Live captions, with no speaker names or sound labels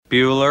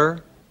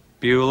Bueller,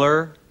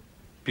 Bueller,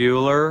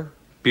 Bueller,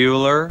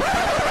 Bueller.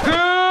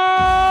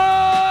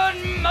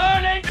 Good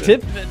morning!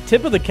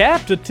 Tip of the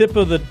cap to tip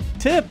of the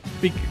tip.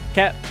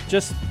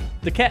 Cats.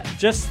 The cat's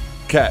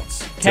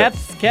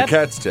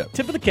tip.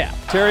 Tip of the cap.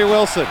 Terry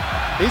Wilson.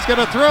 He's going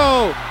to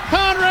throw.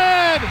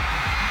 Conrad!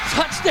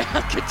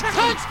 Touchdown, Kentucky!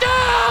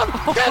 Touchdown!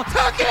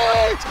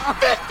 Kentucky!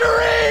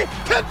 Victory!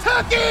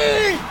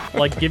 Kentucky!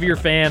 Like, give your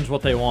fans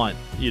what they want,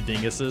 you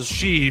dinguses.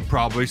 She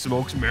probably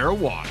smokes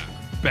marijuana.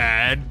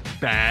 Bad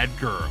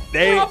girl.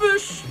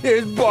 Rubbish!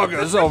 There's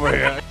buggers over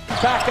here.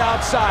 Back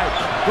outside.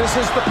 This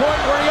is the point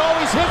where he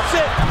always hits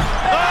it.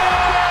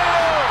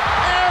 Oh!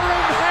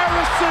 Aaron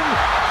Harrison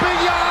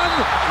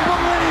beyond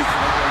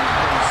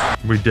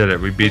belief. We did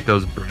it. We beat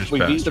those British We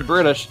bastards. beat the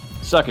British.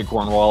 Suck it,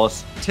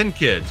 Cornwallis. 10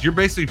 kids. You're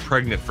basically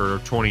pregnant for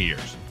 20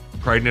 years.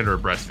 Pregnant or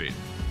breastfeed.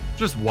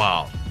 Just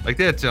wild. Like,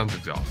 that sounds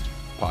exhausting.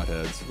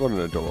 Potheads. What an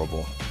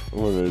adorable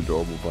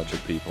bunch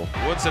of people.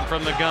 Woodson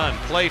from the gun,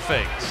 play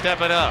fake, step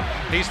it up.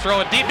 He's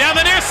throwing deep down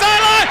the near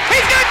sideline.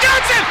 He's got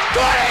Johnson.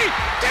 20,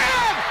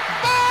 10,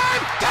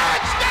 5,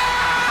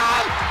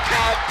 touchdown,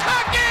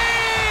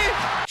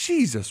 Kentucky!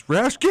 Jesus,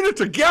 Rash, get it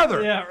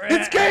together. Yeah, Rash.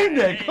 It's game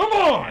day. Come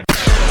on.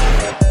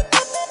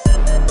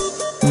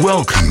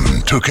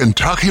 Welcome to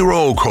Kentucky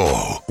Roll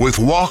Call with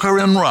Walker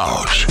and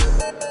Roush.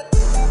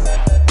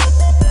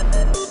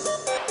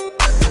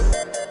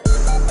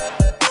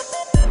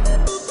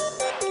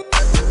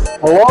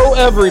 Hello,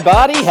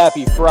 everybody.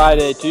 Happy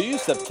Friday to you,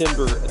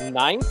 September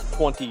 9th,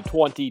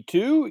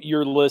 2022.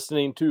 You're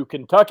listening to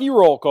Kentucky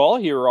Roll Call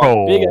here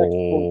on Big X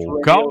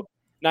Sports Radio,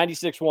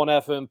 96.1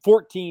 FM,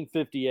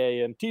 1450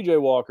 AM. TJ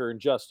Walker and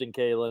Justin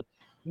Kalen.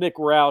 Nick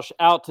Roush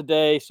out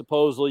today.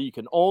 Supposedly, you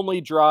can only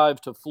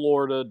drive to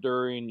Florida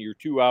during your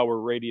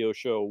 2-hour radio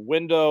show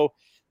window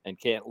and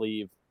can't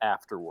leave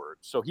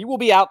afterwards. So he will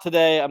be out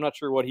today. I'm not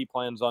sure what he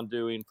plans on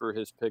doing for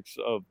his picks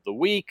of the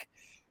week,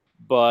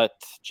 but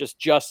just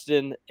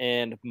Justin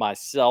and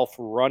myself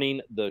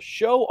running the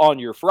show on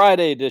your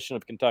Friday edition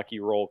of Kentucky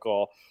Roll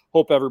Call.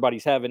 Hope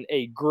everybody's having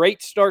a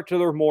great start to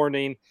their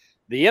morning.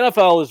 The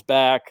NFL is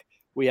back.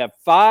 We have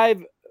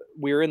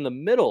we're in the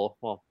middle,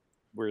 well,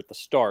 we're at the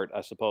start,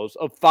 I suppose,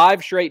 of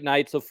 5 straight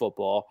nights of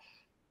football.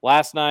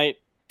 Last night,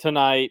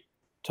 tonight,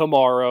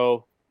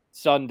 tomorrow,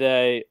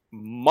 Sunday,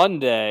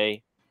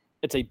 Monday.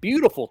 It's a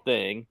beautiful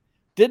thing.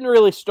 Didn't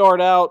really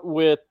start out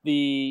with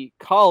the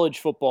college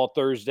football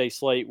Thursday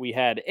slate we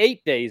had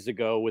 8 days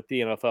ago with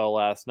the NFL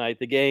last night.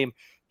 The game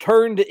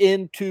turned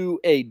into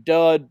a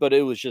dud, but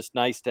it was just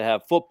nice to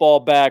have football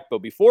back. But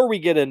before we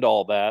get into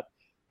all that,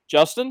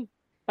 Justin,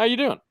 how you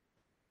doing?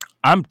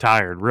 I'm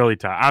tired, really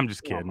tired. I'm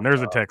just kidding. my There's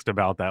God. a text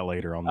about that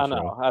later on the show. I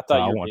know. I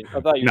thought you were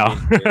being No,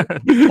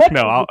 weird.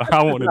 no,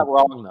 I wanted. Not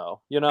wrong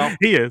though, you know.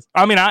 He is.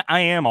 I mean, I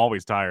am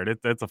always tired.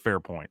 That's a fair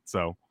point.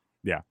 So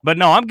yeah, but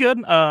no, I'm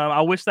good.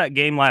 I wish that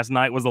game last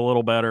night was a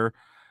little better.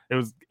 It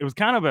was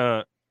kind of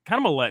a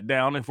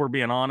letdown, if we're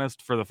being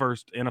honest, for the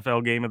first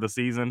NFL game of the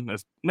season.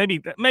 It's maybe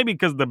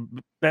because the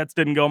bets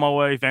didn't go my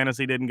way,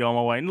 fantasy didn't go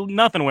my way,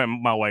 nothing went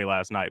my way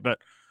last night. But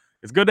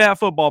it's good to have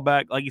football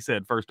back, like you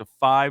said, first of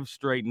 5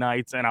 straight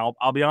nights. And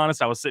I'll be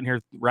honest, I was sitting here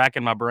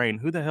racking my brain.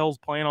 Who the hell's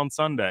playing on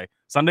Sunday?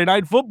 Sunday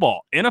Night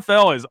Football.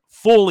 NFL is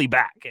fully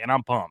back, and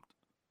I'm pumped.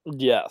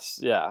 Yes,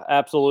 yeah,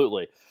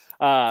 absolutely.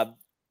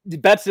 The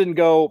bets didn't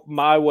go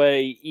my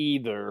way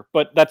either,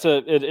 but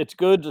it's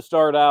good to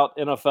start out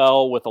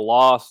NFL with a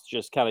loss.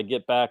 Just kind of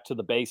get back to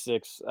the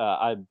basics.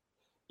 I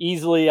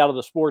easily out of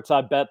the sports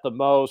I bet the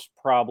most,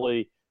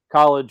 probably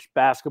college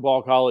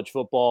basketball, college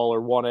football,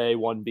 or 1A,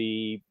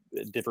 1B.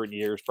 Different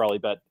years,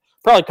 probably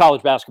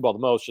college basketball the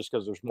most just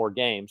because there's more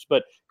games,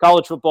 but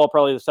college football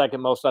probably the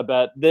second most I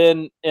bet,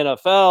 then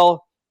NFL,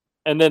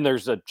 and then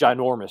there's a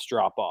ginormous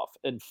drop off.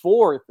 And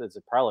fourth is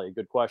probably a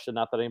good question,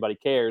 not that anybody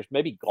cares,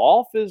 maybe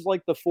golf is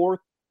like the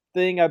fourth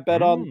thing I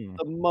bet on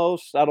the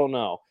most. I don't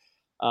know.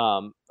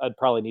 I'd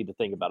probably need to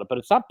think about it, but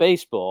it's not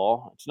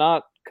baseball, it's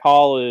not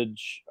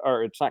college,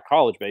 or it's not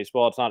college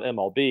baseball, it's not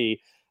MLB,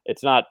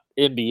 it's not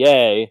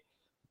NBA.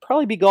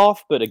 Probably be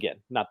golf, but again,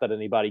 not that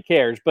anybody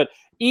cares. But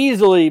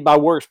easily my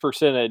worst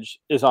percentage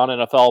is on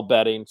NFL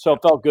betting. So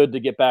it felt good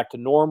to get back to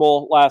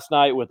normal last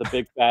night with a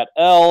big fat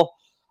L.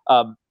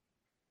 I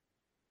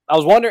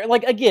was wondering,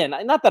 like, again,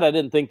 not that I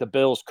didn't think the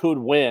Bills could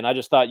win. I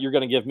just thought you're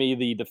going to give me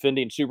the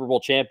defending Super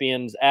Bowl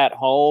champions at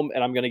home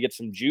and I'm going to get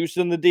some juice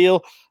in the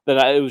deal.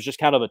 It was just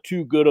kind of a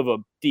too good of a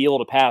deal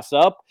to pass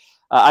up.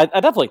 I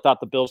definitely thought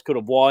the Bills could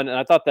have won, and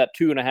I thought that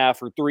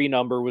 2.5 or 3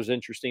 number was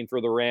interesting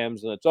for the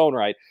Rams in its own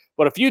right.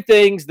 But a few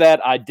things that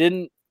I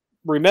didn't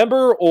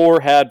remember or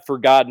had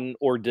forgotten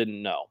or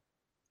didn't know.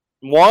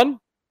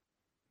 One,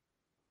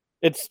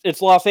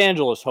 it's Los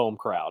Angeles home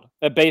crowd.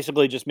 That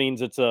basically just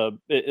means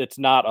it's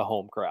not a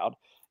home crowd.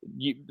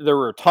 There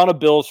were a ton of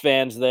Bills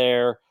fans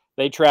there.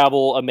 They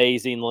travel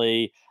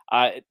amazingly.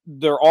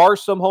 There are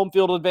some home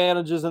field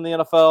advantages in the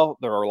NFL.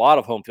 There are a lot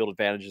of home field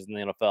advantages in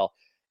the NFL.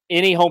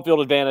 Any home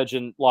field advantage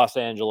in Los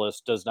Angeles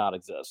does not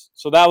exist.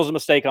 So that was a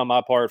mistake on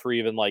my part for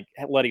even like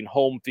letting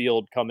home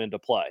field come into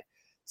play.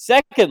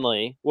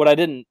 Secondly, what I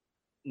didn't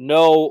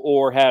know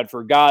or had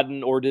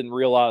forgotten or didn't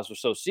realize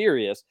was so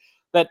serious,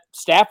 that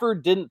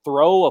Stafford didn't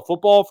throw a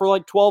football for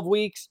like 12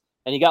 weeks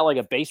and he got like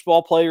a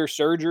baseball player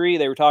surgery.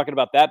 They were talking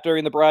about that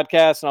during the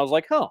broadcast. And I was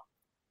like,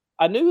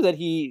 I knew that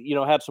he,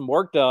 had some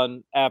work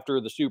done after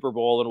the Super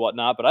Bowl and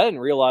whatnot, but I didn't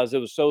realize it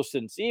was so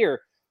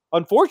sincere.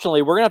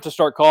 Unfortunately, we're going to have to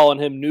start calling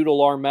him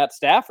Noodle Arm Matt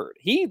Stafford.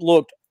 He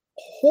looked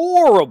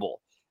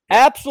horrible,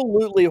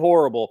 absolutely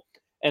horrible.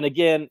 And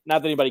again,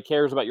 not that anybody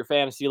cares about your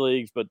fantasy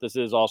leagues, but this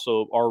is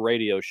also our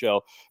radio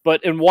show.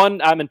 But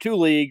I'm in 2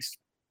 leagues,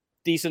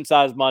 decent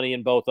sized money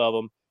in both of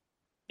them.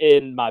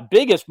 In my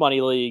biggest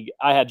money league,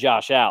 I had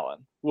Josh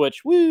Allen,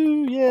 which,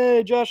 woo,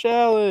 yay, Josh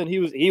Allen.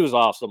 He was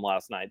awesome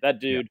last night.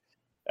 That dude,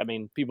 I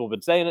mean, people have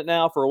been saying it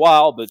now for a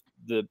while, but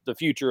the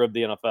future of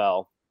the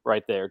NFL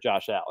right there,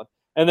 Josh Allen.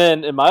 And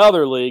then in my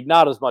other league,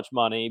 not as much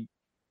money,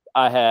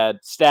 I had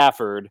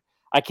Stafford.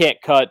 I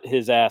can't cut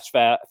his ass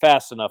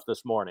fast enough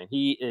this morning.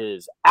 He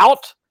is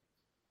out.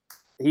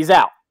 He's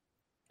out.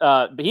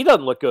 But he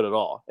doesn't look good at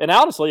all. And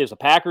honestly, as a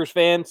Packers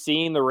fan,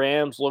 seeing the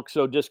Rams look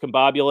so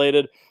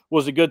discombobulated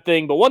was a good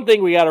thing. But one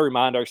thing we got to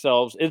remind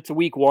ourselves, it's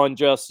week 1,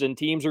 Justin.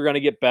 Teams are going to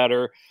get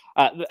better.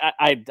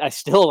 I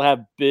still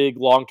have big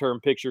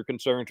long-term picture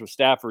concerns with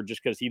Stafford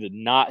just because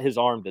his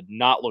arm did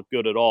not look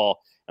good at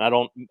all. And I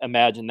don't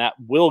imagine that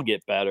will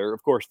get better.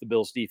 Of course, the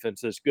Bills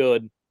defense is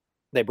good.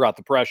 They brought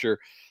the pressure.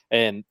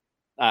 And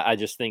I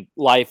just think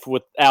life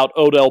without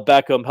Odell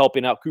Beckham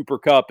helping out Cooper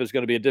Kupp is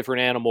going to be a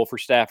different animal for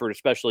Stafford,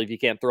 especially if you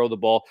can't throw the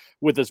ball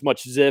with as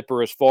much zip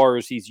or as far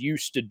as he's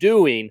used to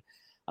doing.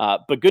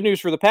 But good news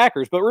for the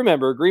Packers. But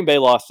remember, Green Bay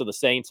lost to the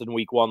Saints in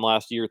week 1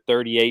 last year,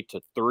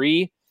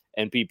 38-3.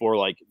 And people are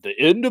like, the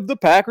end of the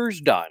Packers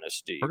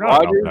dynasty.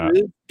 Rodgers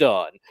is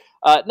done.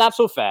 Not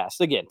so fast.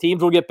 Again,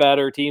 teams will get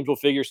better. Teams will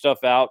figure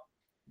stuff out.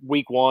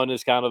 Week 1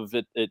 is kind of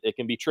it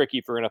can be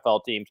tricky for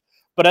NFL teams.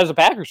 But as a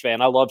Packers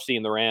fan, I love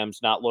seeing the Rams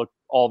not look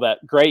all that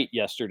great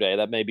yesterday.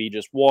 That may be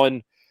just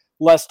one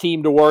less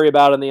team to worry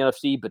about in the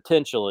NFC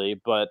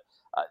potentially. But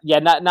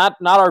not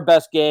our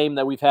best game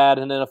that we've had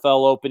in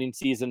NFL opening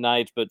season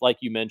nights. But like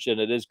you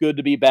mentioned, it is good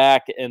to be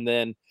back. And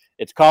then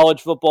it's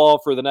college football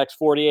for the next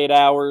 48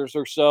 hours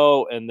or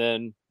so. And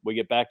then we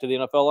get back to the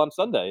NFL on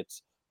Sunday.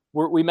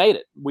 We made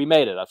it. We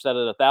made it. I've said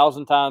it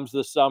 1,000 times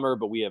this summer,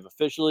 but we have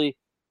officially,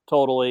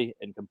 totally,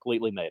 and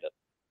completely made it.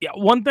 Yeah,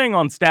 one thing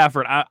on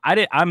Stafford,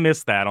 I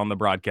missed that on the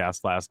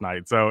broadcast last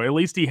night. So at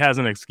least he has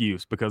an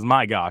excuse because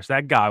my gosh,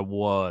 that guy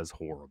was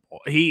horrible.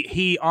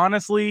 He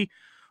honestly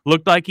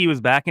looked like he was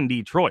back in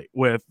Detroit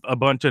with a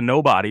bunch of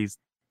nobodies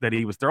that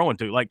he was throwing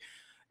to. Like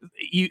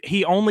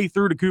he only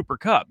threw to Cooper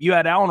Kupp. You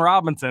had Allen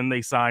Robinson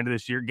they signed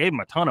this year, gave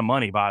him a ton of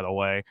money, by the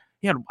way.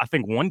 He had, I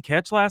think, 1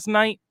 catch last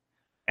night.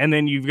 And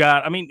then you've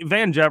got,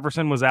 Van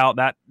Jefferson was out.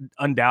 That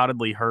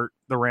undoubtedly hurt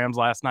the Rams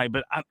last night,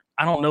 but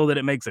I don't know that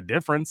it makes a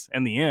difference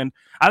in the end.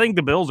 I think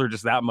the Bills are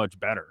just that much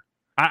better.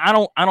 I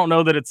don't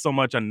know that it's so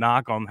much a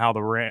knock on how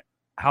the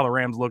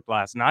Rams looked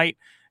last night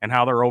and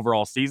how their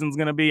overall season's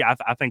going to be. I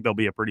think they'll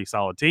be a pretty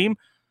solid team,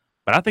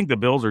 but I think the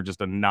Bills are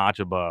just a notch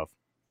above.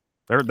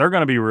 They're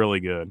going to be really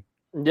good.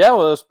 Yeah,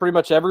 well, it's pretty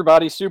much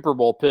everybody's Super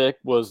Bowl pick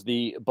was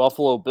the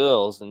Buffalo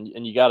Bills, and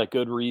you got a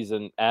good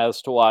reason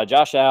as to why.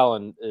 Josh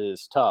Allen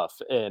is tough,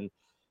 and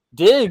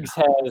Diggs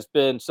has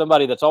been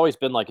somebody that's always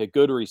been like a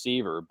good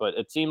receiver, but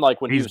it seemed like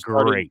when he's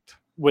great,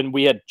 when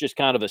we had just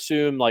kind of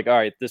assumed like, all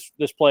right, this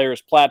player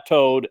is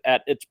plateaued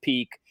at its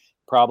peak,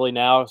 probably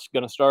now it's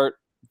going to start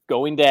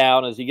going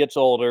down as he gets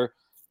older.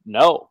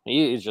 No,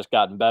 he's just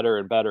gotten better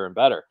and better and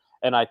better.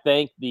 And I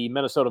thank the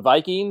Minnesota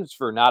Vikings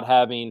for not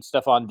having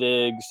Stephon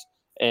Diggs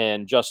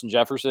and Justin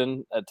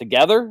Jefferson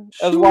together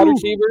as wide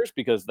receivers,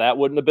 because that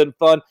wouldn't have been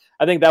fun.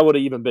 I think that would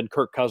have even been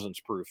Kirk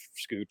Cousins proof,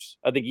 Scoots.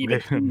 I think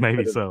even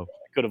maybe so.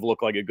 Could have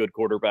looked like a good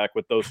quarterback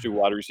with those 2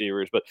 wide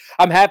receivers. But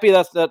I'm happy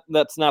that's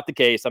not the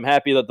case. I'm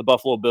happy that the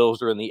Buffalo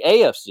Bills are in the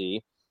AFC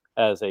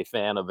as a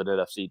fan of an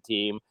NFC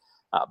team.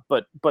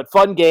 But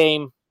fun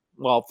game.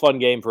 Well, fun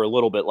game for a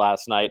little bit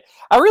last night.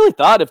 I really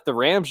thought if the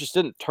Rams just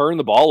didn't turn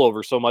the ball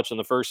over so much in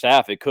the first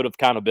half, it could have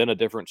kind of been a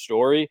different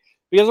story,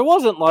 because it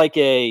wasn't like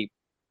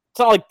it's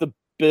not like the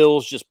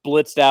Bills just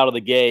blitzed out of the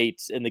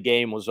gates and the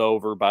game was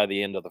over by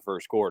the end of the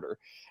first quarter.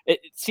 It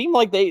seemed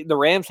like the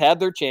Rams had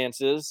their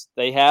chances.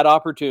 They had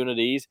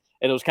opportunities,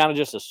 and it was kind of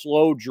just a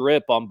slow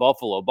drip on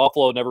Buffalo.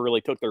 Buffalo never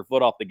really took their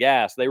foot off the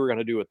gas. They were going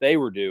to do what they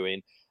were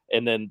doing,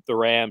 and then the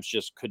Rams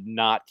just could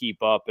not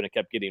keep up, and it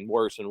kept getting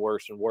worse and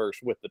worse and worse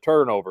with the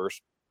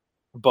turnovers.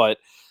 But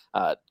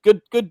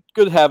good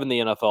having the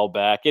NFL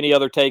back. Any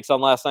other takes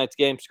on last night's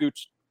game,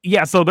 Scoots?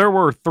 Yeah, so there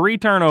were 3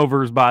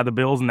 turnovers by the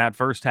Bills in that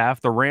first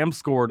half. The Rams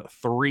scored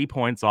 3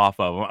 points off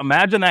of them.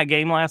 Imagine that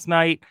game last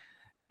night.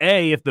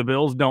 If the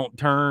Bills don't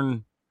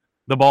turn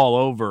the ball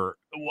over,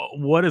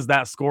 what is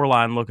that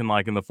scoreline looking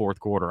like in the fourth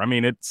quarter?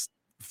 It's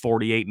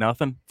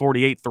 48-0,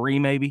 48-3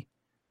 maybe.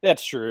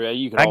 That's true.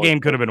 That game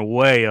could have been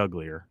way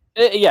uglier.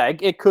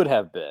 It could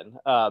have been.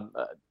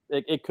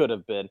 It could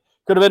have been.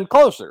 Could have been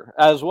closer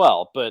as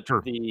well. But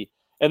sure.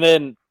 And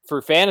then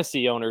for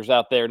fantasy owners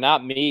out there,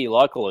 not me,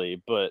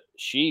 luckily, but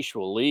sheesh,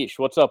 leash.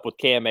 What's up with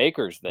Cam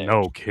Akers there?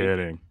 No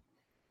kidding.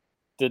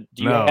 Do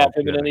you have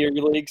him in any of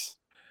your leagues?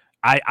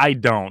 I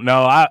don't.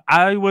 No,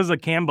 I was a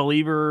Cam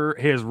believer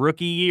his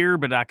rookie year,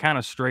 but I kind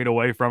of strayed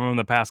away from him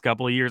the past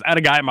couple of years. I had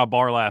a guy at my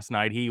bar last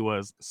night. He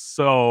was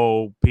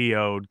so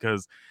PO'd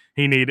because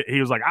he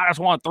was like, I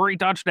just want 3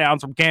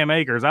 touchdowns from Cam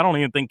Akers. I don't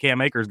even think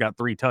Cam Akers got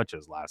 3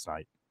 touches last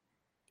night.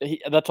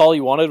 That's all he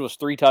wanted was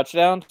 3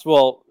 touchdowns?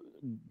 Well,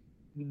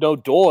 no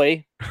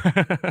doy.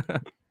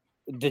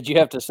 Did you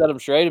have to set him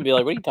straight and be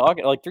like, what are you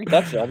talking? Like 3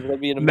 touchdowns would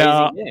be an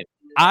amazing game.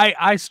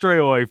 I stray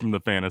away from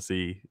the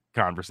fantasy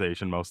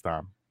conversation most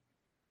time.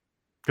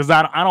 Because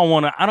I don't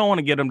want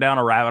to get them down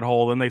a rabbit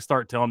hole. Then they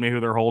start telling me who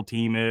their whole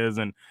team is,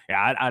 and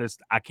yeah,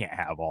 I can't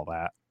have all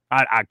that.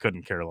 I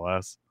couldn't care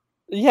less.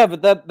 Yeah,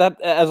 but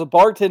that as a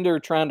bartender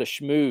trying to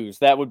schmooze,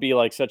 that would be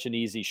like such an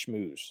easy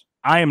schmooze.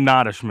 I am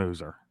not a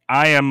schmoozer.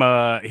 I am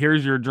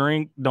here's your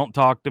drink, don't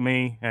talk to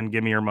me, and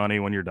give me your money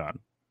when you're done.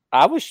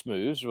 I was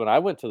schmoozed when I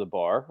went to the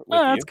bar.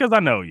 That's because I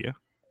know you.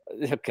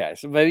 Okay,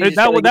 so maybe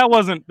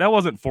that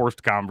wasn't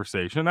forced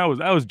conversation. That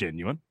was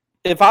genuine.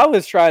 If I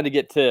was trying to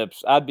get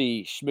tips, I'd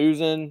be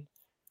schmoozing,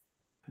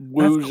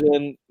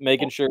 woozing,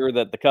 making sure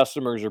that the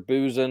customers are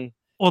boozing.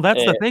 Well,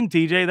 that's the thing,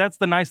 TJ. That's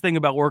the nice thing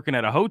about working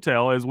at a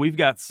hotel is we've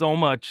got so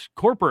much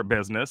corporate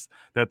business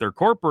that their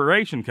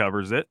corporation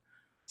covers it.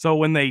 So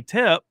when they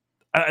tip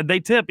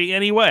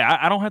anyway.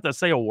 I don't have to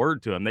say a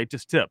word to them. They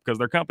just tip because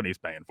their company's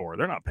paying for it.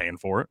 They're not paying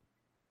for it.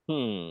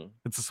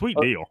 It's a sweet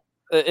deal.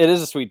 It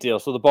is a sweet deal.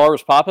 So the bar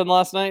was popping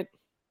last night?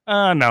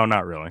 No,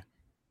 not really.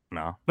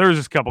 No, there was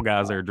just a couple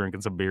guys there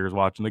drinking some beers,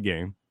 watching the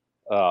game.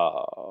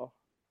 Oh,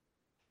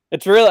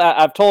 it's really,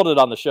 I've told it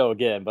on the show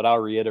again, but I'll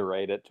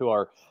reiterate it to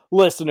our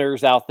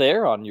listeners out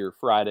there on your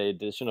Friday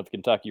edition of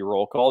Kentucky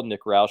Roll Call.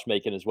 Nick Roush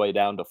making his way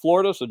down to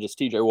Florida. So just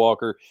TJ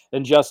Walker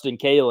and Justin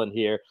Kalen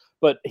here,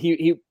 but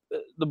the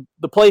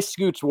place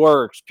Scoots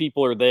works.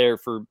 People are there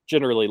for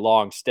generally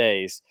long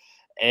stays.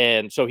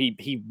 And so he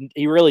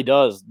really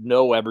does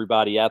know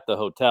everybody at the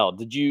hotel.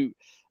 Did you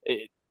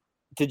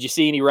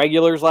see any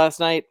regulars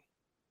last night?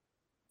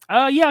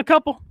 Yeah, a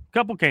couple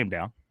came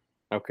down.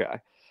 Okay.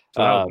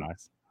 So that was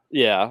nice.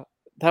 Yeah,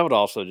 that would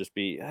also just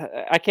be,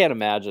 I can't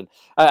imagine.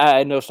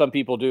 I know some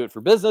people do it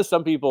for business.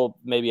 Some people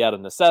maybe out of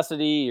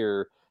necessity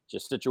or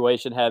just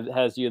situation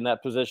has you in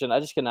that position. I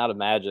just cannot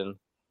imagine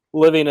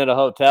living in a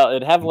hotel.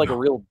 It'd have like a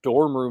real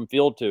dorm room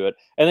feel to it.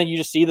 And then you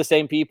just see the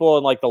same people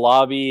in like the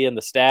lobby and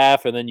the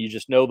staff, and then you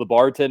just know the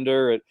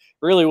bartender. It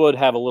really would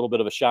have a little bit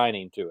of a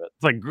shining to it.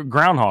 It's like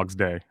Groundhog's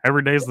Day.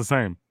 Every day's the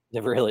same.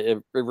 It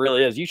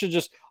really is. You should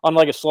just, on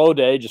like a slow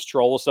day, just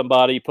troll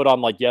somebody, put on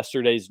like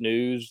yesterday's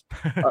news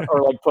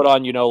or like put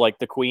on, like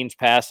the Queen's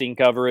passing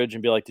coverage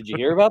and be like, did you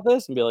hear about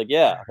this? And be like,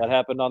 yeah, that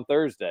happened on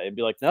Thursday. And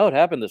be like, no, it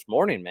happened this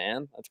morning,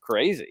 man. That's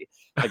crazy.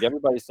 Like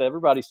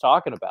everybody's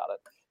talking about it.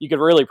 You could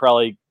really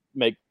probably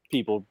make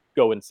people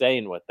go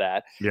insane with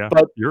that. Yeah,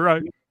 but you're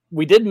right.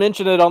 We did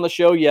mention it on the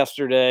show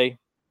yesterday.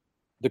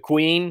 The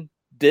Queen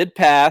did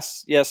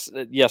pass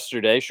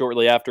yesterday,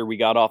 shortly after we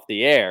got off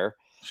the air.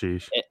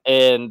 Sheesh.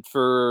 And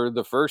for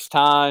the first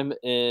time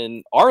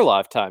in our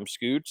lifetime,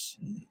 Scoots,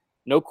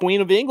 no Queen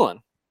of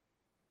England.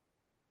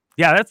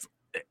 Yeah, that's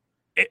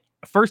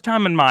first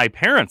time in my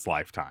parents'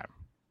 lifetime.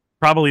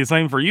 Probably the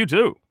same for you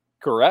too.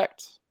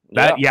 Correct.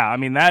 I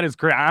mean, that is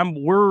crazy.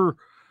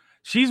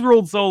 She's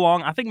ruled so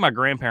long. I think my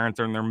grandparents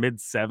are in their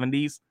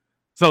mid-70s.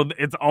 So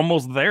it's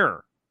almost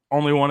their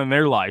only one in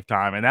their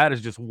lifetime. And that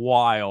is just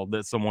wild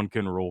that someone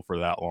can rule for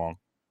that long.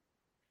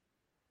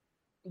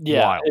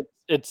 Yeah,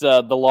 it's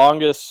the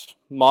longest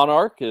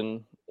monarch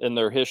in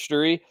their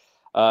history.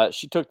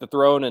 She took the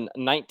throne in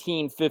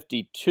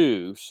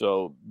 1952.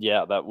 So,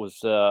 yeah, that was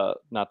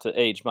not to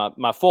age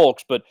my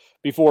folks, but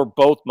before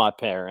both my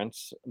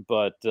parents.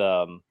 But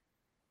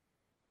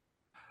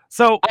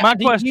so my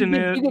question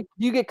is,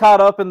 you get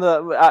caught up in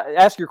the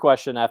ask your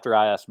question after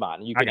I ask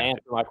mine. You can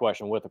answer my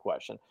question with a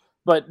question.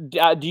 But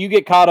do you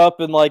get caught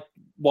up in like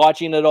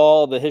watching it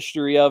all, the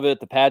history of it,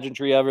 the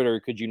pageantry of it, or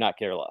could you not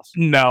care less?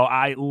 No,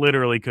 I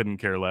literally couldn't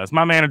care less.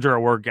 My manager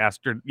at work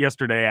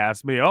yesterday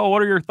asked me, "Oh,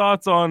 what are your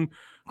thoughts on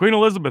Queen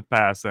Elizabeth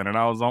passing?" And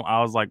I was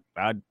like,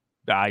 I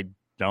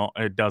don't.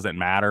 It doesn't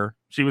matter.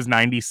 She was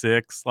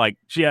 96. Like,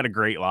 she had a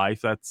great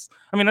life. It's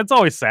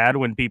always sad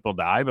when people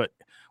die, but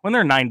when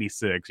they're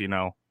 96, you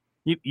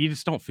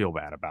just don't feel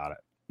bad about it.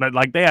 But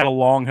like, they had a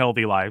long,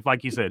 healthy life.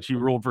 Like you said, she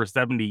ruled for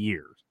 70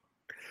 years.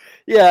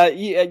 Yeah.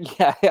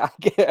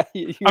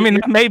 I mean,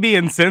 that may be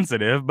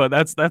insensitive, but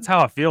that's how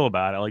I feel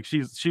about it. Like,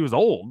 she was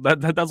old.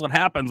 That's what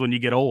happens when you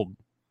get old.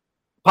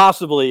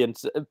 Possibly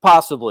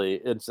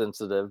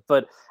insensitive,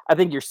 but I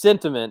think your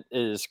sentiment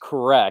is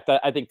correct.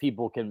 I think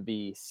people can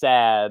be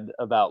sad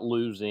about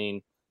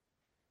losing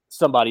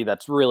somebody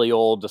that's really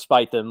old,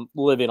 despite them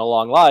living a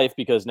long life,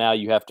 because now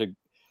you have to.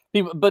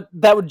 But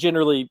that would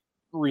generally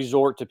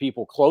resort to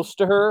people close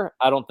to her.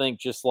 I don't think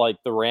just like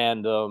the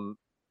random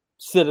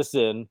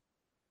citizen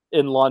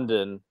in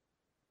London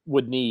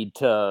would need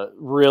to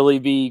really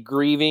be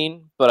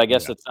grieving, but I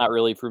guess it's not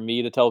really for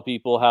me to tell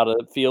people how to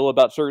feel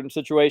about certain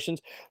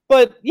situations.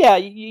 But yeah,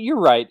 you're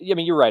right. I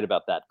mean, you're right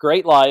about that.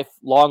 Great life,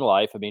 long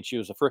life. I mean, she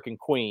was a freaking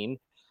queen,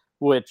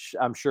 which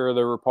I'm sure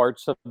there were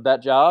parts of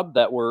that job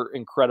that were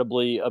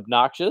incredibly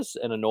obnoxious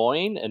and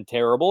annoying and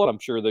terrible. And I'm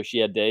sure that she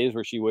had days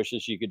where she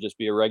wishes she could just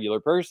be a regular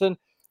person.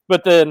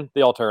 But then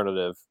the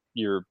alternative,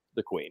 you're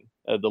the queen,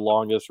 the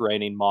longest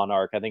reigning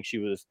monarch. I think she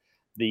was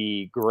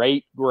the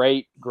great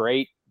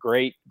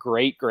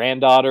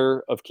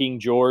granddaughter of King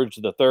George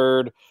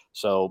III.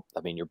 So,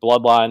 I mean, your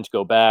bloodlines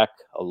go back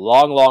a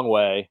long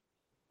way.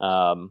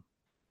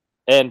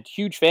 And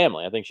huge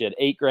family. I think she had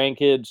 8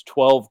 grandkids,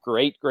 12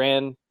 great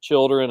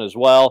grandchildren as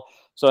well.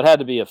 So it had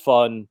to be a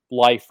fun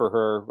life for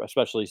her,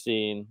 especially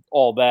seeing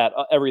all that,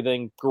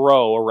 everything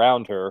grow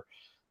around her.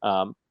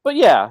 But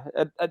yeah,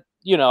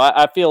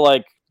 I feel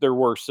like there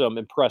were some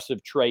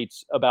impressive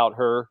traits about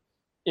her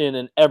in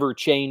an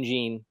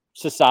ever-changing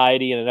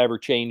society, in an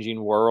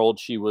ever-changing world.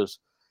 She was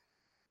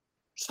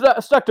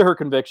stuck to her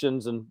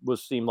convictions and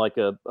seemed like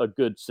a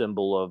good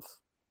symbol of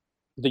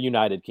the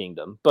United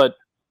Kingdom. But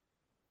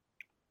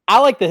I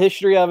like the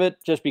history of it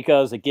just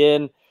because,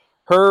 again,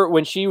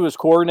 when she was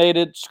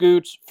coronated,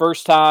 Scoots,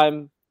 first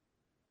time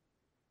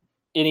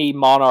any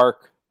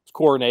monarch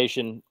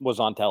coronation was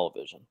on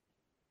television.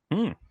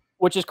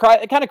 Which is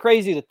kind of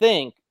crazy to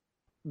think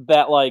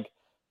that, like,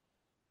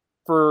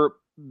 for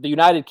the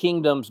United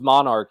Kingdom's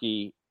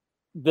monarchy,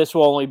 this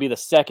will only be the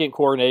second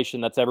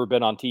coronation that's ever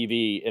been on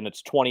TV, and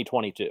it's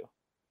 2022.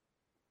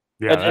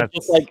 Yeah, that's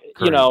just like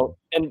crazy.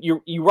 And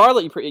you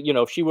rather,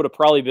 if she would have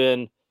probably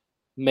been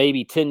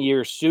maybe 10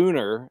 years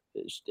sooner,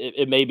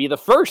 it may be the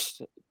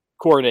first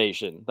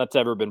coronation that's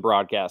ever been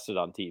broadcasted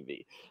on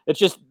TV. It's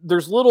just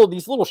there's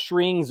these little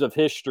strings of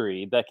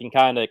history that can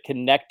kind of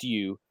connect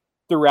you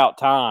throughout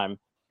time,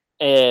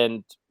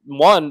 and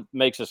one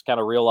makes us kind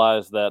of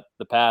realize that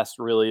the past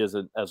really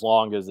isn't as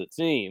long as it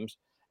seems,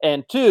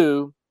 and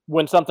two,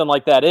 when something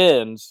like that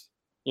ends,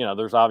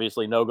 there's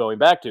obviously no going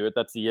back to it.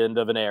 That's the end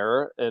of an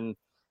era, and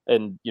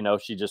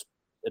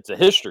it's a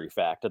history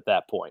fact at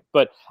that point.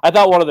 But I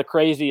thought one of the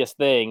craziest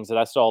things, and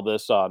I saw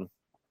this on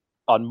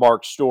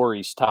Mark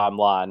Story's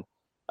timeline,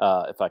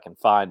 if I can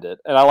find it,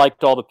 and I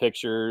liked all the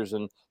pictures.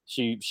 And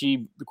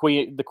the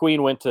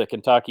queen went to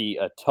Kentucky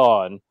a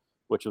ton,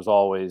 which was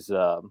always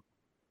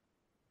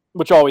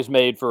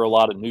made for a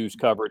lot of news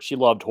coverage. She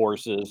loved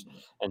horses,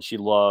 and she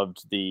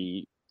loved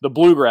the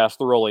bluegrass,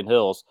 the rolling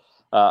hills.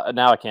 And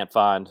now I can't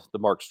find the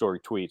Mark Story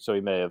tweet, so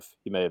he may have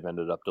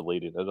ended up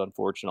deleting it,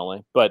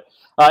 unfortunately. But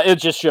it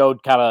just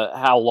showed kind of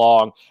how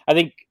long. I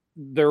think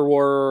there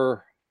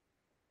were.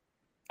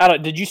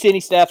 Did you see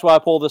any stats while I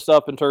pull this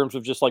up in terms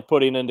of just like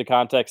putting into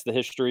context her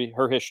history?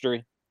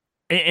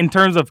 In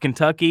terms of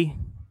Kentucky?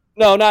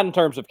 No, not in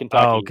terms of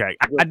Kentucky. Oh, okay.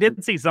 I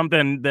did see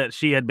something that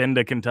she had been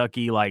to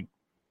Kentucky like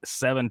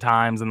 7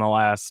 times in the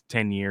last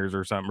 10 years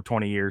or something, or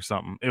 20 years,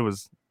 something. It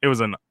was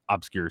an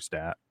obscure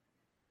stat.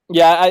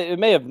 Yeah, it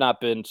may have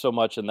not been so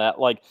much in that.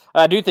 Like,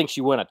 I do think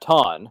she went a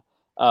ton,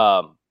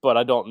 but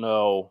I don't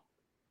know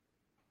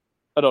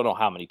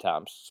how many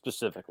times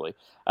specifically.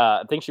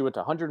 I think she went to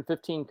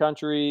 115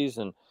 countries,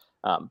 and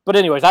but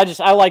anyways,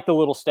 I like the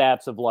little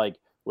stats of like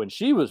when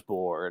she was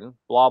born,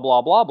 blah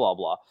blah blah blah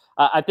blah.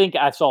 I think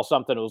I saw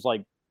something. It was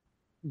like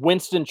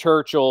Winston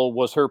Churchill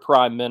was her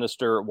prime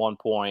minister at one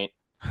point,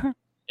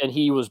 and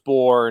he was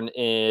born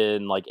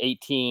in like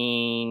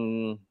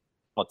 18.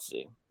 Let's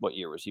see, what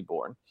year was he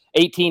born?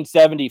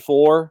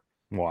 1874.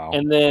 Wow.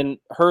 And then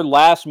her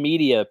last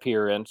media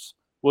appearance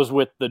was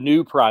with the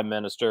new prime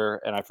minister,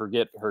 and I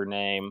forget her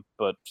name,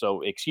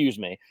 so excuse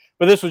me.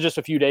 But this was just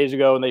a few days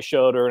ago, and they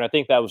showed her, and I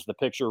think that was the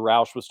picture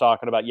Roush was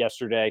talking about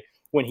yesterday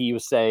when he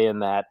was saying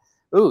that,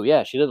 oh,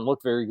 yeah, she didn't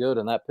look very good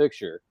in that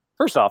picture.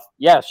 First off,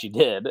 yeah, she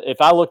did.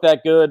 If I look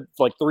that good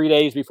for like 3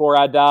 days before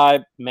I die,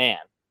 man,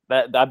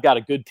 I've got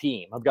a good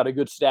team. I've got a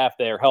good staff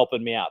there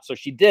helping me out. So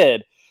she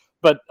did.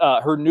 But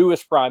her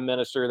newest prime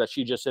minister that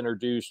she just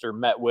introduced or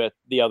met with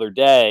the other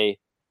day,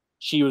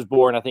 she was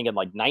born, I think, in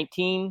like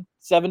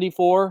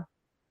 1974.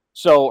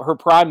 So her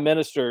prime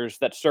ministers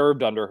that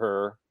served under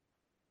her,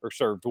 or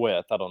served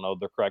with, I don't know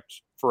the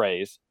correct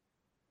phrase,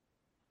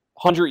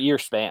 100-year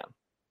span.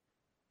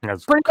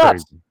 That's pretty crazy.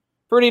 Nuts.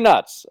 Pretty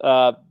nuts.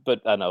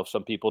 But I know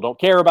some people don't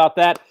care about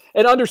that,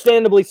 and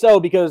understandably so,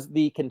 because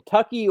the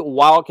Kentucky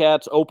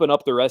Wildcats open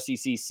up their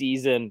SEC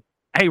season.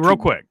 Hey, real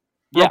quick.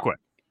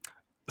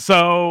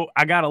 So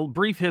I got a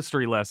brief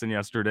history lesson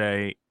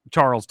yesterday.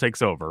 Charles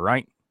takes over,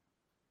 right?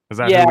 Is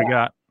that who we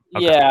got?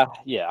 Okay.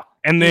 Yeah.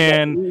 And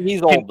then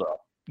he's old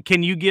though.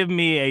 Can you give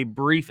me a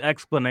brief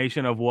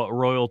explanation of what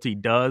royalty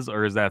does,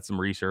 or is that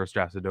some research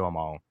I have to do on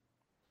my own?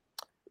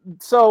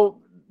 So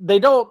they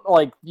don't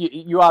like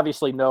you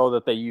obviously know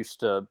that they used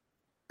to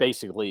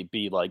basically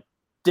be like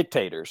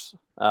dictators.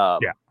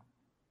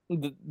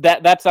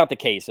 That's not the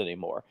case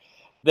anymore.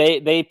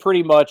 They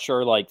pretty much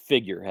are like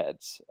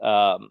figureheads.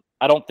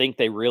 I don't think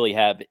they really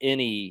have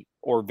any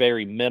or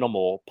very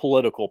minimal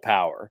political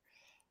power.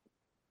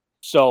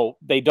 So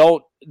they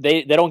don't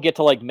get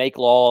to like make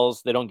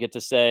laws. They don't get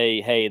to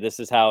say, hey, this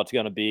is how it's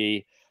going to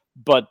be.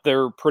 But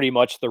they're pretty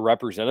much the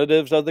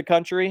representatives of the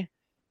country.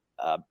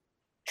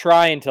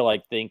 Trying to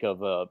like think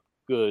of a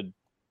good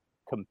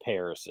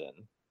comparison,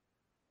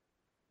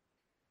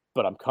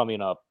 but I'm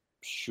coming up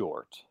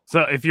short.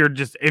 So if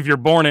you're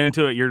born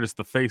into it, you're just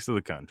the face of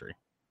the country.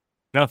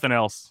 Nothing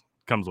else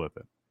comes with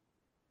it.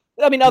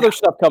 I mean, other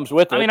stuff comes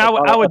with it. I mean,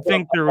 I would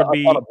think there would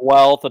be a ton of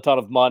wealth, a ton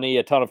of money,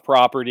 a ton of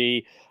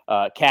property,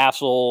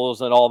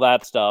 castles, and all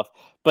that stuff.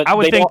 But I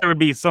would think there would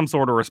be some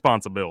sort of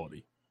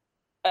responsibility.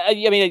 I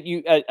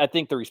mean, I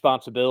think the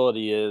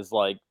responsibility is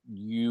like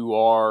you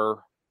are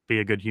be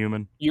a good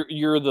human.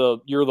 You're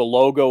the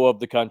logo of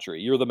the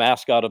country. You're the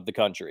mascot of the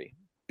country.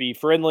 Be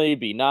friendly,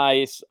 be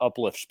nice,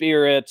 uplift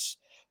spirits,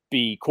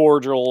 be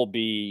cordial,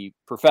 be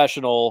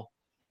professional.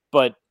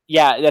 But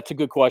yeah, that's a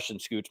good question,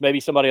 Scooch. Maybe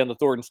somebody on the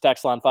Thornton's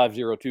text line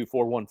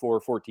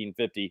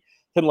 502-414-1450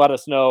 can let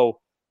us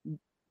know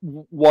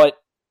what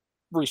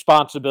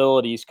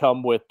responsibilities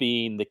come with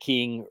being the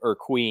king or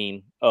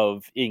queen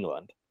of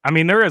England. I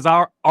mean, there is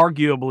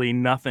arguably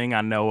nothing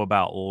I know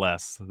about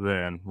less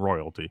than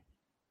royalty.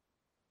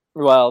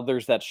 Well,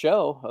 there's that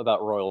show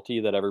about royalty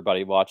that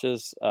everybody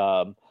watches.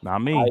 Not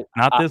me,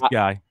 not this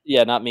guy.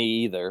 Yeah, not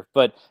me either.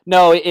 But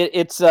no,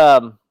 it's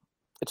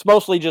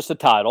mostly just a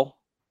title.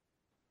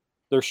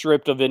 They're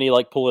stripped of any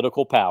like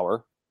political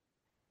power,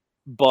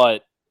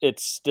 but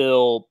it's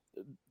still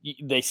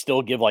they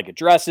still give like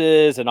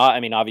addresses, and I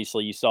mean,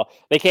 obviously, you saw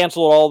they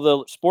canceled all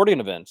the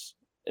sporting events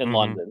in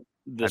London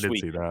this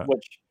week,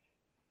 which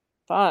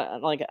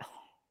like a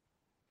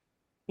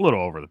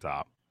little over the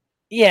top.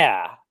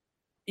 Yeah,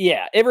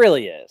 it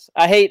really is.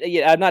 I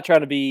hate. I'm not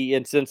trying to be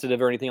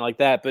insensitive or anything like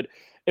that, but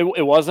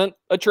it wasn't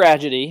a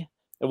tragedy.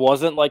 It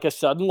wasn't like a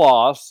sudden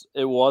loss.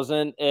 It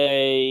wasn't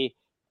a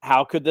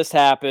how could this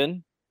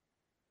happen?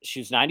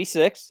 She's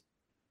 96.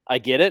 I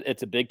get it.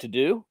 It's a big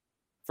to-do.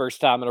 First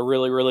time in a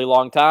really, really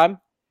long time.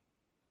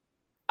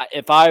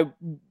 If I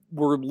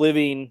were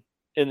living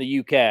in the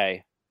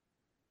UK,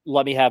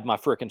 let me have my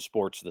frickin'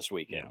 sports this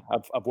weekend. Yeah.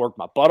 I've worked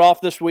my butt off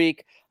this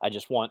week. I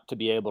just want to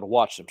be able to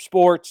watch some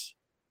sports.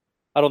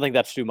 I don't think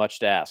that's too much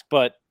to ask,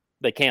 but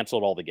they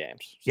canceled all the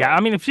games. So. Yeah,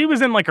 I mean, if she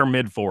was in like her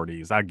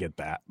mid-40s, I get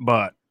that.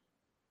 But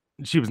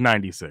she was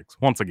 96.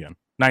 Once again,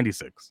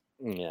 96.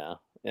 Yeah.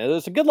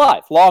 It's a good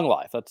life, long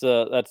life. That's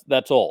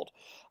old.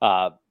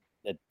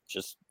 It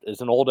just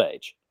is an old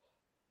age.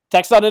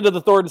 Text on into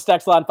the Thornton's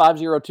text line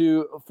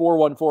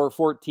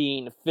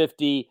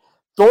 502-414-1450.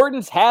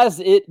 Thornton's has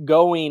it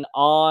going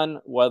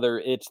on, whether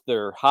it's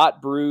their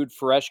hot brewed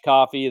fresh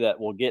coffee that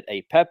will get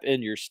a pep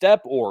in your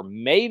step, or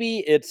maybe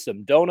it's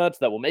some donuts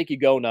that will make you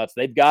go nuts.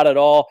 They've got it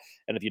all.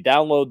 And if you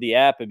download the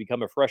app and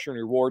become a Fresher and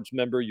Rewards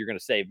member, you're going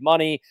to save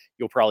money.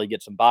 You'll probably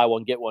get some buy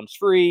one, get one's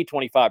free,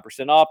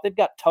 25% off. They've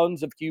got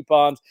tons of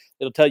coupons.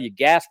 It'll tell you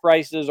gas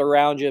prices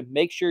around you.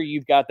 Make sure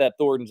you've got that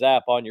Thornton's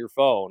app on your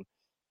phone.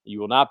 You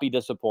will not be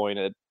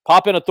disappointed.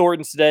 Pop into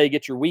Thornton's today.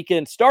 Get your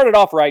weekend started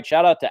off right.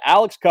 Shout out to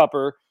Alex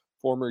Cupper,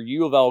 former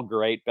U of L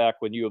great, back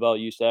when U of L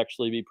used to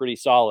actually be pretty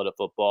solid at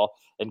football.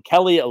 And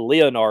Kelly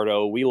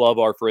Leonardo, we love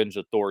our friends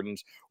at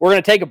Thornton's. We're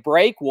going to take a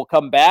break. We'll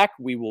come back.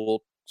 We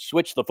will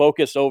switch the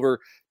focus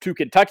over to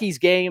Kentucky's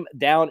game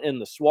down in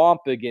the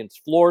swamp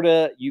against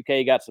Florida.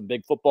 UK got some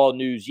big football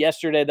news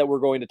yesterday that we're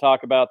going to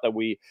talk about that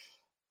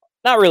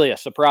not really a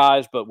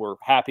surprise, but we're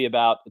happy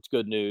about. It's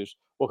good news.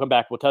 We'll come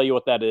back. We'll tell you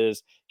what that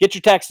is. Get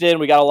your text in.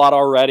 We got a lot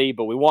already,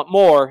 but we want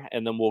more.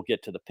 And then we'll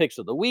get to the picks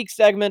of the week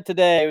segment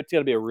today. It's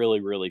going to be a really,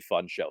 really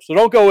fun show. So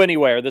don't go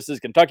anywhere. This is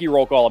Kentucky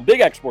Roll Call on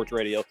Big X Sports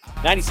Radio,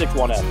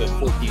 96.1 FM,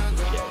 14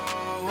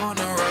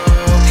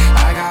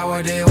 I got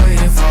what they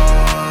waiting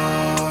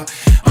for.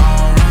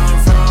 Don't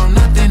run from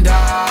nothing,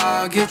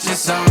 dog. Get your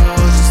soul.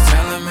 Just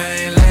tell them I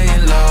ain't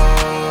laying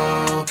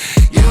low.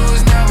 You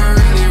was never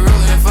really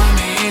rooting for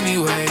me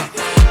anyway.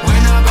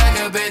 When I'm back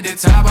up at the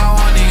top, I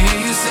want to hear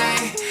you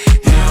say,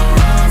 you don't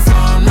run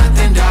from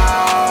nothing,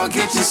 dog.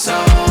 Get your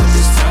soul.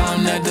 Just tell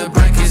them that the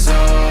break is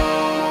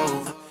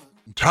over.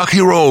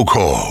 Kentucky Roll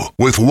Call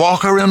with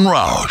Walker and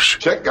Roush.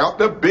 Check out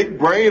the big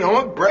brain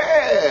on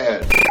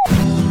bread.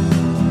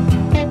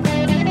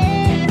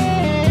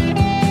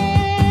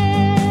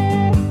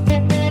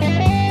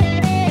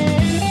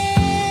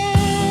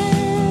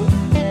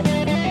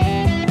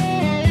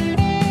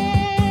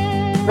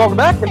 Welcome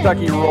back,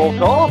 Kentucky Roll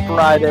Call,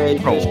 Friday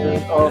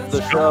edition of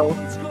the show.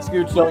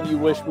 Scooch, don't you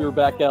wish we were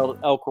back out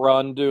Elk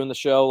Run doing the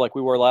show like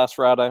we were last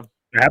Friday?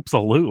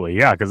 Absolutely,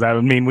 yeah, because that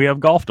would mean we have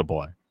golf to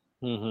play.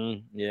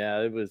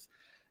 Yeah, it was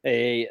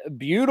a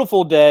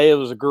beautiful day. It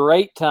was a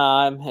great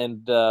time,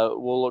 and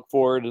we'll look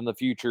forward in the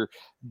future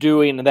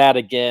doing that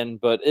again.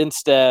 But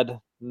instead,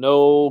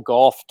 no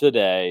golf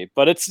today.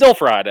 But it's still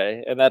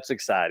Friday, and that's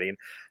exciting.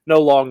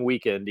 No long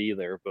weekend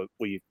either, but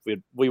we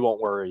won't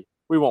worry.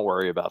 We won't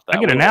worry about that. I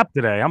get a nap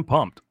today. I'm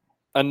pumped.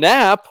 A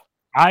nap?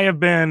 I have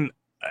been.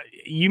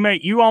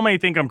 You all may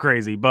think I'm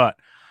crazy, but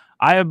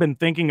I have been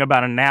thinking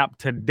about a nap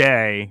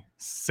today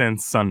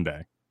since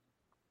Sunday.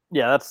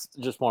 Yeah, that's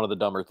just one of the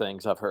dumber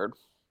things I've heard.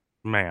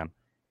 Man,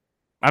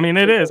 I mean,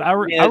 it is. I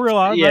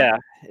realize. Yeah,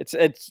 it's.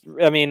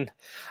 I mean,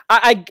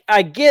 I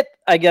get.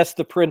 I guess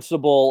the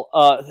principle.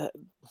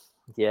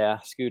 Yeah,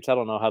 Scooch. I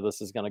don't know how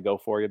this is going to go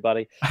for you,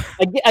 buddy.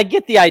 I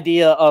get the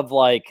idea of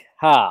like,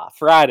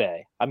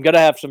 Friday. I'm going to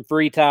have some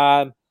free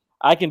time.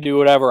 I can do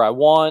whatever I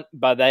want.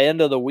 By the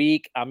end of the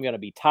week, I'm going to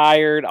be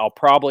tired. I'll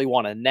probably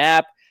want a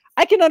nap.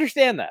 I can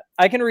understand that.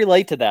 I can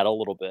relate to that a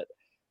little bit.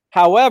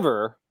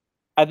 However,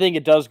 I think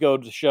it does go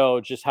to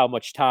show just how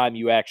much time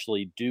you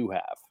actually do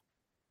have.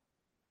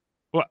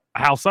 What?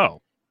 How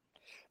so?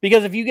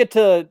 Because if you get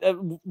to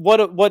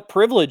what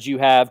privilege you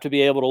have to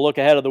be able to look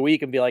ahead of the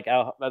week and be like,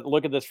 oh,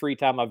 look at this free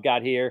time I've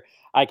got here.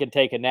 I can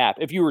take a nap.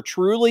 If you were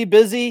truly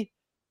busy,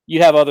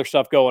 you'd have other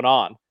stuff going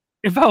on.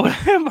 If I would,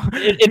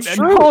 it's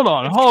true. Hold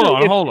on.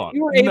 If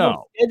you were able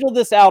to schedule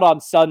this out on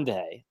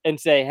Sunday and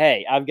say,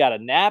 hey, I've got a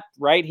nap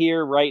right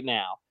here, right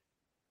now.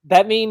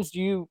 That means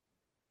you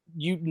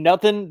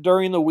nothing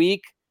during the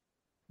week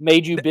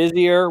made you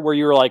busier where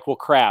you were like, well,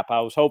 crap,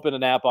 I was hoping to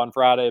nap on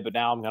Friday, but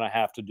now I'm going to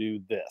have to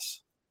do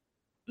this.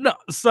 No,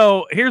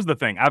 so here's the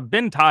thing. I've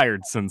been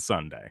tired since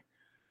Sunday.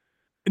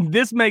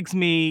 This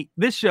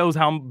shows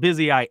how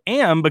busy I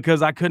am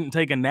because I couldn't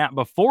take a nap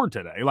before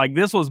today. Like,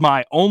 this was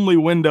my only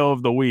window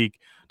of the week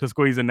to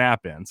squeeze a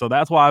nap in. So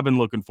that's why I've been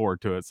looking forward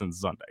to it since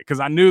Sunday, because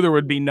I knew there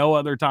would be no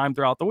other time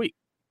throughout the week.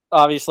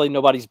 Obviously,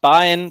 nobody's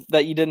buying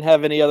that you didn't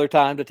have any other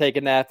time to take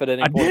a nap at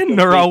any point. I didn't,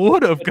 or I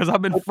would have, because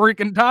I've been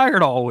freaking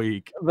tired all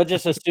week. But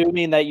just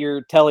assuming that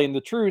you're telling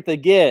the truth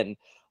again,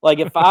 like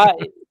if I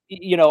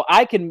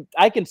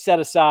can set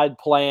aside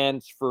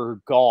plans for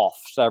golf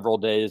several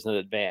days in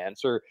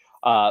advance, or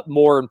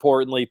more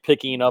importantly,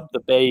 picking up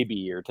the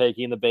baby or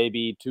taking the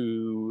baby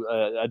to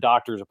a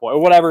doctor's appointment,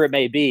 or whatever it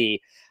may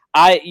be.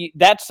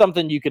 That's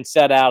something you can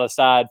set out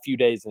aside a few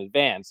days in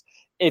advance.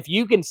 If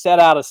you can set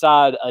out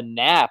aside a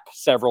nap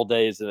several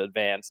days in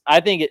advance, I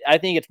think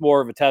it's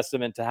more of a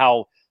testament to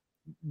how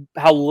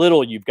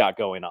little you've got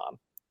going on.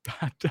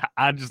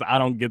 I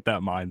don't get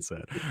that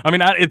mindset. I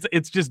mean,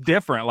 it's just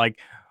different. Like,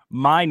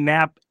 my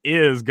nap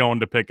is going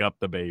to pick up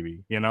the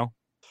baby, you know?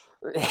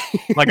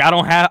 Like, I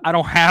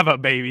don't have a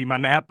baby. My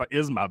nap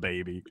is my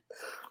baby.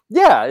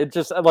 Yeah, it's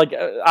just like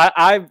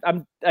I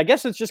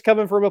guess it's just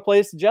coming from a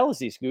place of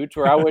jealousy, Scooch,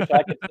 where I wish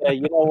I could say,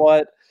 you know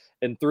what?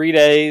 In 3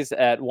 days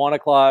at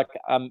 1:00,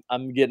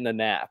 I'm getting a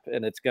nap,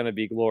 and it's going to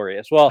be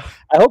glorious. Well,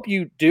 I hope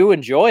you do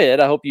enjoy it.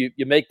 I hope you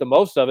make the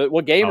most of it.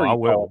 What game are you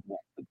playing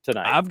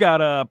tonight? I've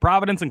got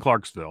Providence and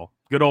Clarksville.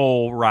 Good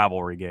old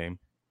rivalry game.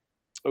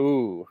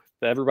 Ooh,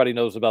 everybody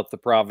knows about the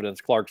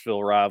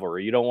Providence-Clarksville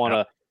rivalry. You don't want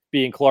to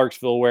be in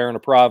Clarksville wearing a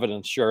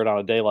Providence shirt on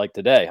a day like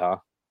today, huh?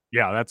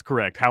 Yeah, that's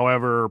correct.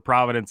 However,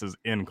 Providence is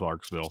in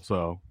Clarksville,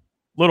 so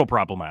a little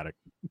problematic.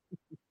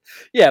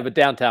 Yeah, but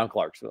downtown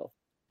Clarksville.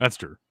 That's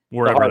true.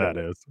 Wherever that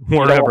is.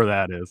 Wherever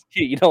that is.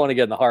 You don't want to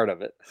get in the heart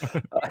of it.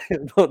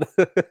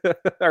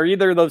 Are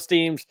either of those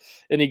teams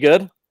any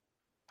good?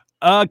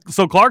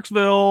 So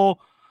Clarksville,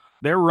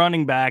 their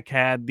running back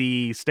had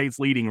the state's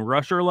leading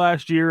rusher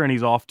last year, and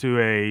he's off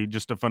to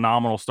just a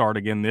phenomenal start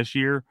again this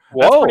year.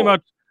 Whoa.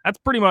 That's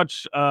pretty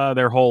much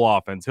their whole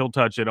offense. He'll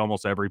touch it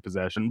almost every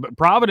possession. But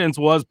Providence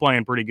was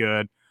playing pretty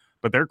good,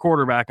 but their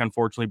quarterback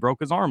unfortunately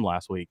broke his arm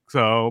last week.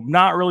 So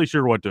not really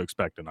sure what to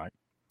expect tonight.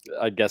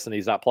 I'm guessing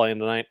he's not playing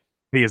tonight.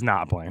 He is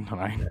not playing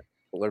tonight.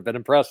 Would have been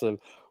impressive.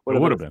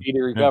 Would have been speedy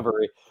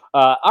recovery.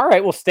 Yeah. All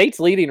right. Well, state's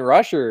leading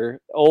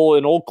rusher,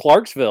 old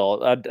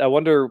Clarksville. I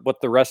wonder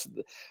what the rest.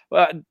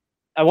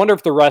 I wonder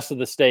if the rest of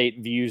the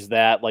state views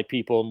that like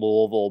people in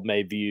Louisville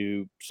may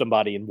view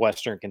somebody in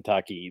Western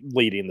Kentucky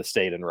leading the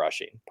state in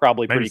rushing.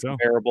 Probably pretty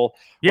comparable.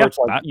 Yeah, it's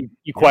like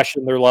you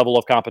question their level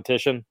of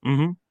competition.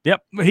 Mm-hmm.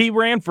 Yep, he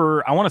ran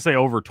for I want to say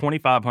over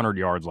 2,500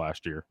 yards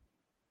last year.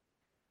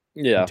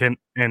 Yeah,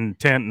 in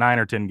 9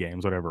 or 10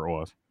 games, whatever it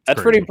was. That's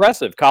pretty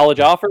impressive. College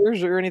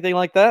offers or anything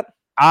like that?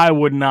 I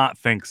would not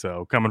think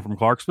so, coming from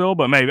Clarksville,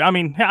 but maybe. I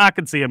mean, I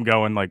could see him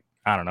going like,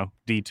 I don't know,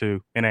 D2,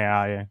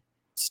 NAIA.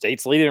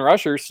 State's leading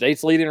rusher. That's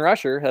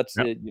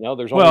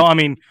there's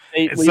only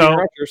state leading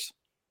rushers.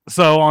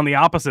 So on the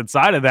opposite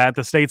side of that,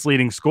 the state's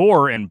leading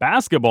scorer in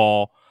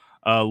basketball,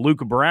 Luke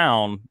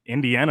Brown,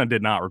 Indiana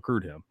did not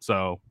recruit him.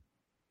 So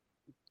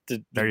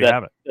there you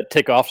have it.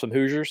 Tick off some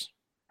Hoosiers.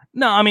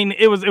 No, I mean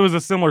it was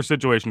a similar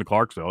situation to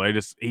Clarksville.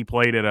 He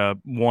played at a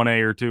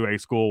 1A or 2A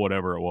school,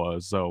 whatever it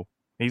was. So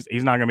he's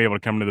not going to be able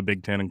to come to the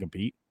Big Ten and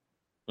compete.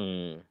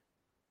 You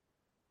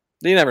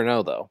never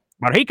know, though.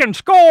 But he can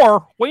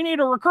score. We need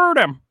to recruit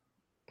him.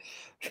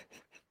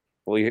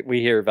 We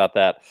hear about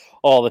that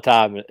all the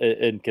time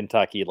in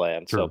Kentucky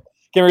land. True. So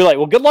can relate.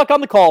 Well, good luck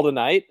on the call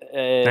tonight.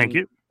 And, thank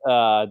you.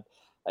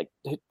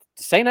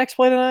 St. X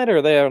play tonight, or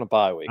are they on a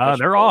bye week?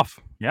 They're off.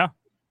 Yeah.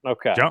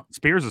 Okay.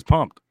 Spears is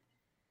pumped.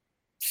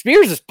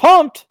 Spears is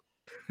pumped.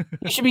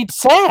 He should be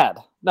sad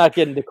not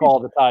getting to call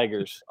the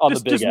Tigers on the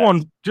Big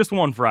X. Just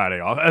one Friday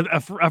off.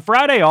 A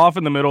Friday off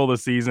in the middle of the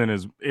season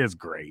is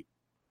great.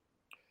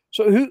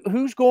 So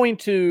who's going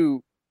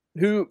to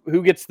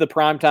who gets the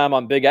prime time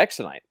on Big X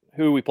tonight?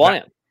 Who are we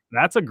playing?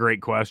 That's a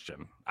great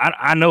question.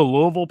 I know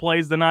Louisville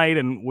plays tonight,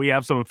 and we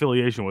have some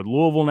affiliation with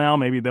Louisville now.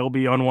 Maybe they'll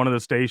be on one of the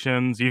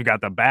stations. You've got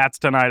the Bats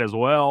tonight as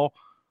well.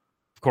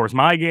 Of course,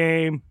 my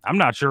game. I'm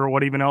not sure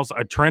what even else.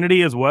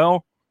 Trinity as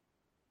well.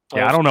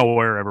 Yeah, I don't know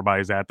where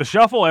everybody's at. The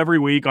shuffle every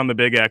week on the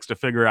Big X to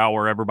figure out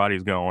where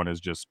everybody's going is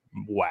just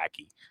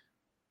wacky.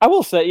 I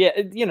will say, yeah,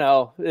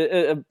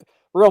 a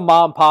real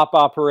mom and pop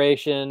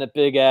operation at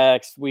Big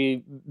X.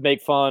 We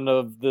make fun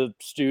of the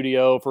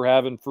studio for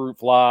having fruit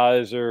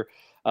flies or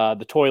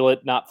the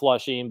toilet not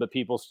flushing, but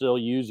people still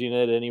using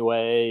it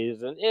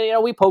anyways. And,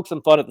 we poke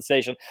some fun at the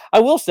station. I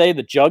will say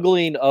the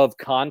juggling of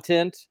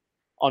content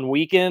on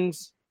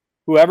weekends,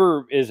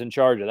 whoever is in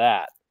charge of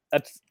that,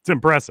 it's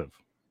impressive.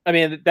 I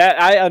mean,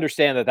 that I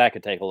understand that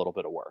could take a little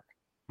bit of work,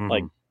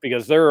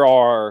 because there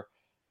are.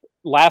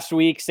 Last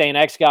week, St.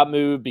 X got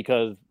moved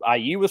because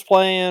IU was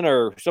playing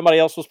or somebody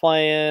else was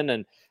playing,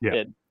 and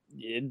it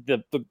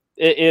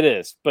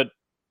is. But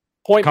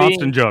point constant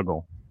being,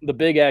 juggle. The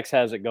Big X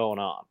has it going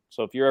on.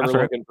 So if you're ever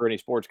looking for any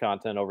sports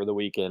content over the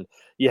weekend,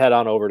 you head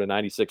on over to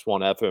 96.1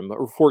 FM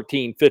or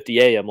 1450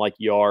 AM like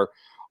you are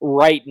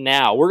right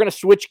now. We're going to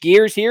switch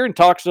gears here and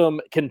talk some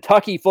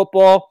Kentucky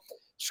football.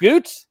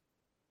 Scoots,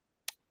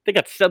 I think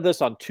I said this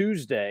on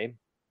Tuesday,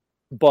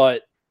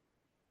 but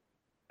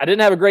I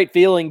didn't have a great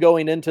feeling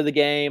going into the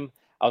game.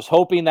 I was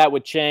hoping that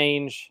would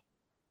change.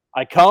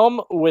 I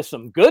come with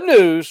some good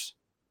news.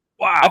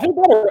 Wow.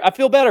 I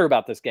feel better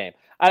about this game.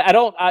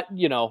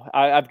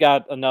 I've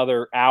got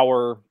another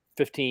hour,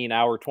 15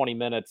 hour, 20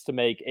 minutes to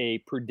make a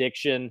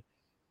prediction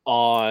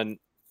on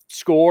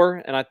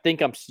score. And I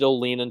think I'm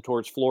still leaning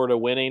towards Florida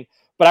winning,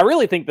 but I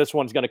really think this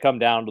one's going to come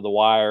down to the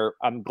wire.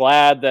 I'm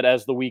glad that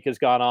as the week has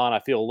gone on,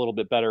 I feel a little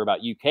bit better about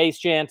UK's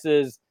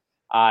chances.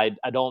 I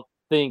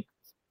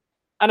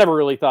never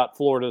really thought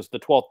Florida's the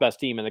 12th best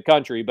team in the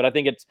country, but I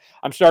think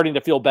I'm starting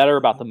to feel better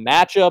about the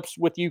matchups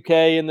with UK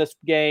in this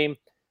game.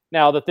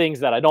 Now, the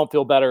things that I don't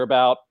feel better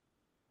about,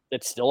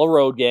 it's still a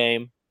road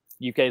game.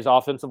 UK's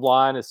offensive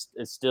line is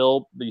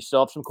still, you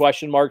still have some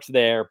question marks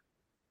there.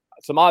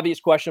 Some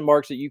obvious question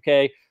marks at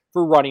UK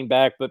for running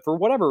back, but for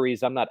whatever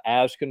reason, I'm not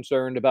as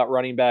concerned about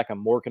running back. I'm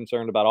more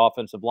concerned about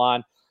offensive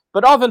line.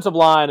 But offensive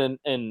line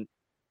and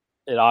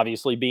it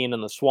obviously being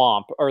in the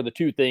swamp are the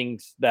two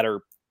things that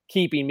are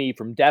keeping me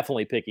from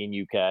definitely picking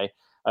UK.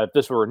 If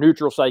this were a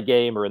neutral site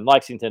game or in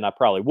Lexington, I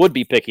probably would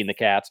be picking the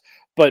Cats.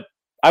 But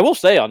I will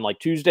say on like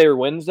Tuesday or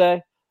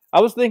Wednesday,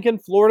 I was thinking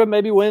Florida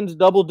maybe wins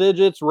double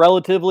digits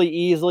relatively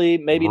easily.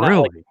 Maybe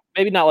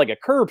not like a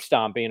curb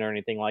stomping or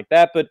anything like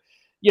that. But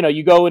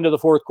you go into the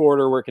fourth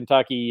quarter where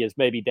Kentucky is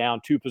maybe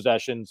down 2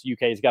 possessions.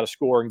 UK's got to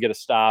score and get a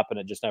stop, and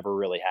it just never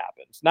really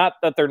happens. Not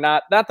that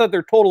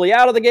they're totally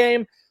out of the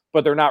game,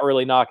 but they're not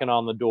really knocking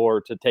on the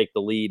door to take the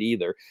lead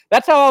either.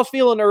 That's how I was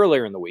feeling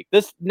earlier in the week.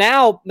 This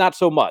now, not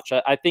so much.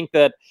 I think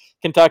that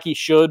Kentucky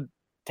should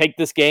take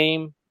this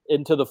game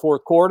into the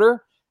fourth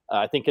quarter.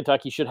 I think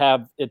Kentucky should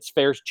have its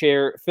fair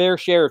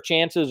share of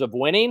chances of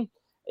winning.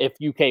 If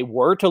UK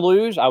were to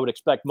lose, I would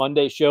expect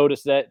Monday's show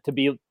to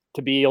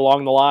be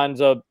along the lines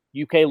of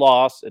UK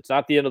loss. It's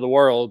not the end of the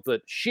world,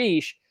 but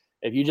sheesh,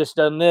 if you just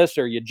done this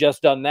or you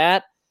just done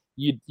that,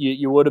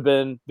 you would have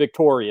been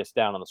victorious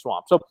down in the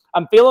swamp. So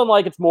I'm feeling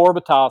like it's more of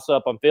a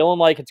toss-up. I'm feeling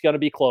like it's going to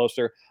be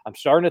closer. I'm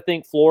starting to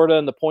think Florida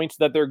and the points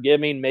that they're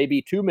giving may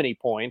be too many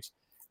points.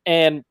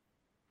 And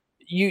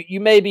you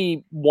may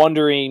be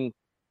wondering,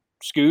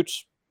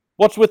 Scoots,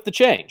 what's with the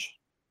change?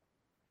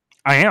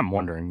 I am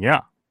wondering,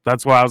 yeah.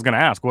 That's why I was going to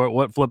ask.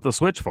 What flipped the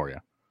switch for you?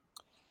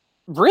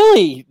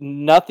 Really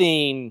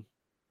nothing.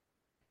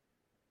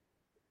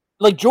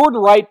 Like Jordan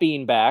Wright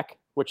being back,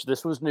 which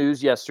this was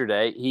news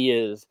yesterday. He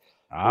is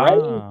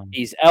ready.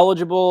 He's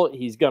eligible.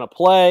 He's going to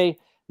play.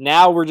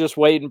 Now we're just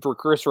waiting for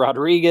Chris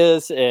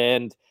Rodriguez.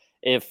 And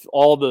if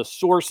all the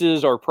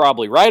sources are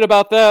probably right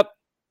about that,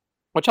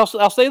 which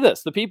I'll say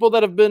this, the people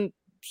that have been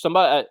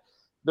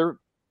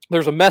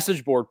there's a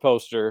message board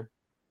poster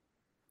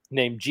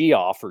named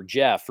Geoff or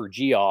Jeff or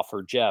Geoff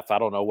or Jeff. I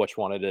don't know which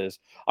one it is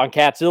on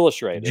Cats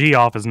Illustrated.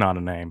 Geoff is not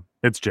a name.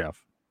 It's Jeff.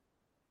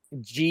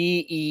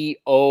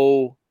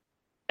 Geoff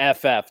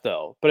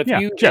though. But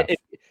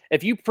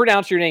if you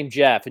pronounce your name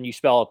Jeff and you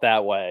spell it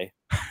that way,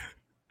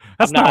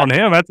 that's not on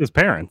him. That's his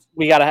parents.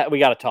 We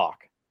gotta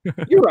talk.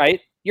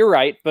 You're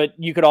right. But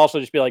you could also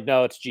just be like,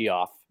 no, it's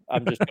Geoff.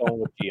 I'm just going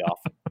with Geoff.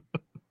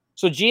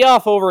 So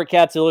Geoff over at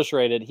Cats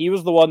Illustrated, he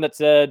was the one that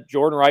said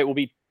Jordan Wright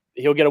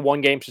he'll get a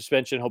 1-game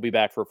suspension. He'll be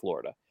back for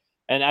Florida.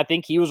 And I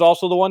think he was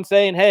also the one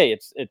saying, hey,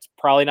 it's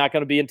probably not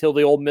going to be until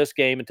the Ole Miss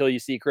game until you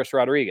see Chris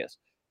Rodriguez.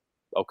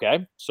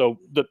 Okay, so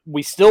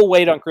we still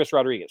wait on Chris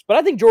Rodriguez. But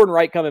I think Jordan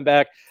Wright coming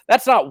back,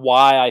 that's not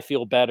why I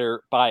feel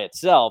better by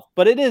itself,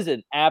 but it is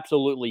an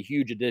absolutely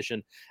huge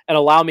addition, and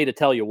allow me to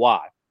tell you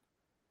why.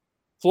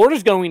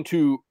 Florida's going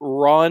to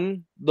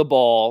run the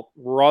ball,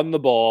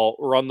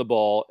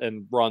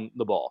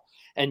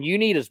 and you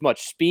need as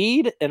much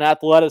speed and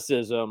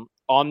athleticism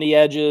on the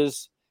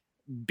edges,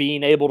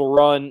 being able to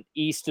run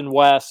east and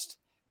west,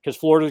 because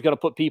Florida's going to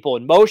put people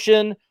in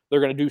motion. They're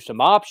going to do some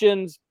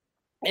options.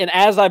 And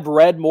as I've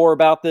read more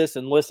about this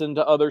and listened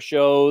to other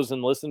shows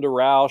and listened to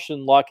Roush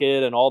and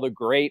Luckett and all the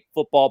great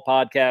football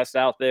podcasts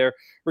out there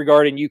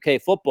regarding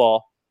UK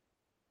football,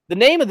 the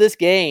name of this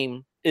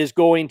game is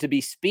going to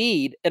be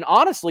speed. And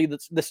honestly,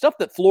 the stuff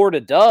that Florida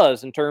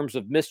does in terms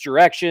of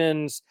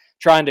misdirections,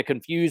 trying to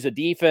confuse a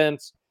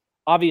defense,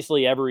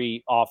 obviously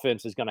every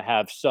offense is going to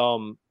have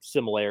some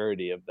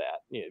similarity of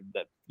that.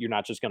 That you're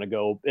not just going to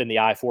go in the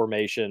I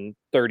formation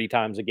 30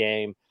 times a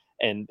game,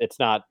 and it's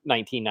not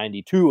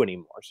 1992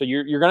 anymore. So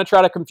you're going to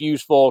try to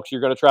confuse folks.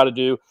 You're going to try to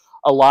do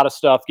a lot of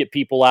stuff, get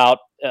people out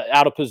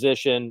of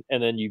position,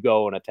 and then you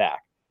go and attack.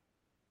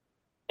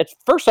 It's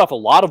first off a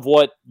lot of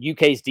what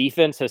UK's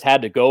defense has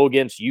had to go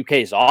against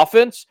UK's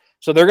offense.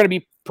 So they're going to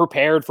be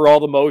prepared for all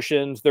the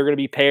motions. They're going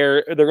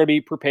to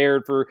be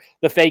prepared for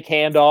the fake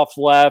handoffs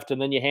left,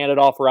 and then you hand it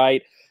off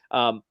right.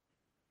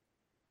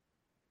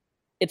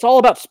 It's all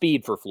about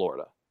speed for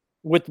Florida,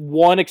 with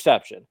one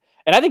exception.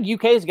 And I think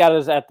UK's got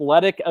as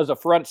athletic as a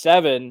front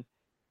seven.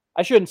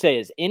 I shouldn't say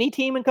as any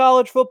team in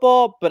college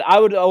football, but I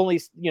would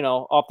only,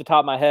 off the top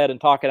of my head and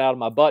talking out of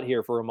my butt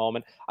here for a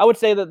moment, I would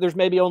say that there's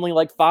maybe only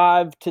like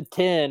 5 to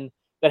 10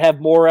 that have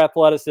more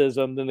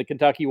athleticism than the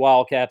Kentucky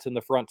Wildcats in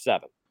the front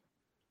seven.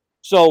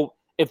 So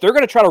if they're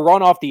going to try to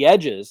run off the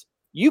edges,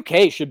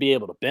 UK should be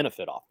able to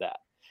benefit off that.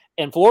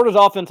 And Florida's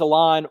offensive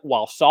line,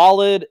 while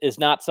solid, is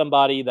not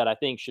somebody that I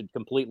think should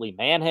completely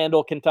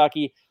manhandle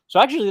Kentucky. So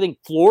I actually think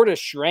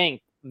Florida's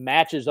strength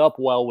matches up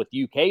well with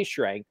UK's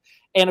strength.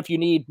 And if you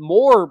need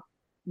more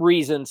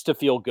reasons to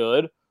feel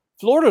good,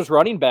 Florida's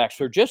running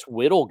backs are just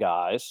whittle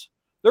guys.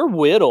 They're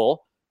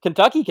whittle.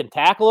 Kentucky can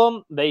tackle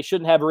them. They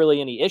shouldn't have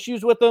really any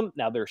issues with them.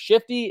 Now, they're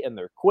shifty and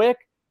they're quick,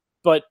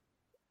 but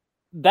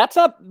that's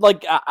not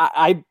like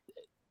I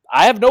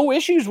have no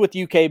issues with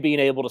UK being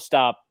able to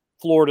stop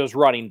Florida's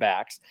running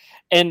backs.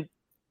 And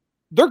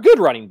they're good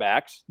running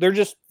backs.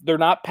 They're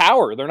not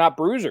power. They're not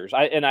bruisers.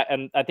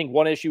 I think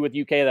one issue with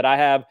UK that I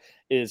have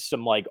is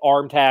some like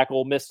arm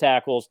tackle, missed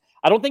tackles.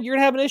 I don't think you're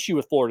going to have an issue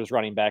with Florida's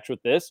running backs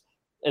with this,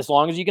 as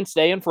long as you can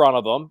stay in front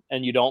of them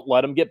and you don't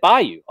let them get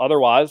by you.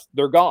 Otherwise,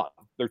 they're gone.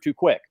 They're too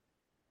quick.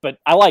 But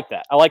I like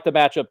that. I like the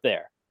matchup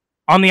there.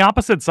 On the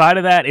opposite side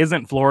of that,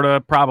 isn't Florida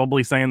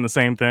probably saying the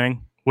same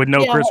thing? With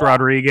no Chris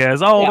Rodriguez.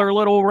 They're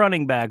little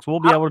running backs. We'll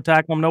be able to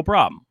tackle them, no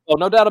problem. Oh,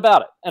 no doubt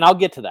about it. And I'll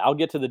get to that. I'll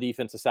get to the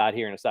defensive side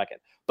here in a second.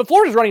 But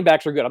Florida's running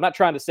backs are good. I'm not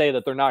trying to say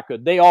that they're not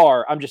good. They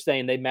are. I'm just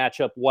saying they match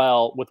up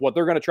well with what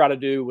they're going to try to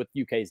do with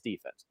UK's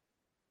defense.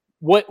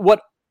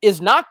 What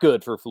is not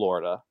good for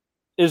Florida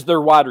is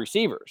their wide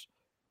receivers.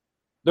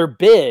 They're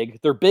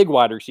big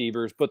wide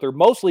receivers, but they're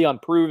mostly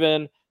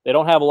unproven. They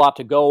don't have a lot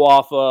to go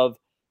off of.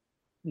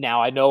 Now,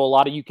 I know a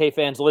lot of UK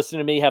fans listening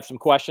to me have some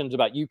questions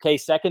about UK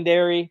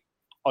secondary.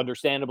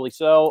 Understandably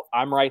so.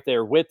 I'm right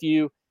there with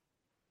you.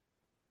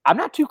 I'm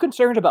not too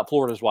concerned about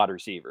Florida's wide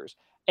receivers.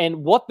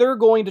 And what they're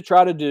going to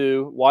try to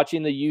do,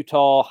 watching the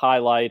Utah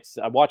highlights,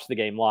 I watched the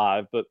game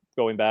live, but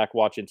going back,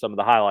 watching some of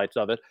the highlights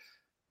of it,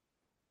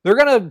 they're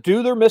going to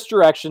do their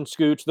misdirection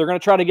scoots. They're going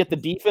to try to get the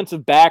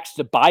defensive backs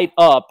to bite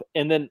up.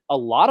 And then a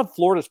lot of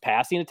Florida's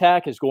passing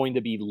attack is going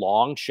to be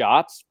long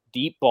shots,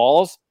 deep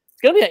balls.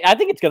 I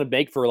think it's going to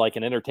make for like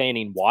an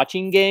entertaining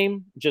watching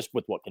game, just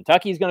with what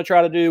Kentucky's going to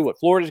try to do, what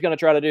Florida's going to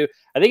try to do.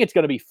 I think it's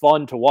going to be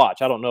fun to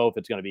watch. I don't know if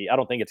it's going to be, I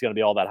don't think it's going to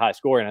be all that high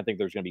scoring. I think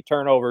there's going to be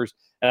turnovers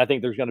and I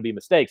think there's going to be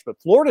mistakes,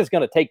 but Florida's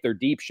going to take their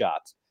deep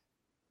shots.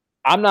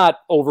 I'm not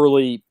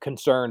overly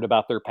concerned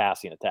about their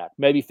passing attack.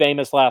 Maybe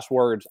famous last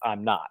words,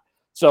 I'm not.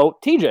 So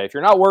TJ, if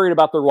you're not worried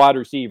about their wide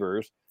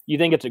receivers, you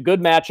think it's a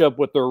good matchup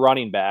with their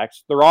running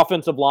backs, their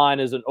offensive line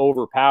isn't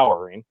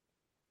overpowering.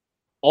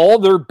 All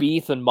their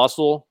beef and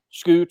muscle,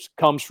 Scoots,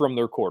 comes from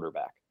their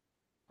quarterback.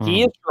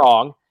 He is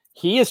strong.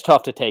 He is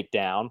tough to take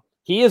down.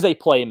 He is a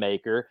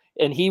playmaker,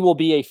 and he will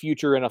be a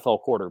future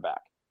NFL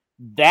quarterback.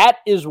 That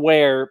is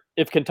where,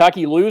 if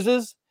Kentucky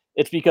loses,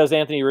 it's because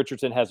Anthony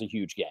Richardson has a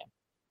huge game.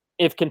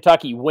 If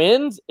Kentucky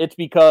wins, it's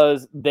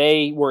because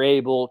they were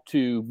able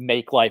to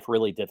make life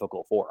really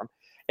difficult for him.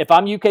 If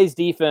I'm UK's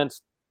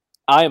defense,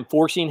 I am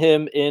forcing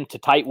him into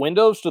tight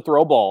windows to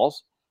throw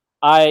balls.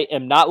 I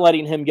am not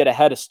letting him get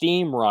ahead of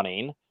steam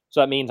running. So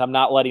that means I'm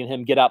not letting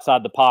him get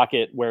outside the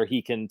pocket where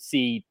he can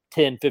see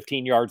 10,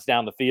 15 yards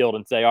down the field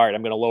and say, all right,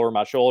 I'm going to lower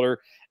my shoulder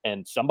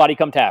and somebody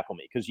come tackle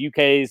me, because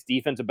UK's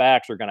defensive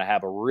backs are going to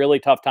have a really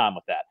tough time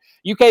with that.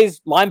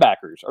 UK's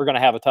linebackers are going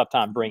to have a tough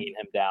time bringing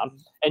him down.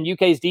 And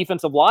UK's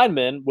defensive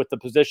linemen, with the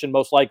position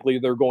most likely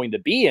they're going to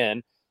be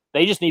in,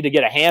 they just need to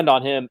get a hand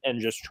on him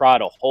and just try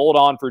to hold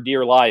on for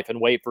dear life and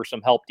wait for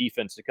some help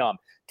defense to come.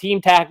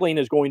 Team tackling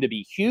is going to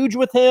be huge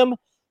with him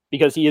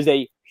because he is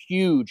a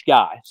huge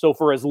guy. So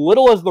for as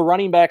little as the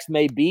running backs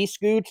may be,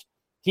 Scoots,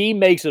 he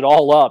makes it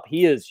all up.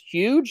 He is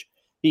huge.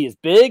 He is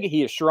big.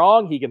 He is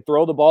strong. He can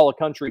throw the ball a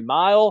country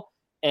mile,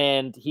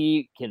 and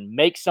he can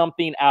make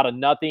something out of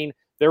nothing.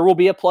 There will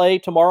be a play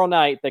tomorrow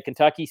night that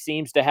Kentucky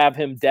seems to have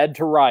him dead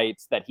to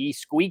rights, that he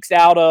squeaks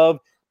out of,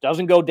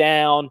 doesn't go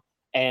down,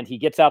 and he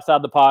gets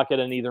outside the pocket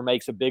and either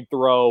makes a big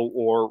throw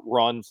or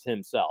runs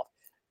himself.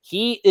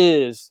 He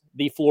is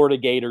the Florida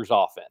Gators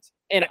offense.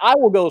 And I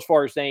will go as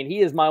far as saying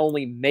he is my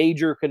only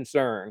major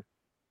concern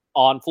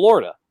on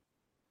Florida.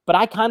 But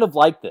I kind of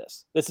like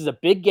this. This is a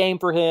big game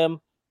for him.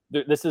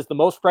 This is the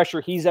most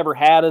pressure he's ever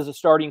had as a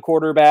starting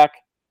quarterback.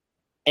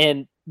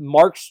 And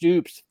Mark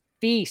Stoops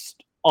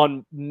feast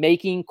on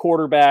making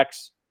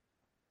quarterbacks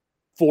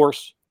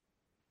force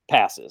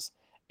passes.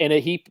 And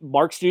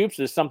Mark Stoops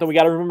is something we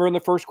got to remember in the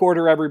first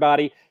quarter,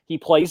 everybody. He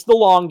plays the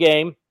long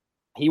game.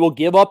 He will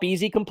give up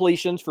easy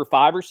completions for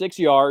 5 or 6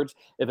 yards.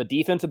 If a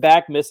defensive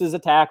back misses a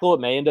tackle, it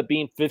may end up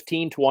being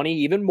 15, 20,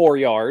 even more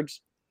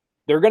yards.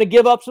 They're going to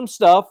give up some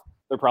stuff.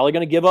 They're probably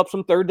going to give up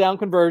some third down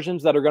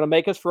conversions that are going to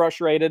make us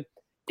frustrated.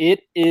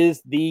 It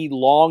is the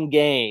long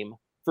game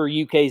for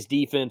UK's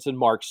defense and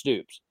Mark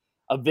Stoops.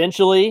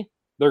 Eventually,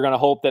 they're going to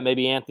hope that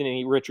maybe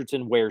Anthony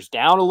Richardson wears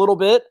down a little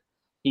bit.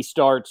 He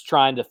starts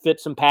trying to fit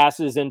some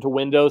passes into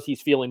windows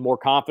he's feeling more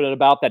confident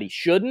about that he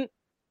shouldn't.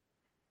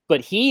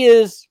 But he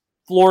is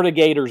Florida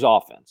Gators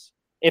offense.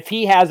 If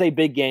he has a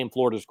big game,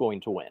 Florida's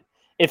going to win.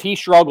 If he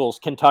struggles,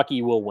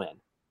 Kentucky will win.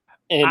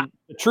 And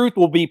the truth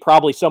will be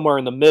probably somewhere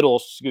in the middle,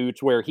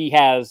 Scoots, where he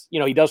has,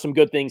 he does some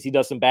good things, he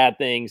does some bad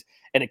things,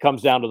 and it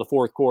comes down to the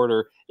fourth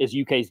quarter. Is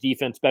UK's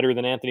defense better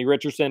than Anthony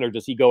Richardson, or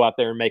does he go out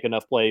there and make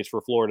enough plays for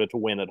Florida to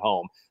win at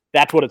home?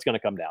 That's what it's going to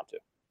come down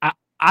to.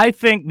 I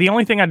think the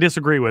only thing I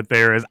disagree with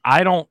there is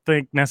I don't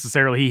think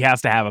necessarily he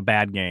has to have a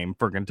bad game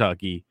for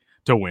Kentucky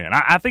to win.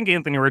 I think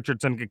Anthony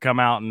Richardson could come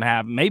out and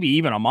have maybe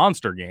even a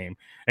monster game,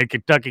 and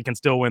Kentucky can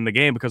still win the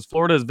game because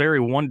Florida is very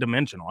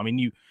one-dimensional. I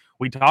mean,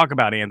 we talk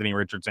about Anthony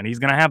Richardson. He's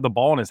going to have the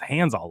ball in his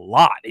hands a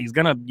lot. He's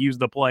going to use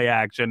the play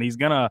action. He's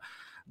going to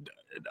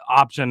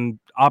option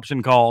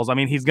calls. I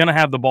mean, he's going to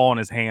have the ball in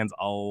his hands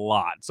a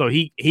lot. So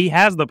he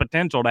has the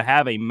potential to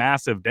have a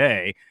massive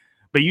day,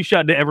 but you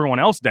shut everyone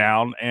else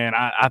down, and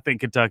I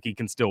think Kentucky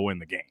can still win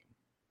the game.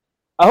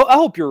 I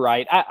hope you're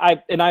right.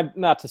 And I'm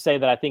not to say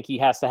that I think he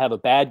has to have a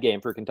bad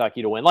game for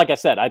Kentucky to win. Like I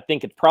said, I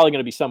think it's probably going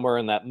to be somewhere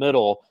in that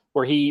middle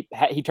where he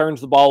turns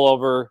the ball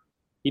over.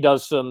 He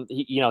does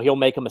he'll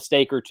make a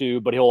mistake or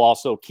two, but he'll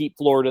also keep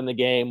Florida in the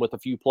game with a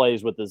few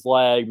plays with his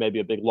leg, maybe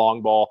a big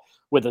long ball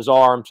with his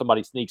arm.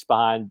 Somebody sneaks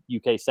behind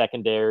UK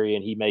secondary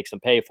and he makes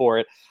them pay for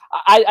it.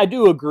 I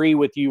do agree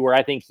with you where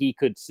I think he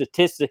could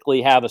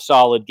statistically have a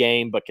solid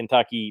game, but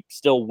Kentucky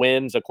still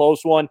wins a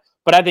close one.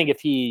 But I think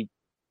if he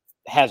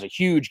has a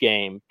huge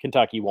game,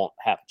 Kentucky won't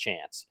have a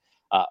chance.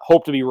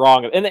 Hope to be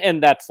wrong.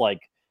 And that's like,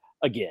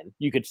 again,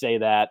 you could say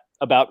that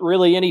about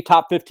really any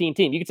top 15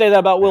 team. You could say that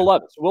about Will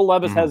Levis. Will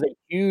Levis has a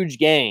huge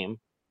game.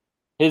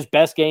 His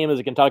best game is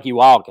a Kentucky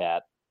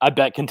Wildcat. I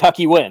bet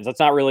Kentucky wins. That's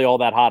not really all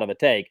that hot of a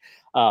take.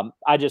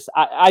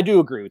 I do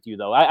agree with you,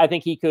 though. I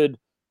think he could.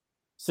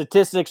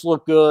 Statistics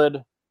look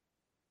good,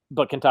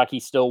 but Kentucky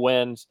still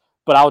wins.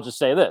 But I'll just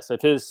say this.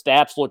 If his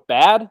stats look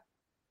bad,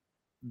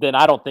 then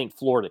I don't think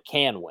Florida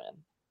can win.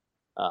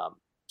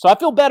 So I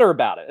feel better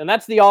about it. And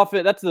that's the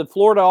offense. That's the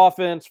Florida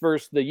offense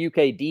versus the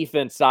UK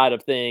defense side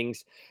of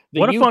things.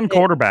 What a fun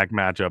quarterback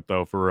matchup,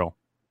 though, for real.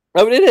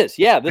 Oh, it is.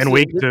 Yeah.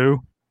 Week 2.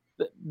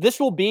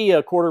 This will be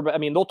a quarterback. I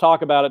mean, they'll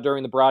talk about it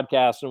during the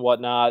broadcast and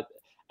whatnot.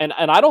 And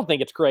I don't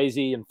think it's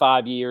crazy in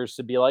 5 years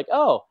to be like,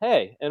 oh,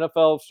 hey,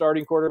 NFL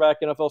starting quarterback.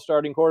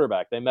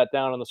 They met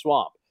down in the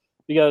swamp.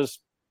 Because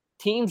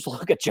teams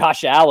look at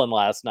Josh Allen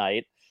last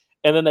night,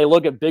 and then they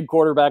look at big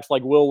quarterbacks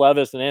like Will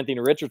Levis and Anthony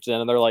Richardson,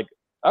 and they're like,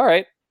 all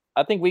right,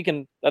 I think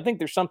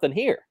there's something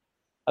here.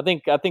 I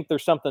think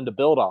there's something to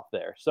build off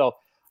there. So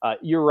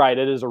you're right.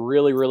 It is a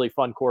really, really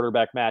fun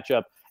quarterback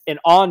matchup. And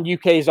on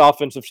UK's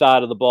offensive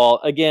side of the ball,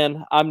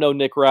 again, I'm no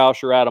Nick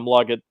Roush or Adam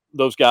Luggett.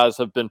 Those guys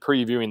have been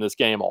previewing this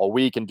game all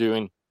week and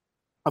doing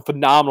a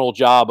phenomenal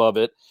job of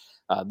it.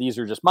 These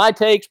are just my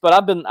takes, but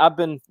I've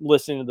been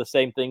listening to the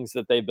same things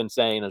that they've been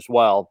saying as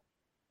well.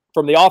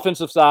 From the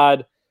offensive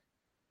side,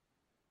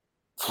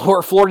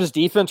 Florida's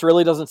defense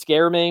really doesn't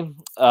scare me.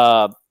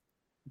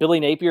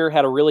 Billy Napier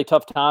had a really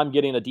tough time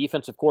getting a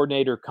defensive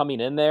coordinator coming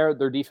in there.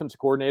 Their defensive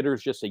coordinator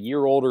is just a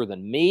year older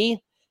than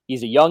me.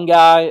 He's a young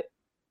guy.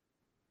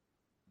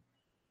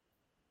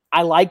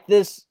 I like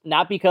this,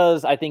 not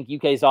because I think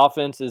UK's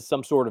offense is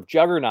some sort of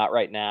juggernaut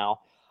right now.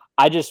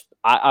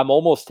 I'm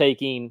almost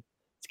taking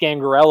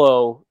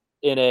Scangarello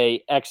in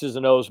a X's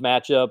and O's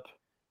matchup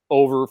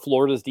over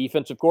Florida's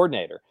defensive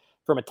coordinator.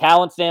 From a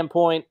talent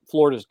standpoint,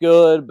 Florida's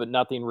good, but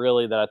nothing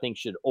really that I think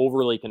should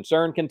overly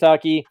concern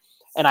Kentucky.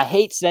 And I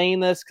hate saying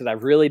this because I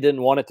really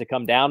didn't want it to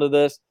come down to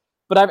this,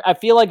 but I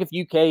feel like if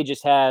UK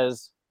just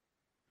has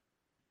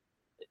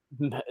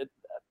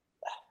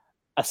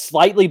a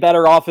slightly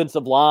better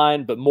offensive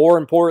line, but more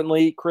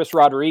importantly, Chris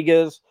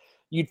Rodriguez,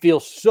 you'd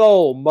feel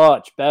so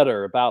much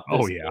better about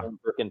this game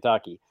for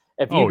Kentucky.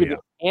 If you could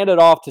just hand it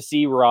off to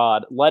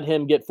C-Rod, let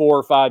him get 4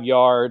 or 5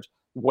 yards,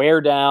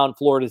 wear down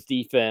Florida's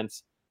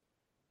defense,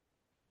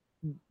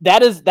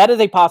 that is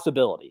a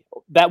possibility.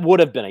 That would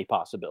have been a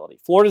possibility.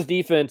 Florida's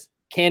defense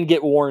can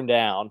get worn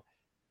down.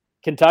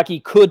 Kentucky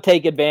could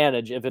take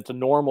advantage if it's a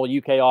normal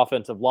UK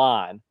offensive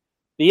line.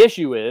 The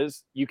issue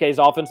is UK's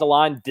offensive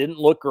line didn't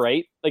look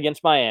great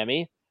against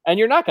Miami, and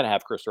you're not going to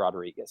have Chris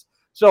Rodriguez.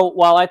 So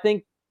while I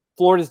think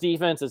Florida's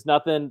defense is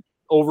nothing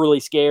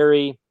overly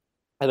scary.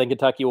 I think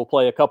Kentucky will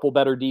play a couple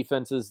better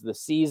defenses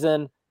this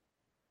season.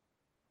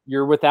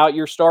 You're without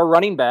your star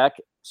running back.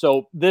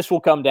 So this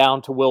will come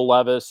down to Will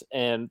Levis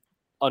and,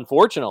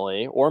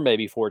 unfortunately, or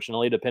maybe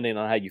fortunately, depending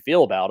on how you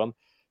feel about him,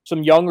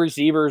 some young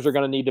receivers are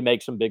going to need to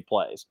make some big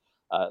plays.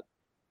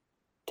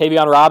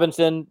 Tavion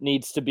Robinson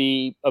needs to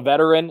be a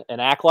veteran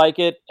and act like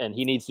it, and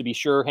he needs to be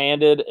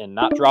sure-handed and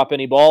not drop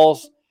any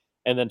balls.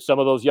 And then some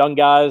of those young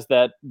guys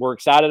that we're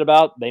excited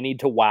about, they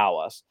need to wow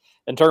us.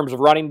 In terms of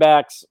running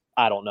backs,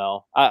 I don't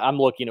know. I'm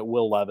looking at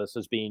Will Levis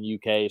as being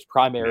UK's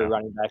primary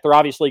running back. They're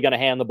obviously going to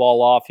hand the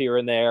ball off here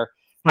and there.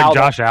 Like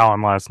Josh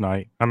Allen last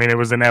night. I mean, it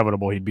was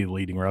inevitable he'd be the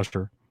leading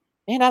rusher.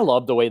 And I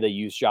love the way they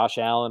used Josh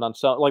Allen on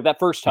some, like that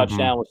first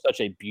touchdown was such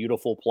a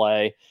beautiful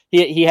play.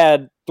 He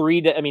had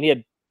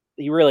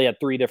he really had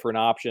three different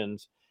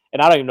options.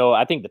 And I don't even know.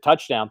 I think the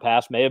touchdown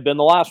pass may have been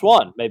the last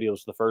one. Maybe it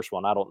was the first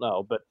one. I don't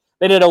know. But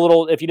they did a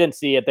little, if you didn't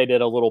see it, they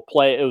did a little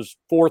play. It was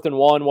 4th and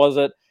 1, was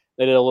it?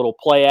 They did a little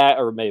play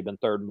or it may have been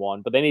 3rd and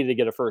 1, but they needed to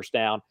get a first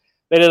down.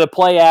 They did a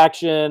play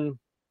action.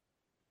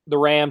 The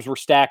Rams were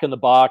stacking the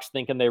box,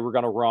 thinking they were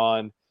going to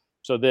run.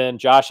 So then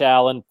Josh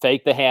Allen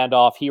faked the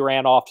handoff. He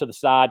ran off to the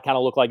side, kind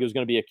of looked like it was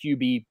going to be a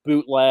QB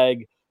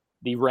bootleg.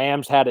 The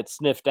Rams had it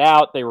sniffed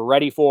out. They were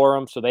ready for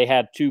him. So they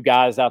had two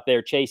guys out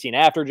there chasing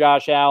after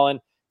Josh Allen.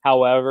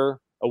 However,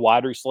 a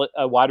wide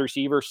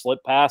receiver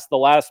slipped past the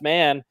last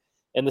man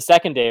in the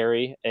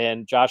secondary,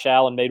 and Josh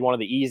Allen made one of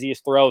the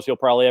easiest throws he'll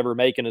probably ever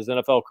make in his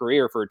NFL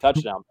career for a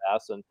touchdown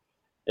pass. And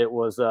it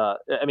was,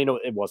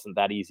 it wasn't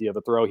that easy of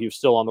a throw. He was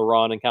still on the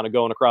run and kind of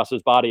going across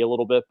his body a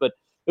little bit, but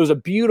it was a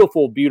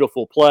beautiful,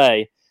 beautiful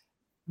play.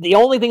 The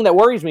only thing that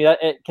worries me,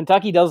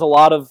 Kentucky does a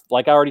lot of,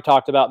 like I already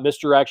talked about,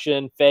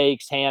 misdirection,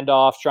 fakes,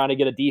 handoffs, trying to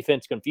get a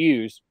defense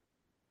confused.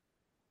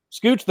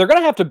 Scooch, they're going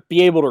to have to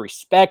be able to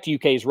respect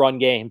UK's run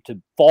game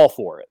to fall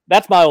for it.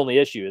 That's my only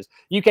issue is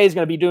UK is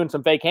going to be doing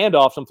some fake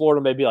handoffs, and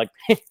Florida may be like,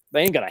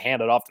 they ain't going to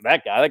hand it off to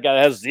that guy. That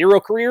guy has 0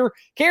 career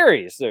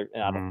carries.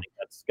 I don't think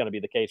that's going to be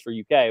the case for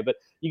UK, but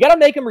you got to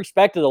make them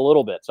respect it a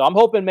little bit. So I'm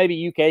hoping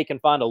maybe UK can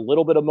find a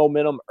little bit of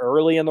momentum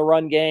early in the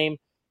run game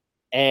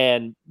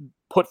and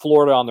put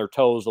Florida on their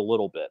toes a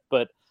little bit.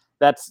 But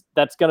that's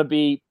going to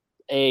be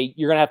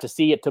you're going to have to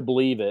see it to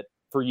believe it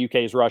for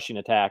UK's rushing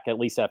attack, at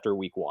least after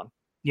week 1.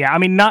 Yeah, I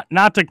mean, not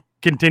to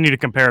continue to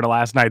compare to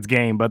last night's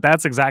game, but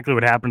that's exactly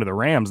what happened to the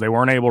Rams. They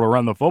weren't able to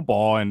run the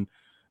football, and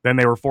then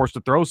they were forced to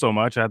throw so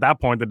much. At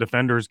that point, the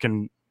defenders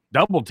can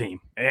double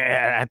team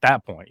at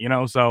that point,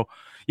 So,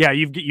 yeah,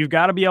 you've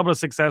got to be able to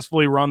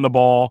successfully run the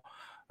ball.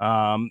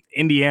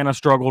 Indiana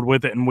struggled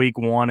with it in week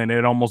 1, and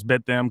it almost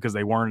bit them because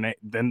they weren't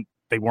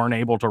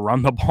able to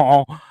run the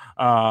ball.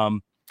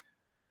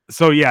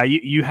 So, yeah,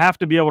 you have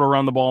to be able to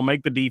run the ball,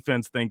 make the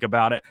defense think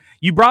about it.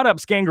 You brought up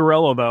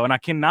Scangarello, though, and I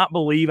cannot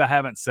believe I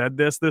haven't said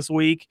this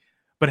week,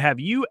 but have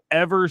you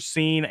ever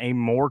seen a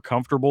more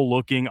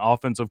comfortable-looking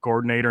offensive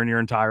coordinator in your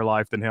entire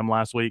life than him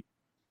last week?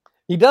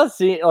 He does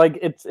seem like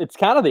it's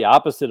kind of the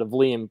opposite of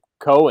Liam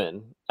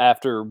Cohen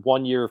after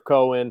 1 year of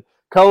Cohen.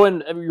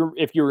 Cohen,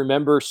 if you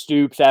remember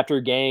Stoops after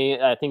a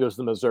game, I think it was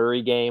the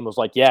Missouri game, was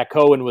like, yeah,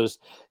 Cohen was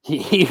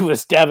he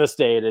was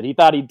devastated. He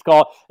thought he'd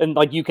call, and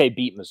like UK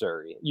beat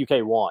Missouri.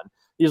 UK won.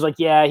 He was like,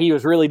 yeah, he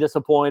was really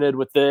disappointed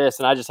with this,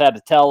 and I just had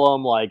to tell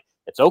him, like,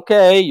 it's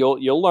okay.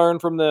 You'll learn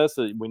from this.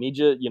 We need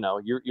you.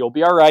 You'll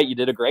be all right. You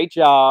did a great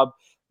job.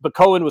 But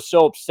Cohen was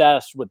so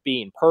obsessed with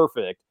being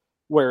perfect,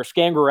 where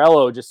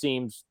Scangarello just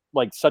seems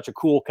like such a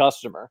cool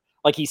customer.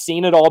 Like he's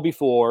seen it all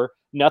before.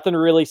 Nothing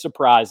really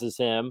surprises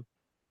him.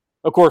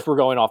 Of course, we're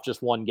going off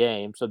just one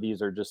game, so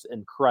these are just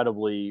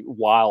incredibly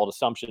wild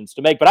assumptions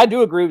to make. But I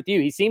do agree with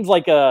you. He seems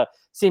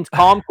seems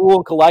calm, cool,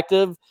 and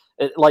collective.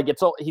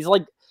 He's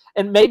like,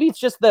 and maybe it's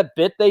just that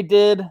bit they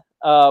did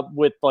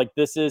with like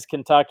This Is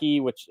Kentucky,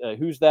 which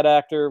who's that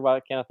actor?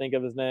 Why can't I think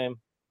of his name?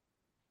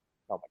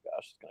 Oh my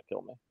gosh, it's gonna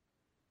kill me.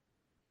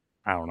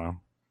 I don't know.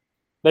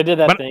 They did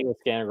that thing with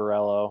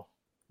Scangarello.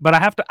 But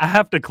I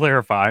have to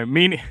clarify. I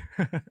mean,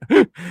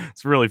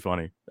 it's really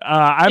funny.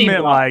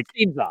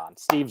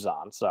 Steve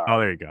Zahn. Sorry.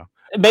 Oh, there you go.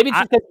 Maybe it's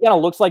just because he kind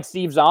of looks like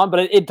Steve Zahn, but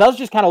it does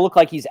just kind of look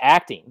like he's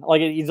acting,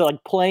 like he's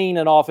like playing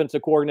an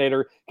offensive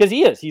coordinator, because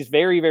he is. He's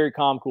very, very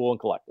calm, cool, and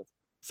collective.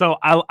 So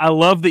I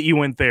love that you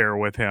went there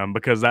with him,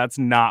 because that's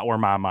not where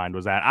my mind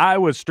was at. I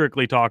was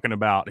strictly talking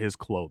about his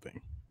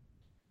clothing.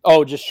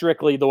 Oh, just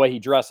strictly the way he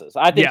dresses.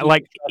 I think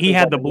he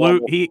had the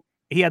blue.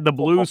 He had the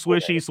blue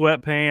swishy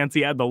sweatpants.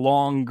 He had the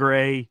long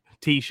gray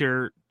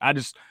T-shirt.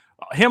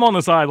 Him on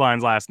the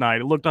sidelines last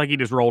night, it looked like he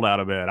just rolled out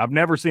of bed. I've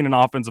never seen an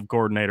offensive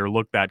coordinator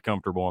look that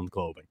comfortable in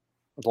clothing.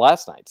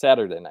 Last night,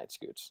 Saturday night,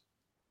 Scoots.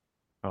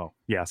 Oh,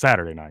 yeah,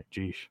 Saturday night.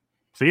 Jeez.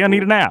 See, I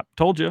need a nap.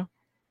 Told you.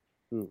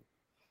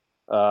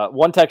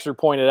 One texter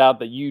pointed out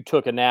that you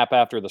took a nap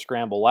after the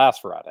scramble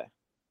last Friday.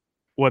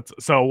 What's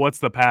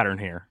the pattern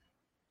here?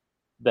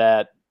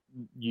 That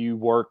you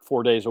work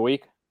 4 days a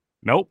week?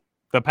 Nope.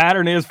 The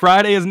pattern is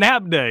Friday is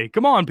nap day.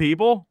 Come on,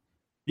 people.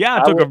 Yeah,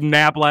 I took a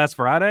nap last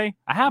Friday.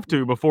 I have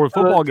to before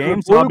football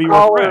games, so I'll be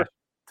refreshed.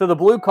 To the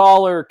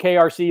blue-collar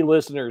KRC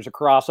listeners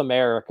across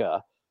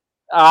America,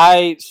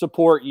 I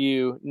support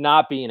you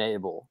not being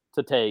able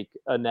to take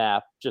a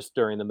nap just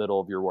during the middle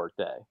of your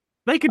workday.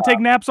 They can take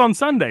naps on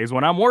Sundays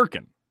when I'm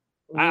working.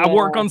 I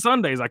work on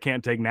Sundays. I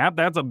can't take nap.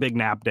 That's a big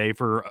nap day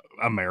for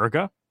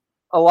America.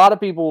 A lot of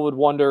people would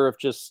wonder if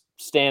just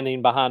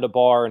standing behind a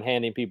bar and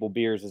handing people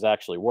beers is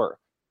actually work.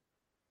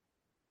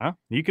 Huh?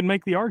 You can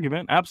make the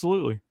argument.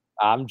 Absolutely.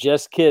 I'm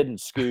just kidding,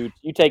 Scoot.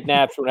 You take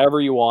naps whenever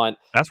you want.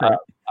 That's right.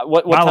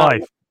 What My time,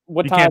 life.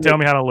 What You time can't tell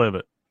me how to live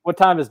it. What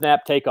time is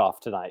nap takeoff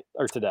tonight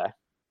or today?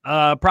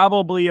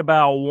 Probably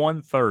about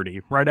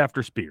 1:30, right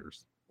after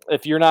Spears.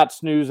 If you're not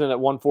snoozing at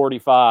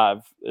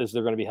 1:45, is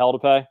there going to be hell to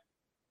pay?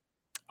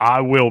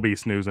 I will be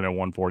snoozing at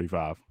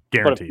 1:45.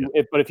 Guarantee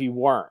it. But if you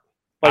weren't,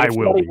 I if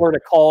will somebody be. were to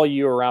call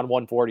you around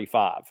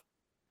 1:45,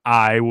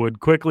 I would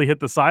quickly hit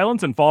the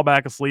silence and fall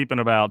back asleep in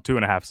about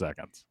 2.5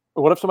 seconds.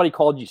 what if somebody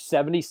called you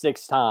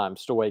 76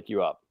 times to wake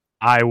you up?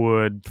 I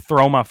would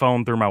throw my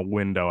phone through my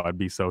window. I'd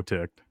be so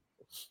ticked.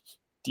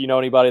 Do you know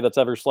anybody that's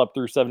ever slept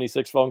through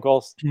 76 phone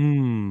calls?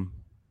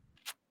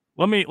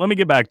 Let me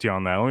get back to you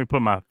on that. Let me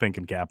put my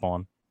thinking cap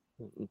on.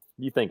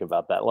 You think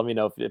about that. Let me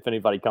know if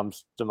anybody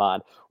comes to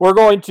mind. We're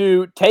going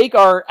to take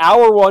our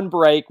hour one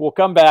break. We'll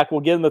come back. We'll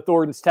get in the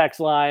Thornton's text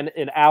line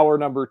in hour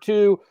number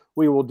 2.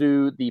 We will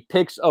do the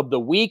picks of the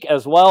week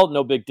as well.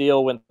 No big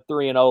deal. Went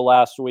 3-0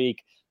 last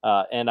week.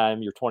 And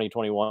I'm your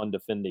 2021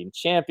 defending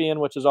champion,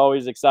 which is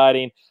always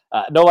exciting.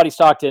 Nobody's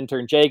talked to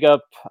intern Jacob.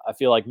 I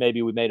feel like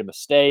maybe we made a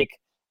mistake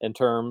in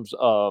terms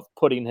of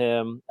putting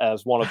him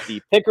as one of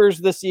the pickers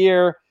this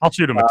year. I'll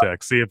shoot him a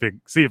text.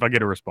 See if I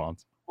get a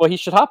response. Well, he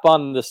should hop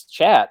on this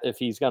chat if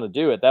he's going to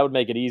do it. That would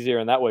make it easier,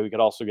 and that way we could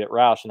also get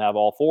Roush and have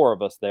all 4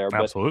 of us there.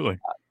 Absolutely.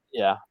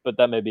 But, but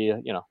that may be,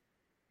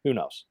 who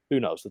knows? Who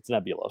knows? It's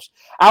nebulous.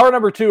 Hour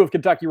number 2 of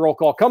Kentucky Roll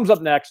Call comes up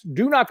next.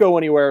 Do not go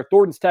anywhere.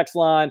 Thornton's text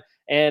line,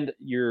 and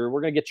we're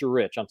going to get you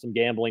rich on some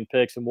gambling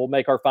picks, and we'll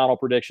make our final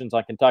predictions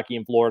on Kentucky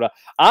and Florida.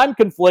 I'm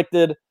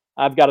conflicted.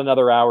 I've got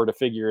another hour to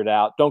figure it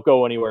out. Don't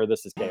go anywhere.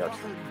 This is KRC.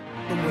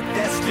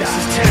 This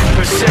is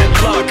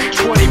 10% luck,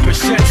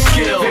 20%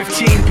 skill,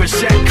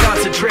 15%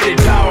 concentrated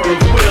power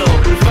of will,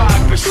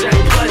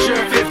 5% pleasure,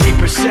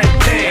 50%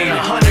 pain,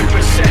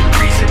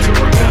 100% reason to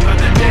remember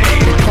the name.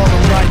 They call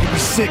him Ryan,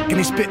 he's sick and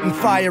he's spitting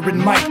fire, and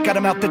Mike got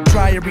him out the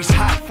dryer, he's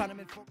hot.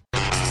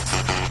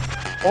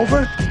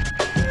 Over?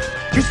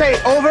 You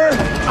say over?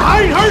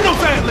 I ain't heard no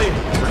family.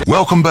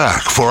 Welcome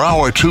back for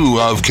hour 2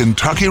 of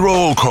Kentucky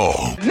Roll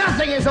Call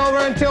Nothing is over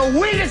until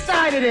we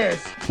decide it is.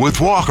 with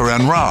Walker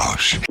and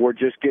Roush. We're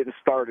just getting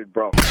started,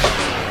 bro.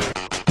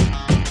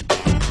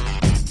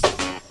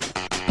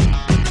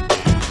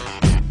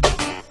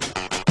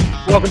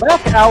 Welcome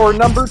back. Hour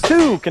number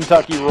 2,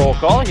 Kentucky Roll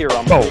Call here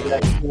on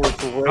Big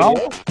Sports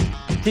Radio.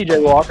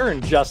 TJ Walker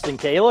and Justin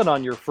Kalen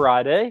on your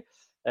Friday,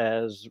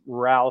 as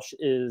Roush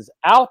is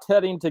out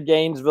heading to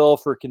Gainesville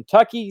for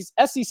Kentucky's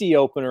SEC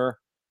opener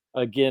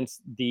against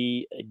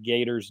the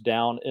Gators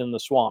down in the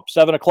swamp.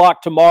 7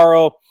 o'clock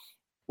tomorrow.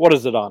 What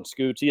is it on,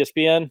 Scoots?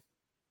 ESPN?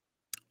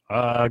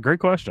 Great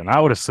question.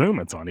 I would assume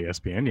it's on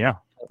ESPN. Yeah.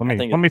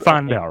 Let me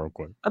find out real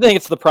quick. I think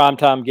it's the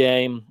primetime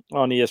game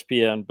on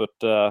ESPN,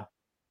 but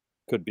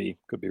could be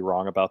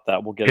wrong about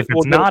that. We'll get if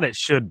it's not, it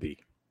should be.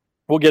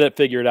 We'll get it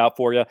figured out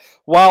for you.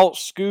 While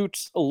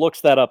Scoots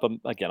looks that up,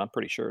 again, I'm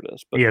pretty sure it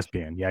is. But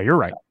ESPN. Yeah, you're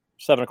right.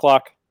 7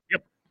 o'clock.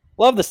 Yep.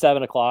 Love the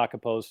 7 o'clock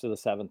opposed to the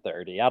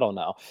 7:30. I don't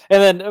know.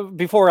 And then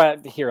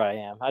here I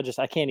am.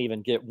 I can't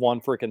even get one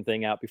freaking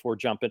thing out before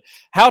jumping.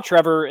 How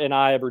Trevor and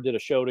I ever did a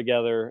show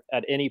together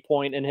at any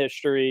point in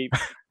history.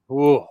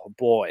 Oh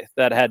boy,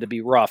 that had to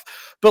be rough.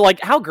 But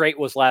how great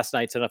was last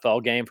night's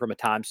NFL game from a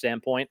time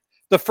standpoint?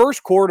 The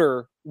first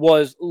quarter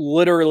was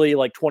literally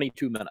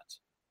 22 minutes.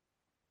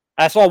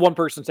 I saw one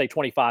person say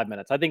 25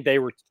 minutes. I think they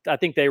were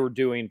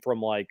doing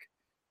from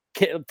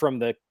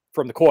the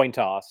coin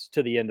toss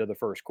to the end of the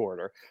first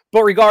quarter.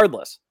 But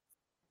regardless,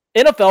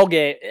 NFL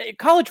game,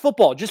 college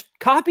football, just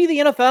copy the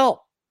NFL.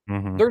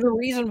 Mm-hmm. There's a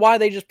reason why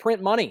they just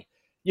print money.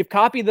 You've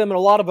copied them in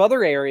a lot of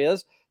other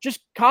areas.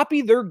 Just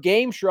copy their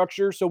game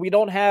structure so we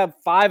don't have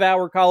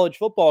 5-hour college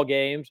football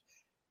games.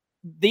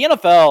 The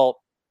NFL,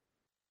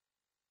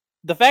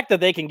 the fact that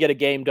they can get a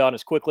game done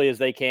as quickly as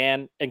they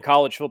can and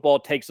college football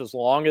takes as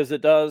long as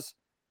it does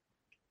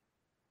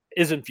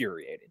is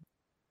infuriating.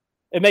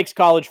 It makes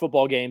college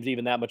football games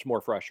even that much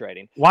more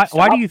frustrating.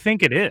 Why do you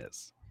think it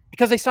is?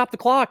 Because they stop the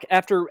clock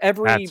after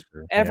every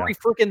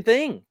freaking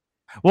thing.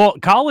 Well,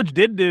 college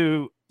did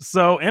do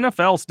so.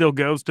 NFL still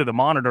goes to the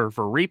monitor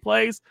for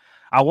replays.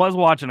 I was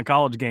watching a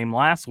college game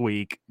last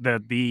week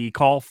that the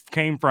call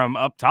came from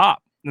up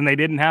top, and they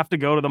didn't have to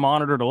go to the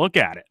monitor to look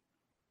at it.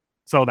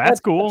 So that's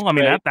cool. I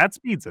mean, that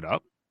speeds it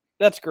up.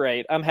 That's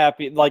great. I'm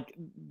happy.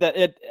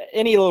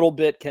 Any little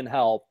bit can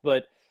help,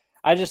 but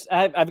I've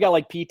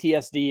got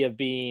PTSD of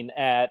being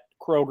at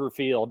Kroger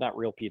Field, not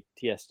real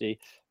PTSD,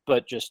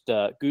 but just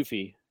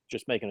goofy,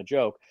 just making a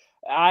joke.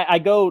 I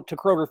go to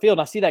Kroger Field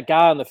and I see that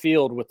guy on the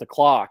field with the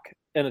clock,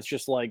 and it's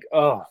just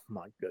oh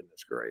my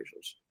goodness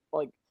gracious.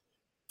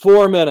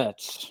 4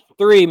 minutes,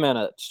 3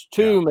 minutes,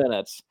 2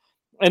 minutes.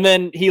 And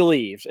then he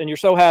leaves, and you're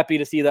so happy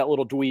to see that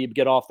little dweeb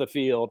get off the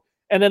field.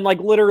 And then, like,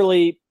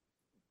 literally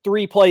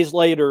 3 plays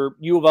later,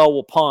 U of L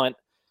will punt,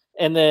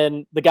 and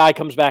then the guy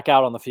comes back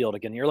out on the field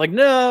again. You're like,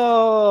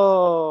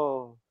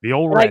 no. The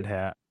old red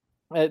hat.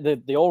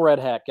 The old red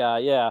hat guy,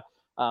 yeah.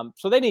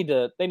 So they need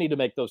to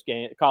make those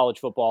college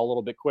football a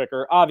little bit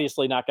quicker.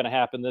 Obviously, not going to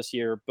happen this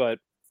year, but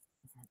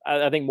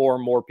I think more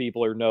and more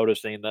people are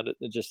noticing that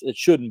it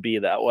shouldn't be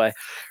that way.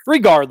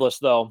 Regardless,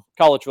 though,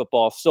 college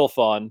football is still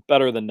fun,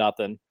 better than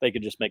nothing. They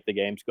could just make the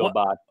games go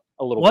by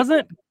a little.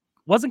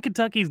 Wasn't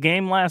Kentucky's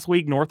game last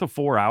week north of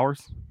 4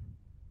 hours?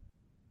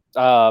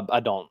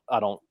 I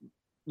don't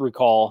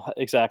recall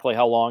exactly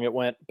how long it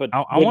went, but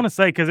I want to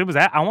say because it was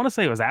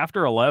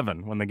after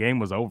 11 when the game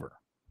was over.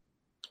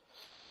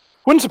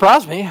 Wouldn't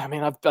surprise me. I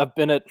mean, I've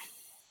been at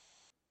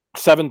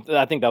 7.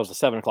 I think that was a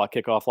 7 o'clock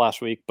kickoff last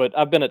week, but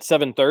I've been at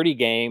 7:30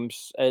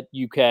 games at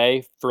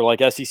UK for like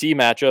SEC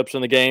matchups,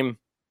 and the game,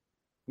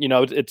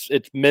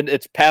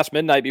 it's past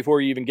midnight before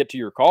you even get to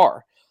your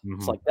car. Mm-hmm.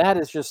 It's like that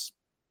is just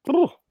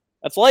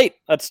that's late.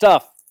 That's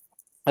tough.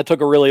 That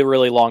took a really,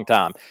 really long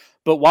time.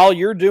 But while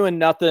you're doing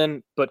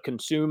nothing but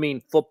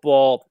consuming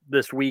football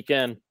this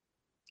weekend,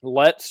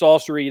 let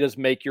Salsaritas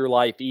make your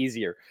life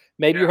easier.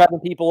 Maybe you're having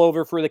people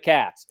over for the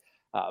Cats.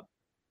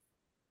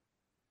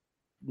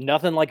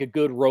 Nothing like a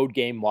good road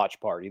game watch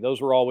party.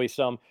 Those were always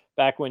some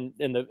back when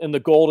in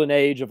the golden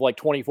age of like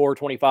 24,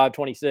 25,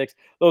 26.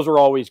 Those were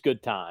always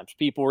good times.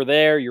 People were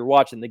there. You're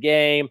watching the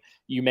game.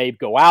 You may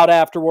go out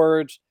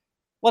afterwards.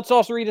 Let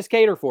Salsaritas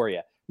cater for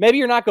you. Maybe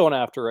you're not going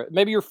after it.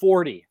 Maybe you're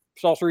 40.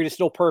 Salsarita is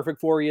still perfect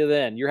for you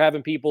then. You're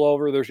having people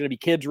over. There's going to be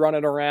kids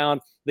running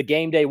around. The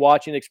game day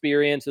watching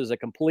experience is a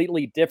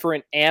completely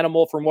different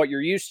animal from what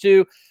you're used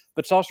to.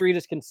 But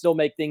Salsaritas can still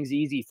make things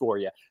easy for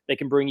you. They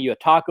can bring you a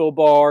taco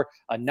bar,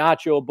 a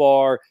nacho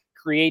bar,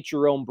 create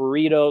your own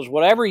burritos,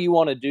 whatever you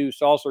want to do.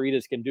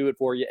 Salsaritas can do it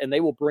for you, and they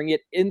will bring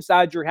it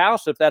inside your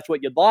house if that's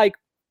what you'd like.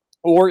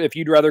 Or if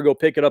you'd rather go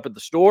pick it up at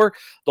the store,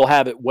 they'll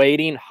have it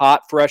waiting,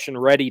 hot, fresh,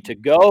 and ready to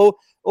go.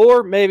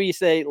 Or maybe you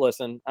say,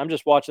 listen, I'm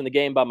just watching the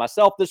game by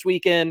myself this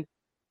weekend.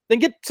 Then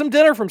get some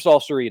dinner from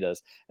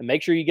Salsaritas and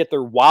make sure you get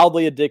their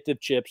wildly addictive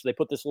chips. They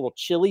put this little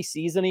chili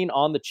seasoning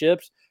on the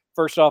chips.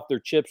 First off, their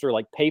chips are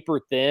like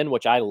paper thin,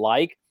 which I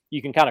like.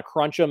 You can kind of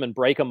crunch them and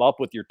break them up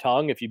with your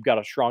tongue if you've got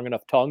a strong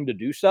enough tongue to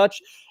do such.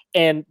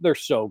 And they're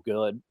so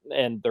good.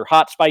 And their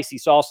hot, spicy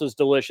sauce is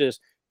delicious.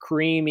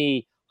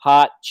 Creamy,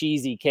 hot,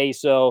 cheesy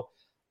queso.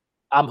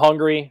 I'm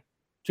hungry.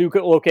 2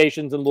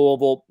 locations in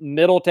Louisville.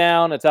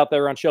 Middletown, it's out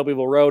there on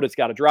Shelbyville Road. It's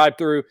got a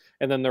drive-through.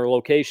 And then their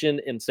location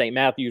in St.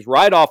 Matthews,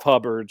 right off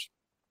Hubbard's,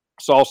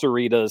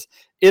 Salsaritas.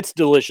 It's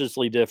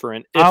deliciously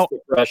different. It's the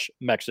fresh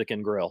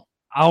Mexican grill.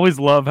 I always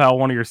love how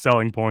one of your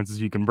selling points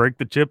is you can break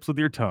the chips with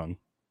your tongue.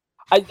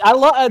 I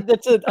love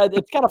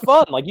it's kind of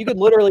fun. Like you could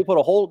literally put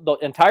the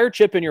entire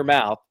chip in your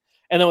mouth,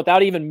 and then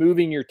without even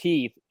moving your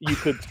teeth, you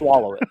could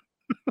swallow it.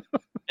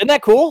 Isn't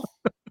that cool?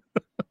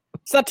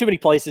 It's not too many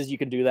places you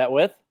can do that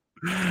with.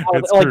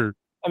 It's true.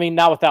 I mean,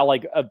 not without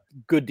like a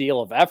good deal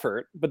of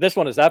effort, but this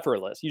one is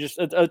effortless.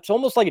 It's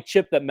almost like a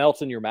chip that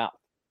melts in your mouth.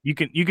 You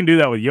can do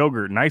that with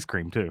yogurt and ice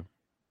cream too.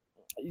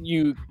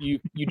 You're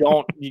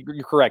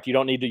correct. You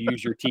don't need to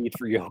use your teeth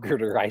for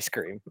yogurt or ice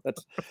cream.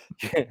 That's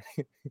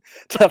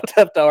tough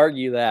to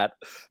argue that.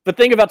 But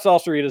think about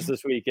Salsaritas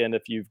this weekend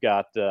if you've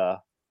got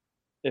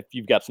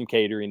some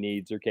catering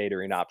needs or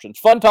catering options.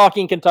 Fun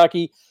talking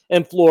Kentucky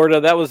and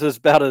Florida. That was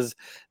about as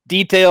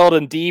detailed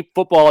and deep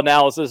football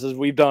analysis as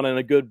we've done in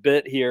a good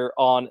bit here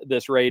on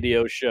this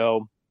radio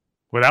show.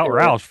 Without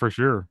Roush, for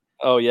sure.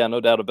 Oh yeah, no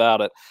doubt about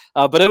it.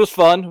 But it was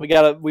fun.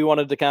 We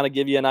wanted to kind of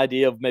give you an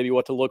idea of maybe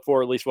what to look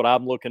for, at least what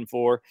I'm looking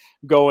for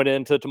going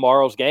into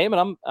tomorrow's game,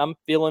 and I'm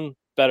feeling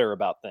better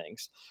about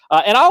things.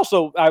 And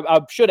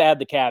I should add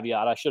the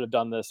caveat. I should have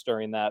done this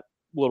during that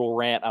little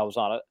rant I was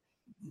on it.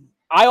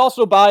 I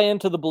also buy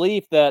into the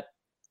belief that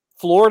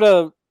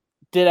Florida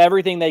did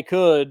everything they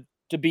could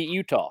to beat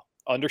Utah.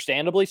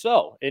 Understandably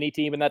so. Any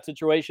team in that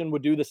situation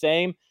would do the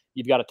same.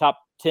 You've got a top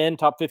 10,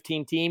 top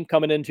 15 team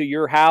coming into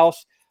your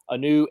house. A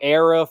new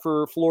era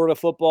for Florida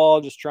football,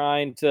 just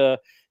trying to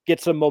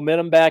get some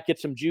momentum back, get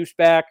some juice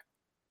back.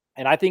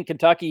 And I think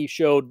Kentucky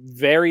showed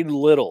very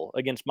little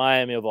against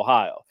Miami of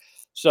Ohio.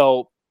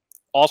 So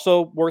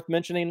also worth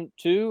mentioning,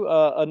 too,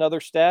 another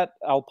stat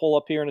I'll pull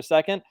up here in a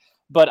second.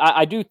 But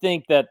I do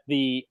think that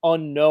the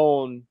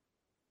unknown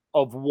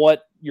of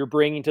what you're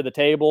bringing to the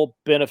table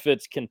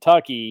benefits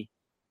Kentucky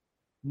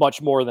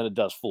much more than it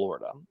does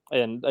Florida.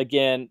 And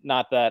again,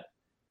 not that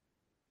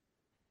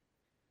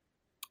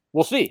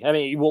we'll see. I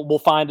mean, we'll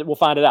find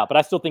it out. But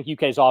I still think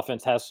UK's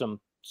offense has some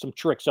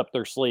tricks up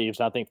their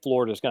sleeves. I think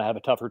Florida's going to have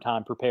a tougher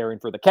time preparing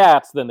for the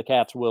Cats than the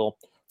Cats will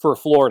for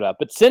Florida.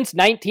 But since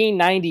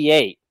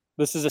 1998,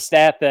 this is a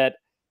stat that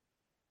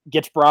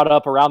gets brought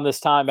up around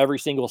this time every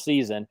single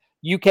season.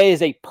 UK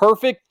is a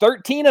perfect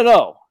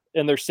 13-0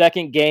 in their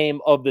second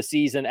game of the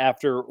season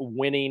after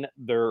winning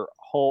their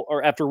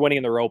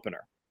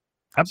opener.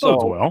 That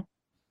bodes well.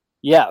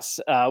 Yes,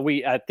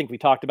 I think we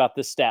talked about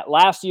this stat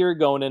last year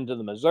going into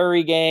the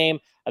Missouri game.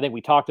 I think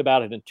we talked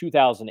about it in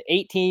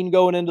 2018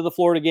 going into the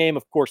Florida game.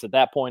 Of course, at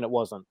that point, it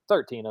wasn't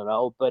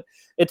 13-0, but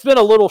it's been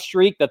a little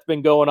streak that's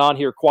been going on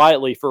here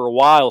quietly for a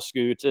while,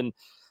 Scoots, and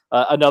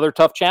another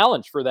tough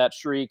challenge for that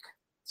streak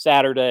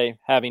Saturday,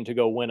 having to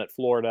go win at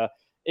Florida.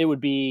 It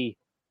would be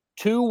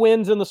 2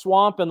 wins in the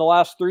Swamp in the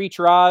last 3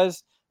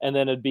 tries, and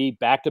then it'd be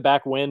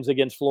back-to-back wins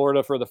against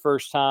Florida for the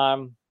first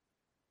time.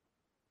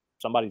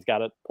 Somebody's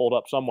got it pulled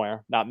up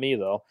somewhere. Not me,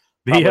 though.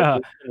 In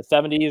the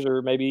 70s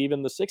or maybe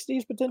even the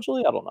 60s,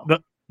 potentially. I don't know.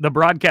 The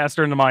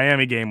broadcaster in the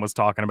Miami game was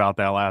talking about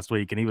that last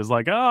week, and he was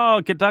like,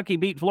 oh, Kentucky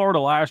beat Florida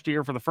last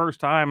year for the first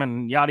time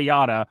and yada,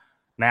 yada.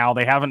 Now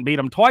they haven't beat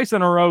them twice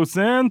in a row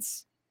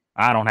since.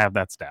 I don't have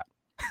that stat.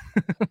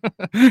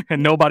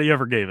 And nobody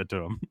ever gave it to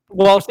him.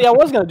 Well, see, I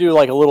was going to do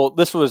like a little –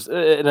 this was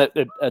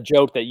a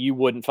joke that you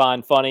wouldn't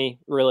find funny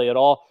really at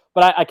all.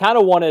 But I kind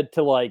of wanted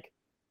to like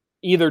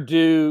either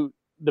do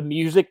 – the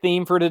music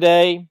theme for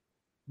today,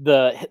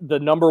 the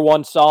number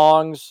 1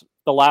 songs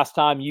the last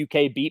time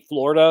UK beat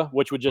Florida,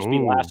 which would just be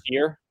last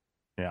year.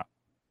 Yeah.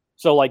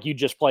 So like you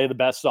just play the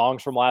best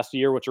songs from last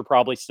year, which are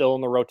probably still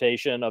in the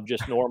rotation of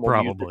just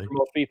normal music for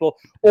most people.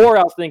 Or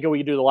I was thinking we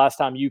could do the last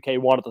time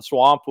UK won at the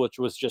Swamp, which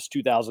was just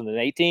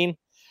 2018.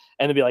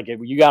 And they'd be like,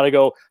 you got to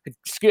go,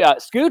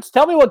 Scoots,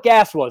 tell me what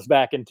Gas was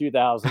back in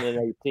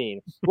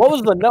 2018. What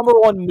was the number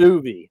 1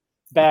 movie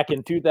back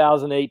in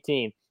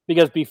 2018?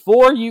 Because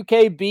before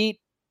UK beat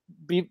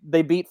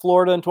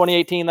Florida in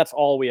 2018. That's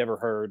all we ever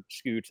heard,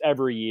 Scoots,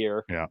 every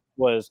year. Yeah.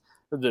 Was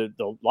the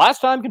last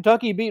time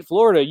Kentucky beat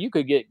Florida, you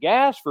could get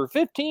gas for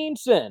 15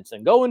 cents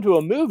and go into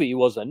a movie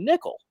was a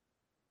nickel.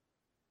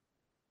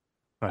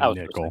 I was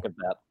so sick of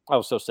that. I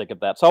was so sick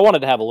of that. So I wanted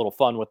to have a little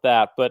fun with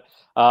that, but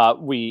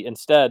we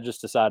instead just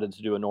decided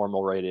to do a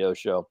normal radio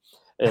show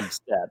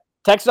instead.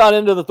 Text on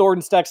into the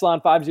Thornton's text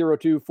line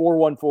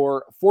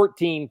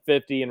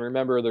 502-414-1450. And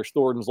remember, there's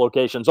Thornton's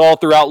locations all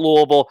throughout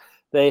Louisville.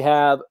 They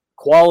have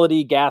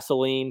quality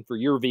gasoline for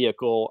your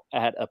vehicle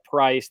at a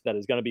price that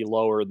is going to be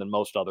lower than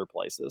most other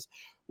places.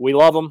 We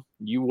love them.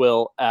 You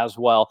will as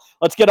well.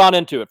 Let's get on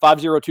into it.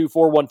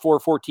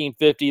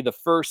 502-414-1450. The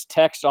first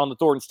text on the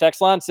Thornton's text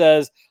line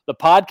says, the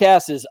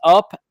podcast is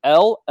up,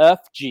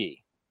 LFG.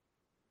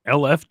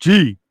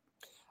 LFG.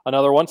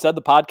 Another one said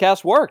the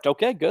podcast worked.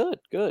 Okay, good.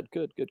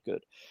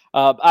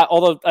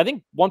 Although I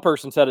think one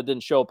person said it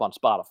didn't show up on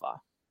Spotify.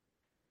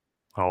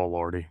 Oh,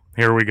 Lordy.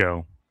 Here we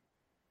go.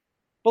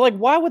 But, like,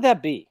 why would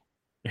that be?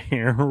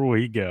 Here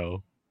we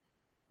go.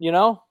 You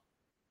know?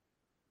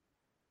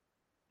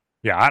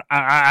 Yeah,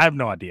 I have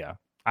no idea.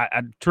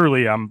 I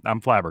truly, I'm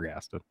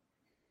flabbergasted.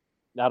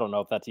 I don't know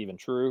if that's even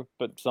true,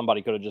 but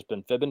somebody could have just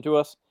been fibbing to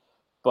us.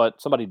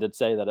 But somebody did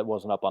say that it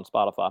wasn't up on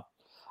Spotify.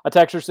 A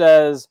texter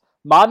says,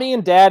 Mommy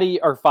and Daddy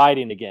are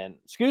fighting again.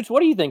 Scoots, what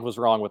do you think was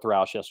wrong with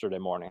Roush yesterday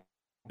morning?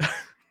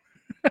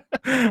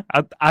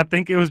 I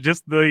think it was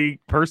just the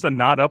person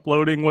not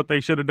uploading what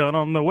they should have done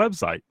on the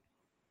website.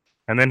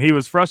 And then he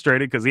was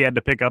frustrated because he had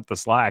to pick up the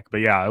slack. But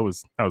yeah, that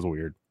was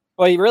weird.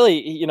 Well, he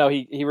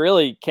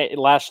really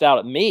lashed out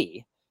at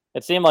me.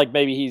 It seemed like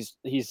maybe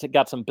he's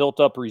got some built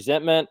up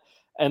resentment.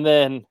 And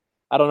then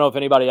I don't know if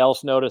anybody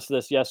else noticed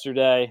this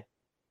yesterday.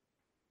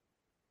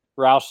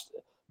 Roush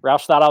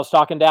thought I was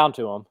talking down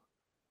to him.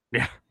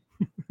 Yeah.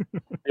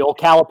 The old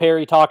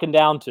Calipari talking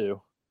down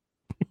to.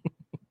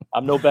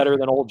 I'm no better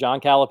than old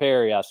John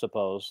Calipari, I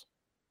suppose.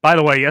 By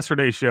the way,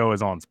 yesterday's show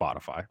is on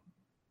Spotify.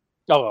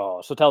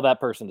 Oh, so tell that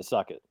person to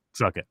suck it.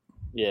 Suck it.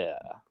 Yeah.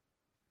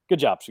 Good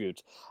job,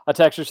 Scoots. A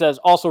texter says,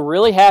 also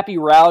really happy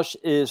Roush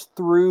is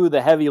through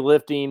the heavy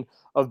lifting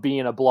of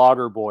being a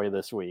blogger boy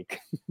this week.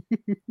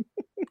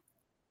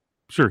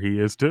 Sure he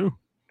is too.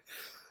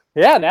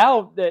 Yeah,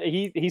 now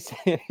he's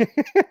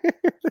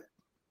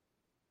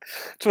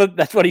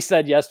that's what he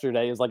said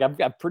yesterday. He's like,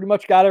 I've pretty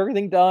much got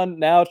everything done.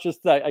 Now it's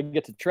just I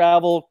get to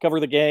travel, cover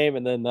the game,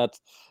 and then that's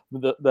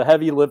the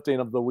heavy lifting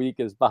of the week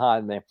is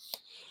behind me.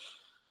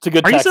 It's a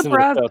good text.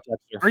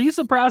 Are you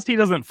surprised he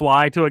doesn't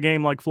fly to a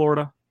game like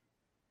Florida?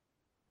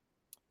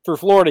 For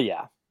Florida,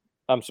 yeah.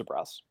 I'm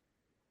surprised.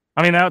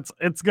 I mean,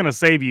 it's going to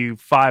save you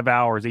 5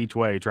 hours each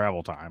way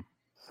travel time.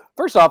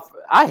 First off,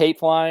 I hate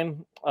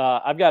flying.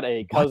 I've got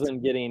a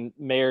cousin getting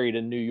married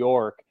in New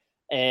York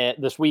and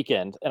this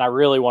weekend, and I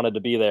really wanted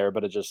to be there,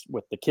 but it just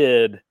with the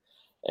kid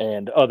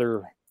and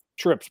other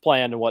trips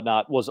planned and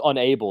whatnot was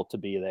unable to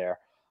be there.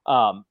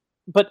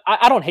 But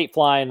I don't hate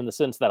flying in the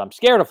sense that I'm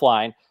scared of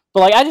flying, but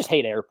like I just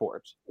hate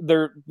airports.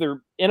 They're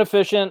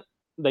inefficient.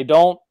 They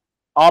don't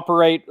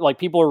operate, like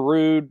people are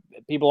rude.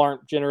 People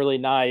aren't generally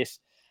nice.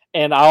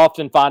 And I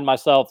often find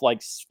myself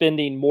like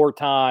spending more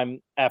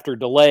time after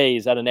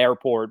delays at an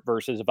airport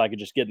versus if I could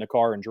just get in the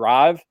car and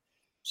drive.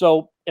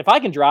 So if I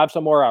can drive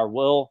somewhere, I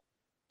will.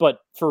 But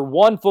for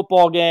one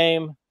football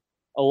game,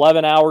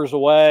 11 hours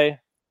away,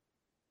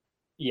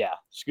 yeah,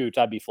 Scoots,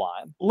 I'd be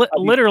flying.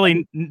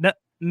 Literally,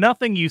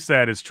 nothing you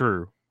said is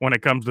true when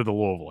it comes to the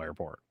Louisville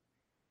airport.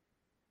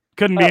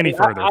 Couldn't be any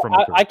further from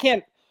the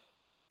truth.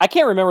 I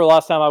can't remember the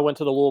last time I went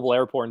to the Louisville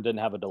airport and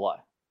didn't have a delay.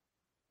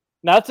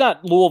 Now, that's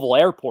not Louisville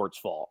Airport's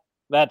fault.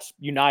 That's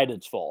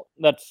United's fault.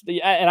 And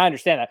I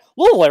understand that.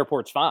 Louisville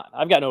Airport's fine.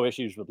 I've got no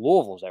issues with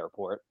Louisville's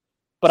airport.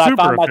 But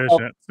super I find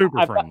efficient, myself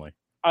super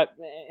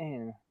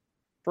friendly.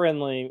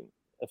 Friendly,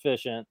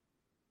 efficient.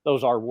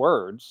 Those are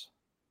words.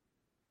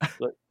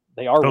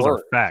 They are Those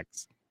words. are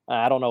facts.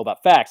 I don't know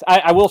about facts.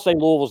 I will say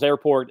Louisville's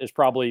airport is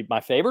probably my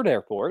favorite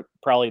airport,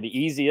 probably the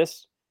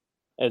easiest.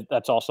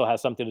 That's also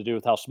has something to do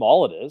with how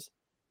small it is.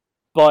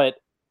 But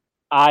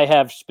I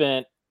have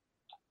spent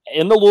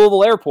in the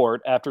Louisville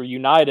airport after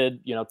United,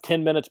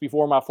 10 minutes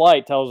before my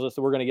flight tells us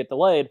that we're going to get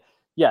delayed.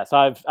 Yes,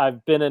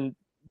 I've been in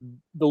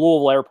the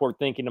Louisville airport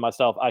thinking to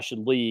myself, I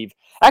should leave.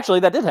 Actually,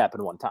 that did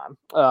happen one time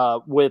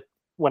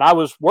when I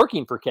was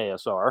working for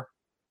KSR.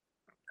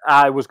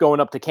 I was going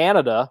up to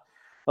Canada,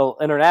 an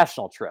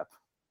international trip,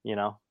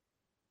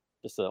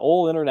 just an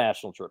old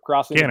international trip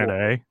crossing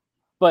Canada,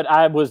 But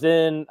I was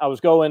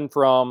going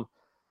from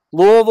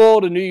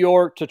Louisville to New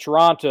York to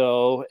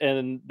Toronto,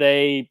 and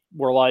they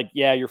were like,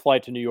 yeah, your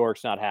flight to New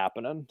York's not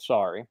happening.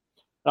 Sorry. And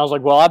I was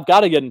like, well, I've got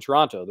to get in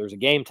Toronto. There's a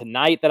game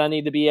tonight that I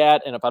need to be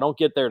at, and if I don't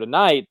get there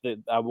tonight,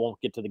 I won't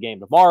get to the game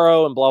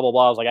tomorrow, and blah, blah,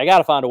 blah. I was like, I got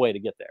to find a way to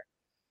get there.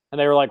 And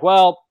they were like,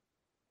 well,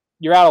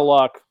 you're out of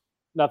luck.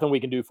 Nothing we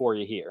can do for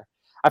you here.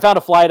 I found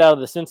a flight out of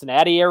the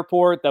Cincinnati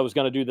airport that was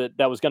going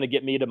to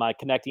get me to my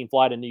connecting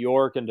flight in New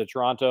York and to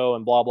Toronto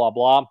and blah, blah,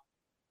 blah.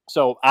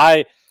 So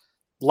I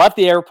left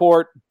the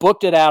airport,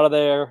 booked it out of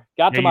there,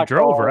 got to my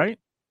drove, car, right?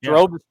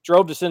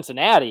 Drove to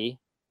Cincinnati,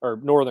 or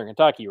Northern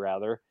Kentucky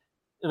rather,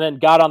 and then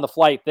got on the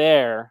flight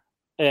there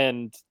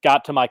and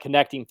got to my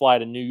connecting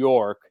flight in New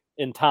York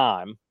in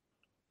time.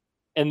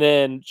 And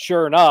then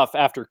sure enough,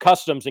 after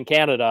customs in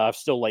Canada, I'm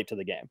still late to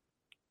the game.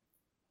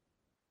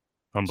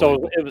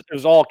 So it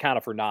was all kind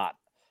of for naught,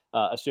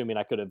 assuming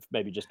I could have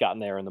maybe just gotten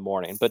there in the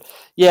morning. But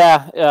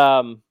yeah,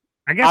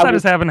 I guess I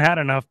just haven't had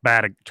enough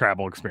bad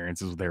travel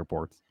experiences with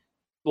airports.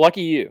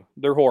 Lucky you.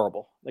 They're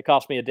horrible. They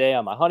cost me a day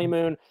on my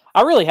honeymoon.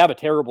 I really have a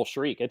terrible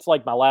streak. It's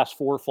like my last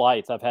 4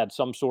 flights, I've had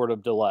some sort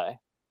of delay.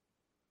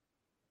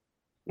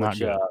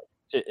 Which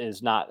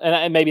is not.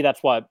 And maybe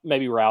that's why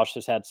maybe Roush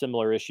has had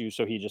similar issues.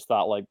 So he just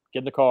thought, like, get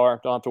in the car.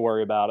 Don't have to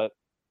worry about it.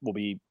 We'll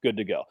be good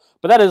to go.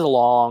 But that is a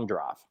long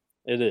drive.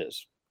 It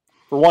is.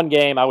 For one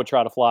game, I would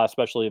try to fly,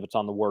 especially if it's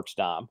on the works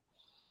dime.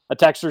 A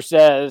texter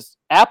says,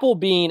 Apple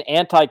being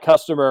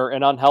anti-customer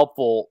and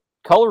unhelpful,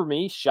 color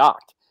me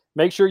shocked.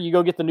 Make sure you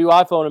go get the new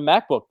iPhone and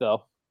MacBook,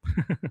 though.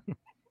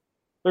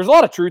 There's a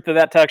lot of truth to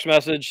that text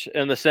message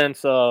in the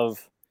sense of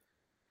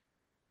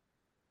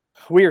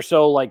we are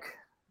so, like,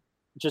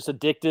 just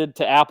addicted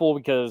to Apple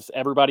because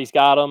everybody's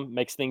got them,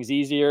 makes things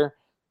easier.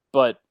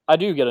 But I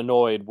do get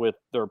annoyed with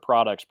their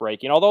products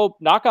breaking. Although,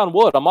 knock on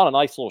wood, I'm on a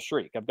nice little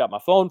streak. I've got my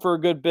phone for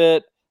a good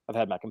bit. I've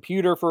had my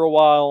computer for a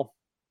while.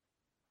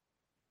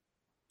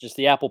 Just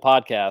the Apple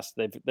podcast.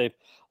 They've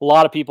a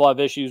lot of people have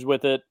issues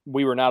with it.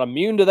 We were not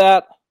immune to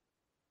that.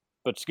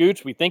 But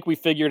Scoots, we think we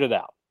figured it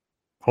out.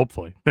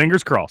 Hopefully.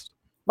 Fingers crossed.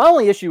 My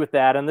only issue with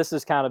that, and this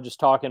is kind of just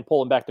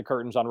pulling back the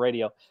curtains on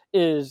radio,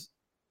 is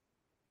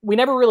we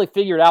never really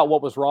figured out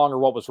what was wrong or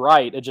what was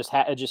right. It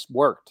just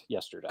worked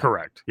yesterday.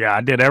 Correct. Yeah,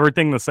 I did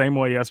everything the same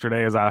way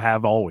yesterday as I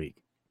have all week.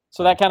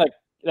 So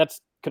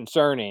that's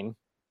concerning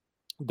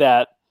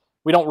that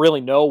we don't really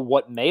know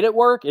what made it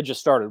work. It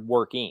just started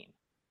working,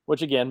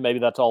 which again, maybe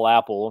that's all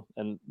Apple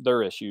and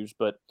their issues,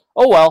 but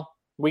oh well,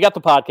 we got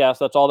the podcast.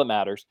 That's all that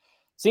matters.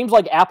 Seems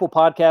like Apple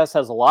Podcasts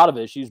has a lot of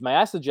issues. May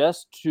I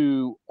suggest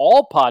to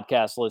all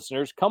podcast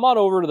listeners, come on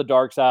over to the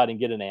dark side and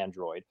get an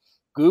Android.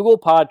 Google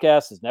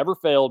Podcasts has never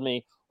failed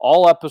me.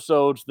 All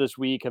episodes this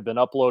week have been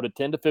uploaded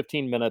 10 to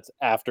 15 minutes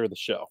after the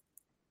show.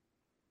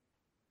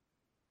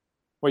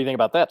 What do you think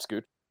about that,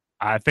 Scoot?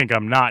 I think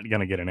I'm not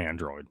going to get an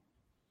Android.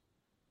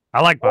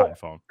 I like my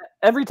iPhone.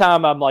 Every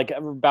time I'm like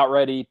about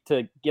ready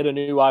to get a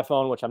new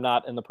iPhone, which I'm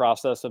not in the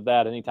process of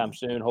that anytime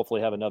soon,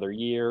 hopefully have another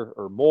year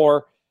or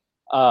more.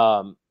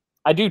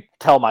 I do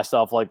tell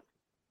myself, like,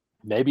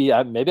 maybe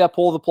I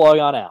pull the plug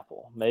on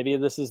Apple. Maybe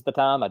this is the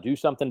time I do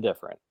something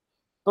different.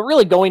 But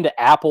really going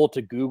to Apple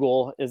to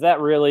Google, is that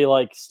really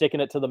like sticking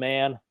it to the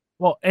man?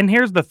 Well, and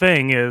here's the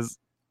thing is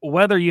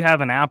whether you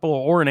have an Apple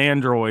or an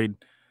Android,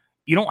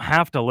 you don't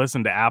have to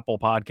listen to Apple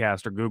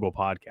Podcast or Google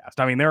Podcast.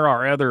 I mean, there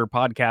are other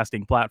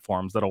podcasting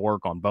platforms that'll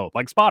work on both,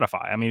 like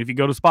Spotify. I mean, if you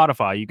go to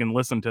Spotify, you can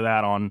listen to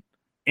that on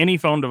any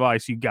phone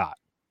device you got.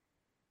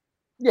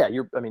 Yeah,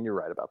 you're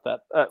right about that.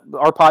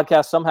 Our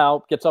podcast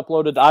somehow gets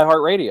uploaded to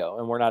iHeartRadio,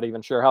 and we're not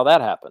even sure how that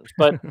happens.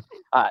 But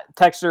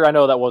Texter, I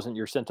know that wasn't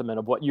your sentiment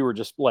of what you were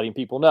just letting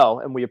people know,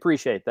 and we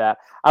appreciate that.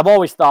 I've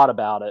always thought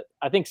about it.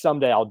 I think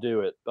someday I'll do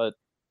it, but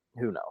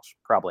who knows?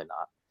 Probably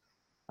not.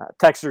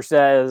 Texter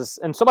says,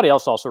 and somebody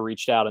else also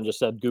reached out and just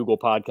said Google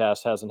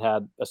Podcast hasn't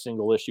had a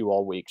single issue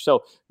all week.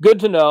 So good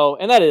to know.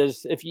 And that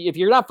is, if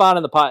you're not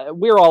finding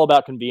we're all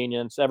about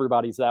convenience.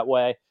 Everybody's that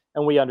way,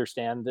 and we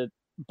understand it.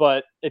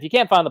 But if you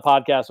can't find the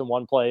podcast in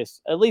one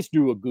place, at least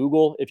do a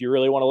Google if you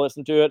really want to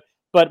listen to it.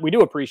 But we do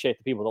appreciate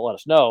the people that let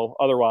us know.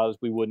 Otherwise,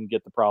 we wouldn't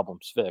get the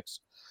problems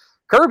fixed.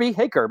 Kirby,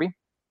 hey, Kirby.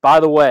 By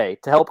the way,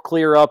 to help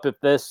clear up if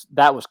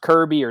that was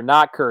Kirby or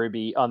not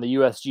Kirby on the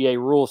USGA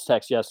rules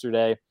text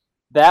yesterday,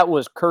 that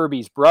was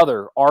Kirby's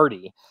brother,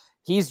 Artie.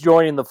 He's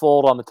joining the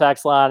fold on the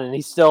text line, and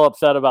he's still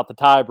upset about the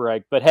tie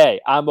break. But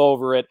hey, I'm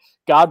over it.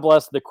 God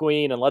bless the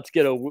Queen, and let's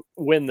get a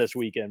win this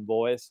weekend,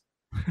 boys.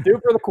 Do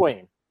for the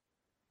Queen.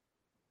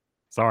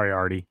 Sorry,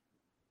 Artie.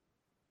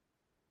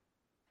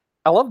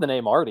 I love the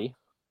name Artie.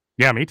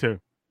 Yeah, me too.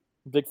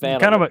 Big fan.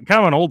 Kind of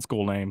an old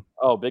school name.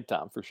 Oh, big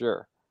time for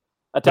sure.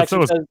 But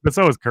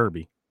so is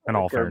Kirby. In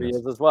all Kirby fairness,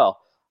 is as well.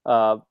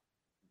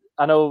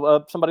 I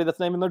know somebody that's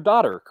naming their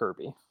daughter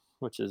Kirby,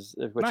 which is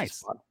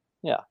fun.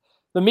 Yeah.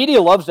 The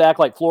media loves to act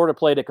like Florida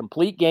played a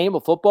complete game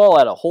of football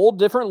at a whole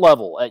different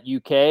level at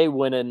UK,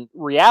 when in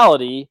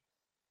reality,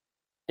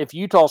 if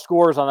Utah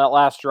scores on that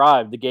last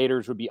drive, the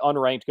Gators would be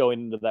unranked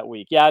going into that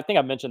week. Yeah, I think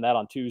I mentioned that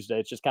on Tuesday.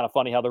 It's just kind of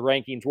funny how the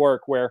rankings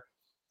work, where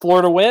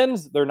Florida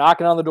wins, they're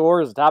knocking on the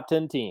door as a top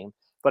 10 team.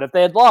 But if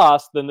they had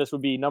lost, then this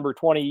would be number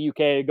 20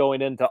 UK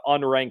going into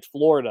unranked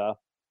Florida.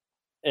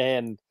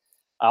 And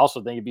I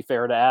also think it'd be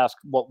fair to ask,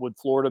 what would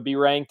Florida be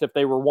ranked if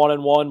they were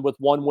 1-1 with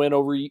one win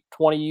over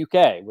 20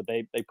 UK? Would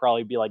they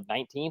probably be like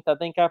 19th, I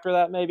think, after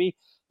that, maybe?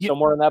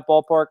 Somewhere in that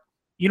ballpark?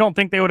 You don't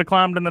think they would have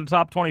climbed into the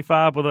top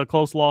 25 with a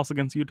close loss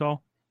against Utah?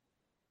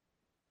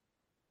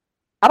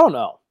 I don't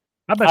know.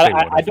 I bet they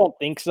would. I don't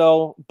think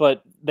so,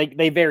 but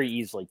they very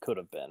easily could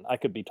have been. I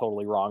could be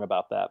totally wrong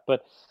about that.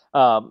 But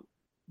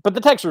the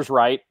texter's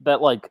right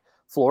that, like,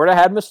 Florida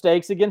had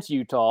mistakes against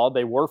Utah.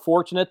 They were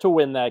fortunate to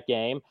win that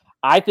game.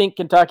 I think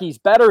Kentucky's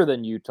better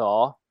than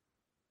Utah.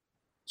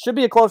 Should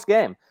be a close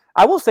game.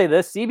 I will say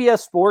this, CBS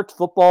Sports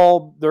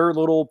Football, their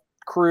little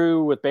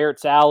crew with Barrett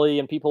Sally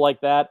and people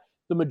like that,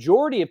 the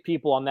majority of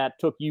people on that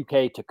took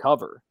UK to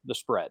cover the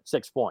spread,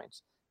 6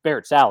 points.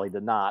 Barrett Sally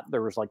did not.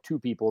 There was like 2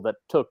 people that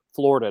took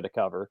Florida to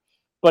cover.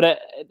 But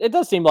it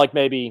does seem like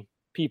maybe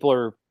people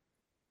are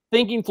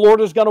thinking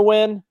Florida's going to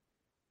win.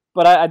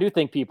 But I do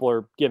think people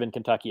are giving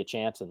Kentucky a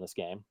chance in this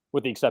game,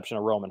 with the exception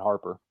of Roman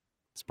Harper.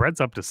 Spread's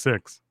up to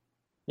 6.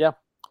 Yeah.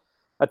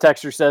 A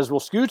texter says, will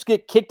Scoots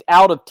get kicked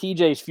out of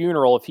TJ's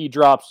funeral if he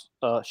drops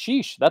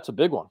sheesh? That's a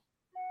big one.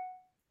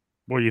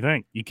 What do you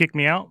think? You kick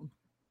me out?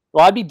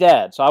 Well, I'd be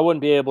dead, so I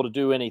wouldn't be able to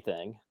do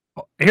anything.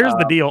 Here's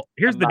the deal.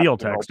 Here's the deal,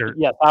 texter.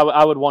 Yes,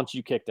 I would want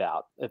you kicked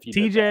out if you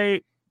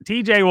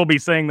TJ will be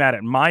saying that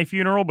at my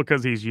funeral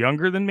because he's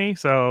younger than me,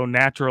 so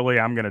naturally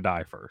I'm going to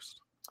die first.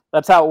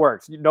 That's how it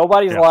works.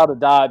 Nobody's allowed to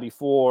die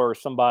before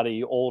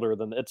somebody older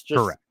than it's just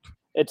correct.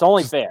 It's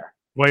only fair.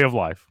 Way of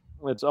life.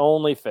 It's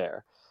only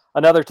fair.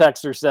 Another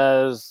texter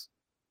says,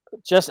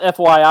 just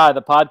FYI,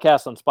 the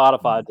podcast on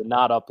Spotify did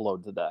not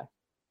upload today.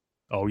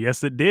 Oh,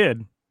 yes, it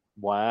did.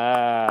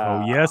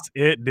 Wow. Oh, yes,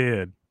 it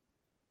did.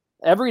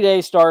 Every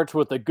day starts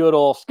with a good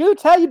old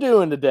Scoots. How you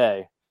doing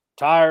today?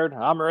 Tired.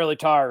 I'm really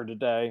tired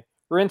today.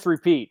 Rinse,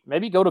 repeat.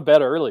 Maybe go to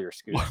bed earlier,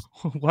 Scoots.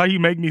 Why you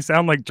make me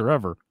sound like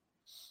Trevor?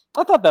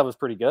 I thought that was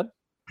pretty good.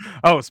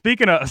 Oh,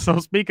 speaking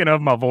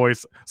of my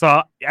voice,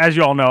 so as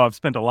you all know, I've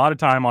spent a lot of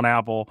time on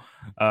Apple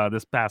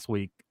this past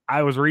week.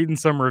 I was reading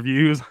some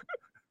reviews.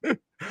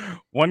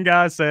 One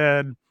guy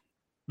said,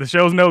 the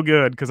show's no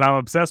good because I'm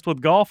obsessed with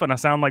golf and I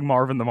sound like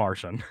Marvin the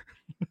Martian.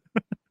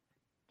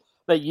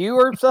 That you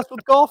are obsessed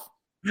with golf?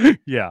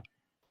 Yeah.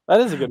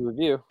 That is a good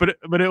review. But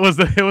it was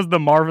the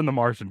Marvin the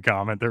Martian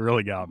comment that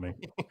really got me.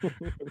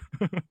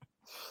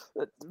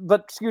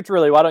 But Scoots,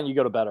 really, why don't you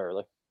go to bed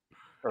early?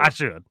 I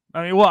should.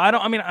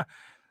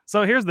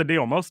 So here's the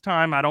deal. Most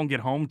time I don't get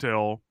home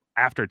till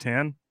after 10,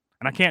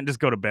 and I can't just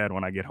go to bed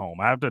when I get home.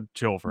 I have to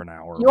chill for an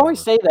hour. You always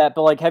say that,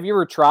 but like, have you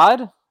ever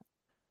tried?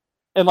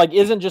 And like,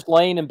 isn't just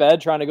laying in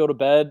bed trying to go to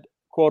bed,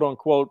 quote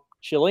unquote,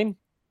 chilling?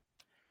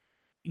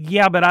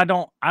 Yeah, but I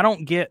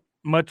don't get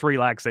much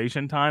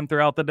relaxation time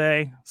throughout the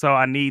day, so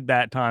I need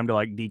that time to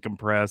like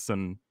decompress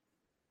and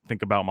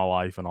think about my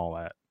life and all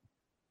that.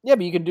 Yeah,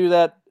 but you can do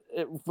that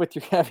with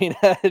your,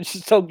 I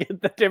just don't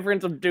get the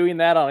difference of doing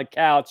that on a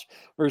couch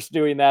versus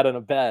doing that in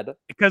a bed.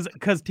 Because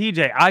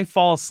TJ, I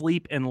fall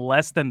asleep in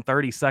less than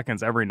 30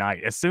 seconds every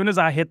night. As soon as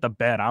I hit the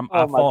bed, I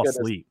fall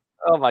asleep.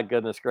 Oh my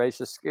goodness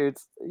gracious,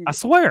 Scoots! I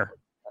swear.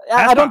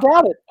 I don't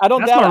doubt it. I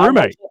don't doubt it. My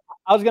roommate.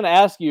 I was going to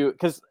ask you,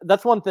 because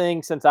that's one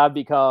thing since I've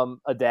become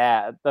a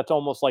dad, that's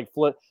almost like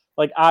flip.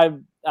 Like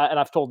and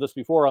I've told this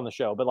before on the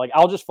show, but like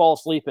I'll just fall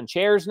asleep in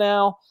chairs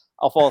now.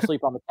 I'll fall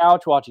asleep on the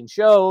couch watching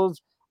shows.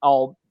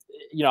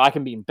 I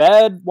can be in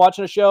bed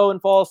watching a show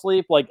and fall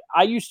asleep. Like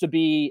I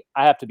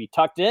have to be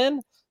tucked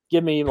in.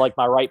 Give me like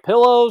my right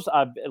pillows.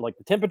 Like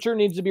the temperature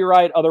needs to be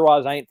right.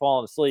 Otherwise I ain't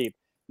falling asleep.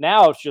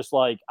 Now it's just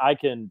like I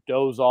can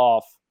doze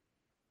off.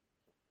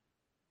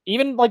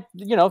 Even like,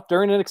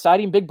 during an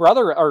exciting Big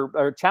Brother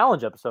or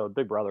challenge episode.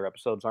 Big Brother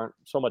episodes aren't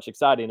so much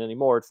exciting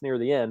anymore. It's near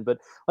the end. But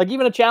like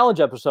even a challenge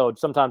episode,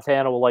 sometimes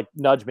Hannah will like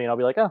nudge me and I'll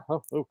be like,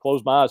 oh,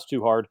 close my eyes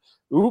too hard.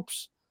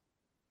 Oops.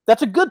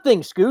 That's a good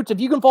thing, Scoots. If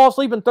you can fall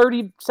asleep in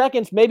 30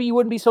 seconds, maybe you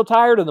wouldn't be so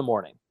tired in the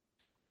morning.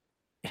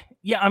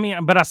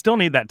 Yeah, but I still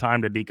need that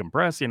time to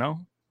decompress,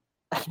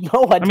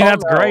 No, I mean,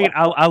 that's great.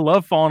 I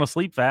love falling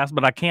asleep fast,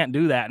 but I can't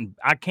do that, and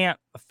I can't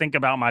think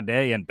about my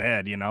day in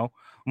bed.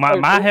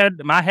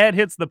 My head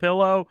hits the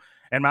pillow,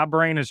 and my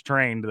brain is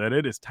trained that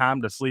it is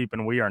time to sleep,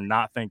 and we are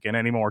not thinking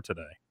anymore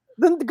today.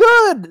 Then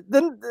good.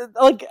 Then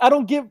I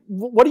don't get.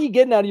 What are you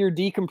getting out of your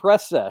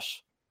decompress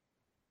sesh?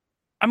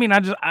 I mean,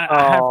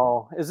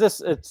 is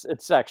this?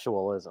 It's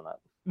sexual, isn't it?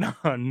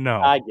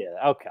 No. I get it.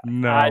 Okay.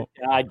 No.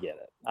 I get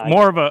it.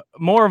 More of a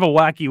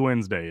wacky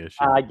Wednesday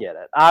issue. I get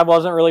it. I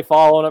wasn't really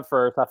following it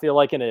first. I feel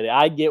like an idiot.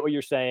 I get what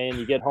you're saying.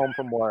 You get home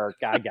from work.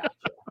 I got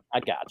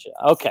you.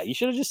 Okay, you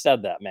should have just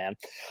said that, man.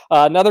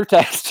 Another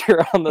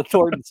texter on the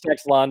Thornton's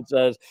text line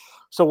says,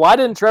 "So why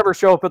didn't Trevor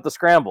show up at the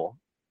scramble?"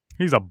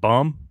 He's a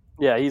bum.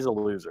 Yeah, he's a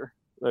loser.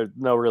 There's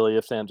no really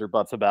ifs, ands, or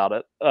buts about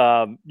it.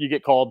 You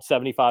get called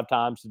 75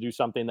 times to do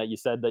something that you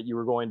said that you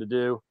were going to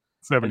do.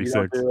 76.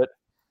 And you don't do it.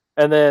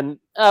 And then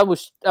I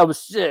was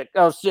sick.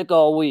 I was sick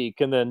all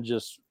week, and then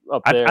just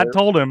up there. I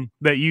told him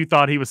that you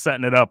thought he was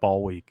setting it up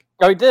all week.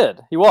 Oh, he did.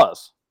 He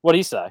was. What'd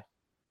he say?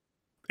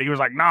 He was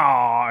like,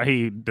 "No."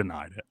 He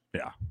denied it.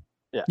 Yeah.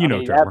 Yeah. You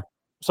know, Trevor.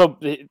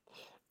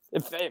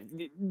 If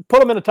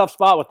put him in a tough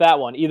spot with that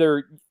one.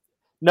 Either,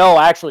 no,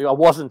 actually, I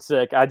wasn't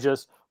sick. I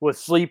just was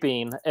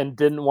sleeping and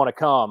didn't want to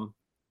come.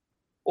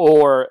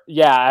 Or,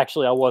 yeah,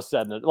 actually, I was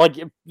setting it. Like,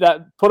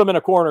 that put him in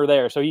a corner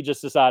there. So he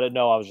just decided,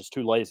 no, I was just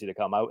too lazy to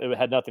come. It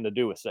had nothing to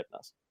do with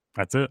sickness.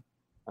 That's it.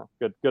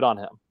 Good on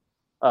him.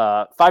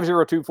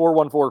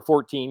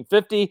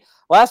 502-414-1450.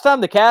 Last time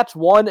the Cats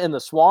won in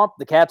the Swamp,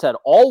 the Cats had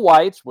all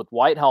whites with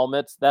white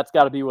helmets. That's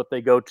got to be what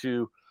they go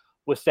to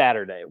with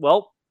Saturday.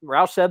 Well,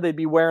 Roush said they'd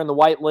be wearing the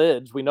white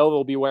lids. We know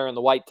they'll be wearing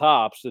the white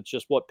tops. It's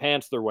just what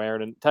pants they're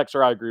wearing. And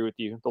Texter, I agree with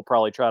you. They'll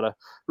probably try to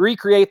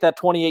recreate that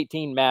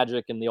 2018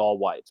 magic in the all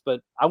whites. But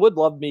I would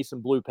love me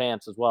some blue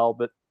pants as well.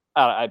 But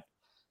I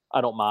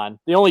don't mind.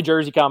 The only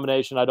jersey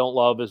combination I don't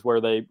love is where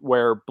they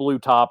wear blue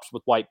tops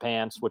with white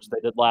pants, which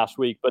they did last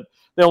week. But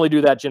they only do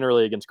that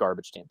generally against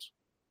garbage teams.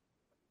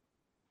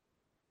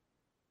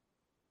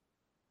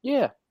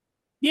 Yeah.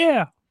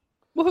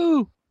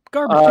 Woohoo.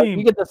 Garbage team.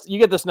 You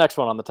get this next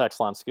one on the text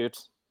line,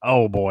 Scoots.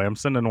 Oh boy, I'm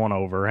sending one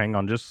over. Hang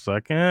on just a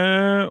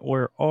second.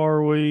 Where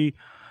are we?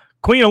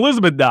 Queen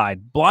Elizabeth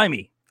died.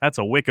 Blimey. That's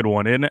a wicked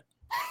one, isn't it?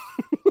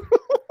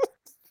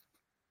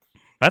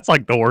 That's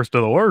like the worst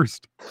of the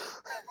worst.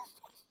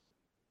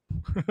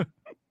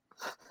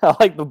 I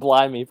like the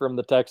blimey from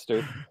the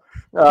texter.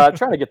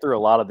 Trying to get through a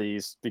lot of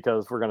these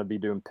because we're going to be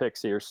doing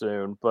picks here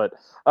soon. But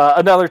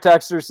another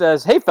texter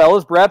says, "Hey,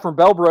 fellas, Brad from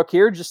Bellbrook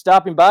here, just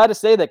stopping by to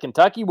say that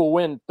Kentucky will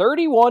win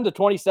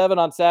 31-27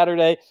 on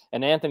Saturday,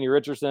 and Anthony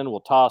Richardson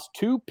will toss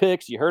 2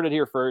 picks. You heard it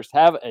here first.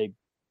 Have a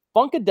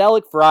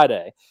Funkadelic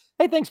Friday."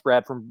 Hey, thanks,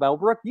 Brad from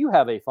Bellbrook. You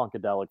have a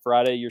Funkadelic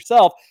Friday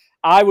yourself.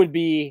 I would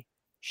be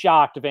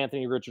shocked if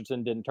Anthony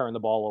Richardson didn't turn the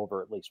ball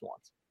over at least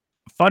once.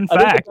 Fun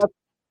fact.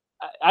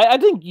 I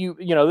think you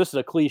know, this is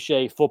a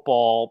cliche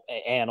football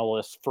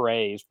analyst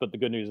phrase, but the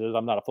good news is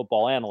I'm not a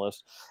football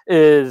analyst,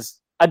 is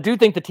I do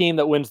think the team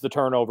that wins the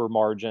turnover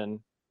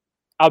margin,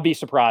 I'll be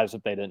surprised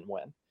if they didn't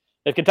win.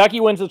 If Kentucky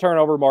wins the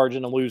turnover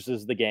margin and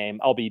loses the game,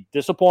 I'll be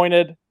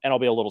disappointed and I'll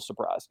be a little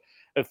surprised.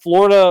 If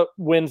Florida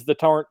wins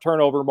the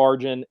turnover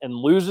margin and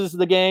loses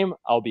the game,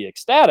 I'll be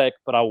ecstatic,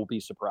 but I will be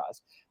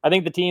surprised. I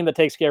think the team that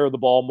takes care of the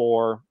ball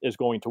more is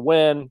going to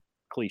win.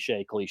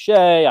 Cliche,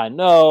 I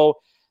know.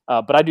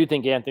 But I do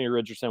think Anthony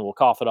Richardson will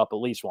cough it up at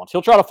least once.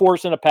 He'll try to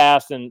force in a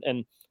pass, and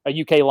a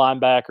UK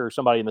linebacker or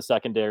somebody in the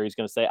secondary is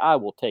going to say, "I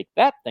will take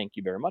that. Thank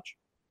you very much."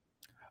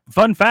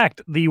 Fun fact,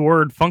 the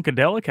word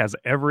Funkadelic has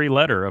every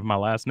letter of my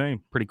last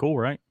name. Pretty cool,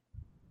 right?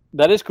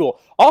 That is cool.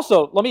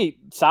 Also, let me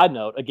side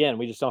note, again,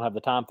 we just don't have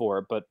the time for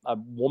it, but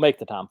we'll make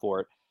the time for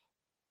it.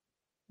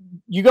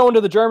 You going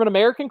to the German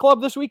American Club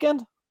this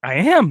weekend? I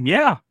am,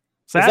 yeah.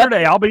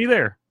 Saturday, I'll be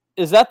there.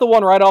 Is that the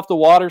one right off the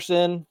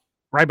Watterson?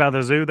 Right by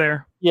the zoo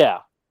there? Yeah.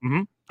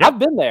 Mm-hmm. Yep. I've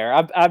been there.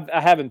 I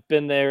haven't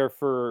been there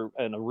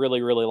in a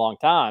really, really long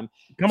time.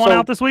 Come on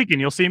out this weekend.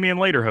 You'll see me in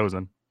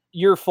Lederhosen.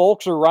 Your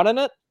folks are running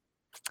it?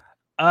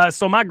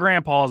 So my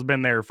grandpa's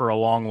been there for a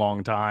long,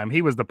 long time.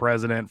 He was the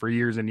president for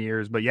years and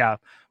years. But yeah,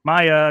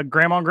 my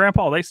grandma and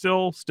grandpa, they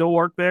still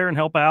work there and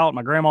help out.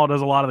 My grandma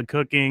does a lot of the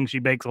cooking. She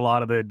bakes a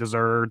lot of the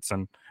desserts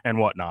and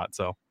whatnot.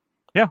 So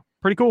yeah,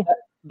 pretty cool.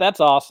 That's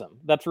awesome.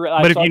 That's real.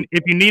 But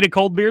if you need a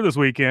cold beer this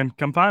weekend,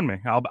 come find me.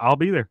 I'll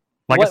be there.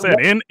 Like I said,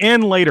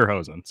 in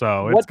Lederhosen.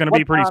 So it's going to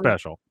be pretty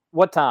special.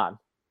 What time?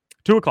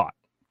 2:00.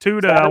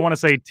 2 to Saturday? I want to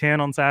say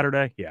 10 on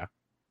Saturday. Yeah.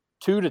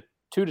 2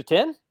 to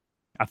 10?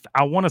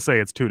 I want to say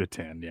it's 2 to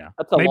 10. Yeah.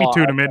 That's maybe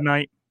 2 to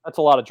midnight. That's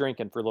a lot of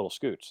drinking for little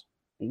Scoots.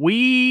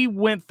 We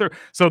went through.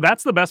 So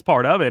that's the best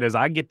part of it is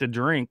I get to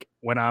drink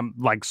when I'm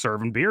like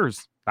serving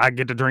beers. I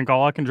get to drink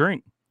all I can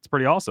drink. It's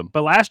pretty awesome.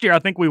 But last year, I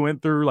think we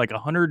went through like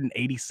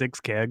 186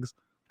 kegs.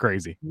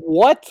 Crazy.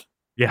 What?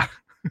 Yeah.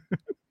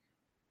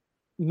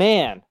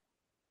 Man.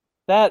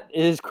 That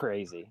is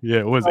crazy. Yeah,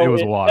 it was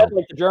wild.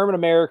 Like the German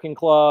American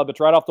Club.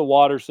 It's right off the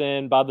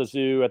Watterson by the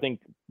zoo. I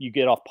think you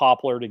get off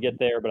Poplar to get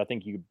there, but I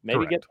think you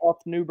maybe get off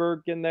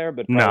Newburgh in there.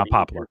 But no,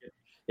 Poplar.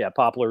 Yeah,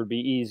 Poplar would be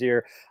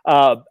easier.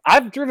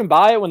 I've driven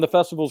by it when the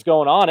festival's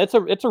going on. It's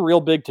a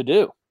real big to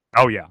do.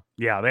 Oh yeah.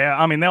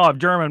 They'll have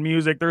German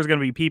music. There's going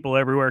to be people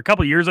everywhere. A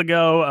couple years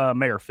ago,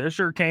 Mayor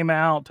Fisher came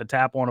out to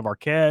tap one of our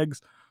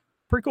kegs.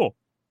 Pretty cool.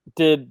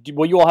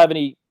 Will you all have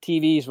any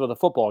TVs with a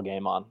football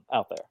game on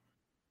out there?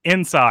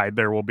 Inside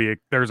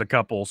there's a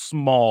couple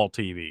small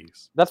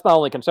TVs. That's my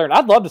only concern.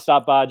 I'd love to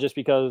stop by just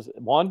because,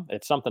 one,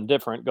 it's something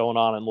different going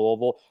on in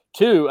Louisville.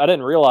 Two, I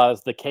didn't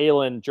realize the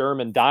Kalen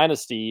German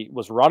dynasty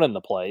was running the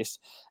place.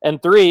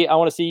 And three, I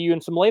want to see you in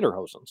some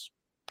lederhosens.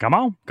 Come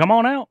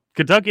on out.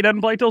 Kentucky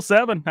doesn't play till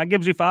 7. That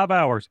gives you 5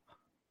 hours.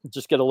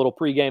 Just get a little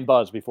pregame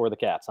buzz before the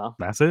Cats, huh?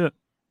 That's it.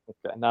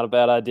 Okay, not a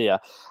bad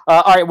idea.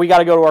 All right, we got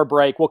to go to our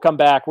break. We'll come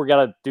back. We're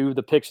going to do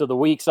the picks of the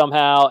week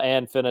somehow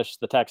and finish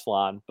the text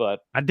line.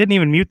 But I didn't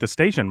even mute the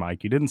station,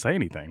 Mike. You didn't say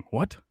anything.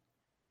 What?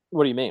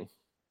 What do you mean?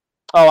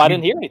 Oh, I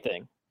didn't hear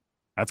anything.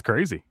 That's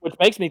crazy. Which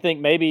makes me think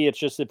maybe it's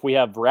just if we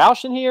have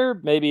Roush in here,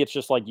 maybe it's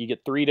just like you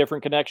get 3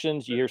 different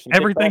connections. You hear some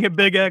everything kickback. at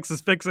Big X is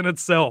fixing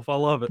itself. I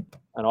love it.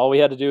 And all we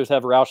had to do is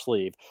have Roush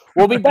leave.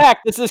 We'll be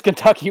back. This is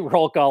Kentucky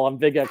Roll Call on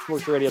Big X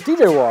Sports Radio.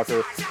 TJ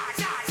Walker,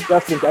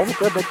 Justin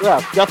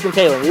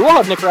Kalen. We will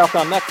have Nick Roush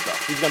on next, though.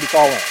 He's going to be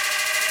calling.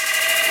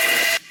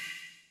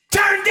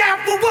 Turn down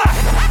for what?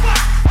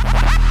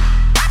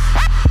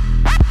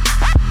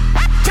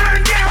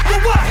 Turn down for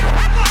what?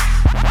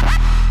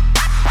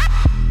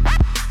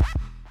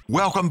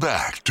 Welcome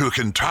back to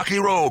Kentucky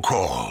Roll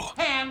Call.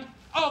 Hand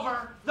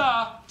over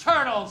the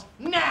turtles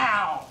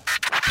now!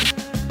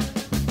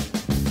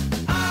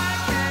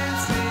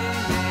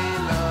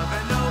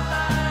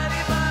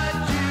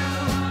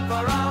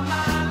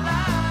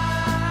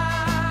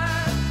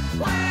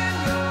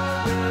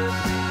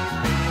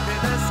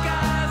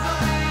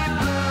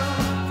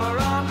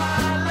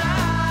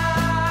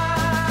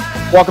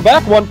 Welcome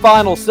back. One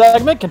final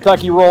segment,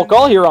 Kentucky Roll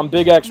Call here on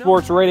Big X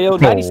Sports Radio,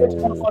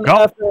 96.1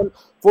 FM,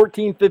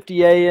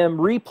 1450 AM.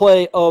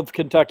 Replay of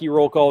Kentucky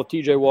Roll Call with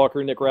TJ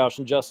Walker, Nick Roush,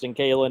 and Justin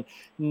Kalen,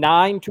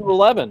 9 to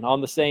 11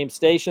 on the same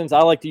stations.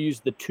 I like to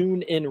use the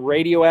TuneIn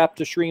radio app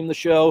to stream the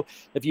show.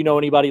 If you know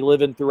anybody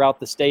living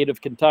throughout the state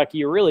of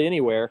Kentucky or really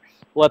anywhere,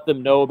 let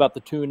them know about the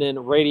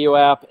TuneIn radio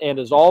app. And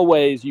as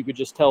always, you could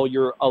just tell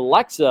your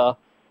Alexa,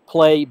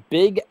 play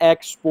Big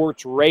X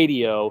Sports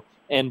Radio,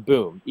 and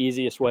boom,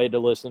 easiest way to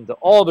listen to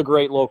all the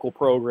great local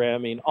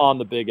programming on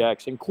the Big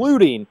X,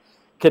 including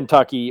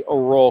Kentucky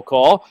Roll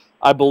Call.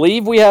 I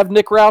believe we have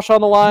Nick Roush on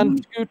the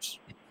line, Scoots.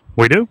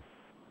 We do.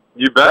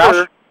 You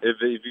better. If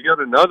you got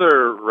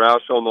another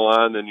Roush on the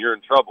line, then you're in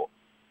trouble.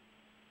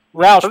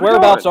 Roush,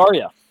 whereabouts are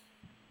you?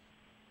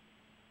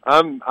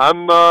 I'm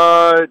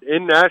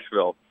in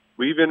Nashville,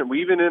 weaving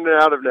in and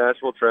out of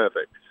Nashville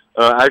traffic.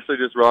 Actually,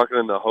 just rocking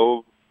in the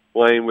Hove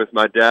lane with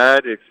my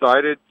dad.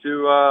 Excited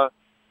to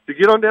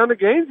get on down to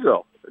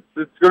Gainesville.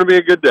 It's going to be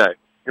a good day. I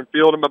can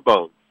feel it in my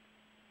bones.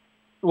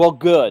 Well,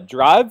 good.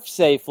 Drive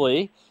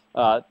safely.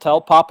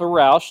 Tell Papa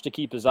Roush to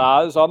keep his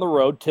eyes on the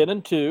road,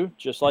 10-2,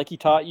 just like he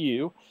taught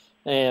you.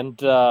 And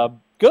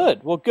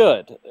good. Well,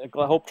 good.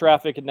 I hope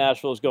traffic in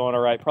Nashville is going all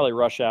right. Probably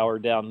rush hour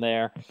down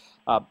there.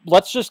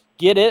 Let's just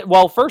get it.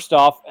 Well, first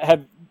off,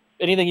 have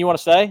anything you want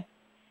to say?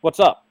 What's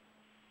up?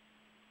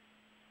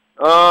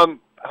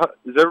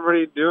 Is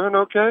everybody doing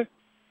okay?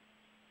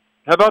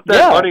 How about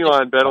that money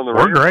line bet on the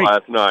Raiders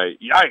last night?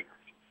 Yikes.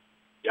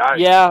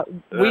 Yeah,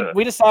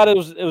 we decided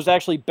it was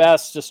actually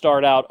best to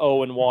start out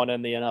 0-1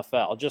 in the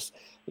NFL. Just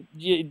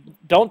you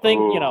don't think,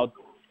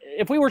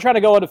 if we were trying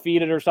to go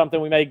undefeated or something,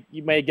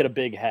 you may get a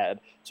big head.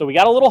 So we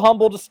got a little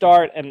humble to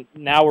start, and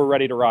now we're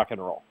ready to rock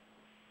and roll.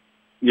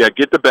 Yeah,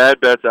 get the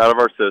bad bets out of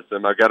our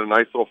system. I've got a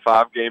nice little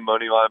 5-game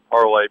money line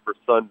parlay for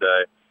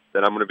Sunday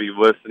that I'm going to be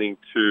listening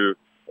to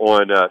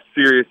on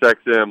Sirius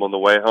XM on the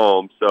way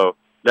home. So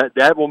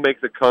that will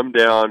make the come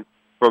down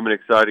from an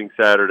exciting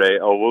Saturday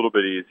a little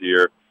bit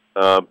easier.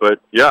 But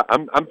yeah,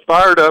 I'm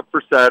fired up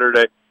for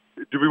Saturday.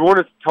 Do we want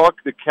to talk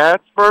the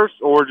Cats first,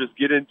 or just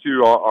get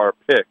into our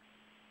picks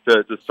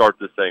to start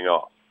this thing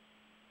off?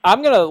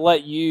 I'm going to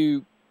let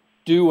you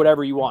do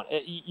whatever you want.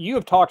 You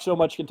have talked so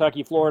much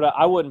Kentucky, Florida.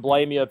 I wouldn't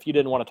blame you if you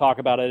didn't want to talk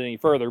about it any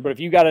further. But if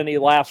you got any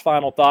last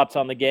final thoughts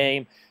on the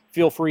game,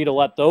 feel free to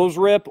let those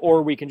rip,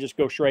 or we can just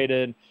go straight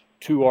in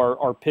to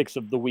our picks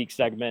of the week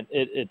segment.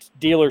 It's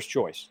dealer's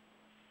choice.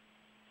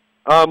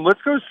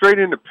 Let's go straight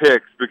into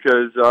picks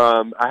because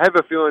I have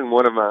a feeling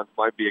one of them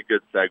might be a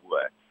good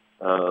segue.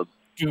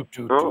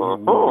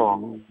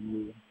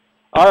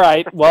 All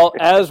right. Well,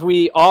 as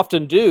we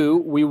often do,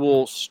 we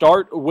will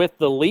start with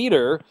the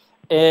leader.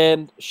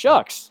 And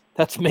shucks,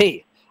 that's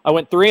me. I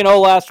went 3-0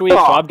 last week, so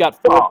I've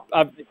got 4.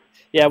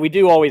 Yeah, we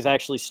do always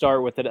actually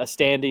start with a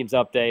standings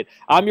update.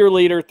 I'm your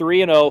leader,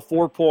 3-0,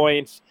 4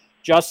 points.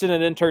 Justin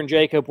and intern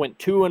Jacob went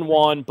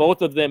 2-1.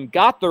 Both of them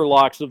got their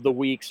locks of the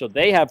week, so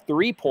they have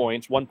 3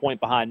 points, 1 point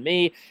behind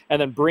me. And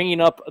then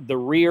bringing up the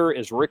rear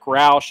is Rick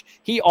Roush.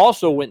 He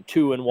also went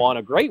 2-1,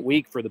 a great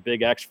week for the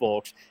Big X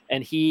folks.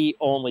 And he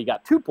only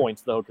got 2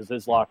 points, though, because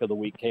his lock of the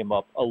week came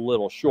up a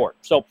little short.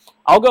 So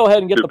I'll go ahead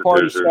and get the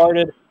party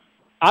started.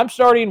 I'm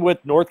starting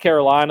with North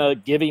Carolina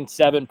giving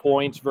 7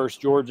 points versus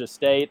Georgia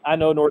State. I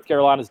know North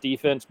Carolina's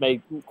defense may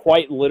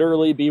quite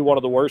literally be one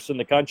of the worst in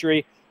the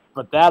country,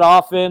 but that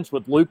offense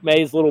with Luke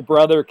May's little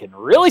brother can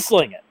really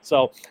sling it.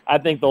 So I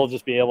think they'll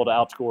just be able to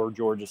outscore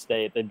Georgia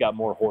State. They've got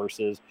more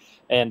horses.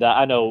 And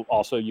I know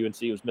also UNC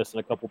was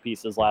missing a couple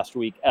pieces last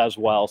week as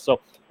well.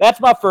 So that's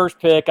my first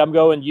pick. I'm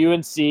going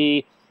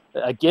UNC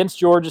against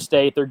Georgia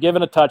State. They're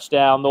given a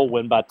touchdown. They'll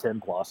win by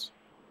 10+.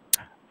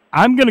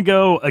 I'm going to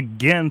go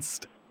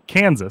against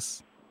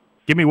Kansas.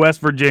 Give me West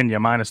Virginia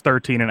minus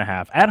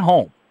 13.5 at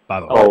home, by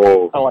the way.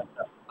 Oh, I like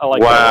that. I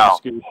like wow.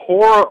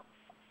 that.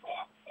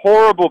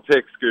 Horrible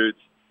pick, Scoots.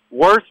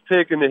 Worst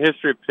pick in the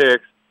history of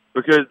picks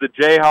because the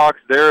Jayhawks,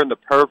 they're in the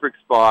perfect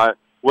spot.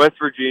 West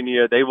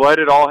Virginia, they let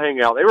it all hang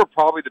out. They were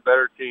probably the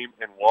better team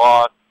and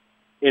lost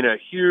in a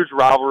huge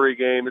rivalry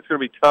game. It's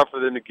going to be tough for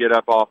them to get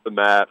up off the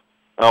mat.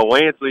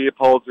 Lance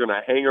Leopold's going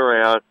to hang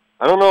around.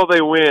 I don't know if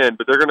they win,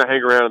 but they're going to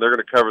hang around and they're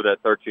going to cover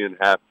that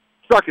 13.5.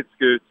 Suck it,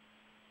 Scoots.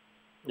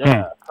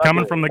 Yeah,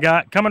 coming from the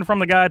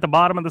guy at the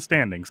bottom of the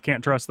standings.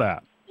 Can't trust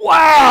that.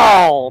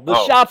 Wow, the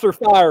shots are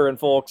firing,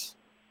 folks.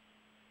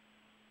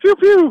 Pew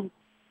pew.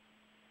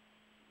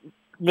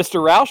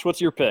 Mr. Roush, what's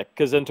your pick?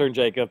 Because intern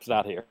Jacob's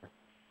not here.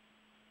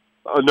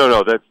 Oh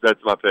no,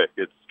 that's my pick.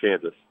 It's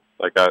Kansas.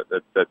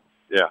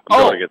 Yeah,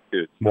 I'm going against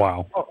Scoots.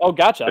 Wow. Oh,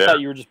 gotcha. I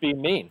thought you were just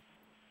being mean.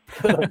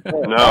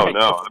 No,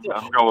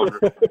 I'm going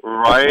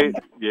right.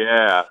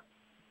 Yeah.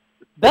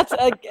 That's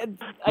I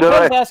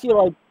gotta ask you,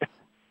 like,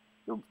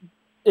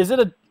 is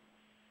it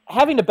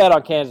having to bet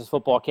on Kansas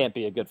football can't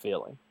be a good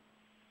feeling?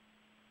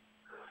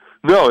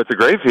 No, it's a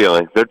great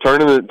feeling. They're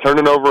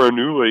turning over a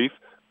new leaf.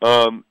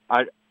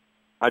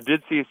 I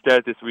did see a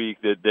stat this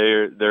week that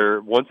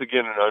they're once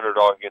again an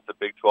underdog against a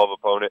Big 12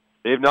 opponent.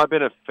 They have not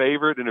been a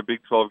favorite in a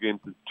Big 12 game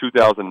since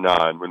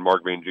 2009 when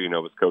Mark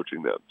Mangino was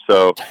coaching them.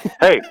 So,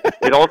 hey,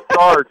 it all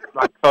starts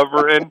by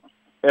covering.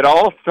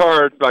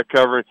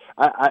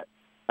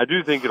 I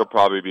do think it'll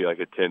probably be like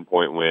a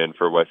 10-point win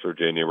for West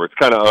Virginia, where it's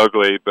kind of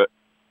ugly, but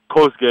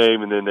close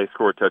game, and then they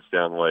score a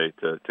touchdown late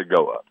to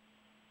go up.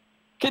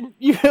 Can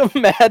you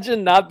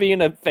imagine not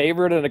being a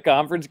favorite in a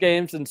conference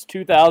game since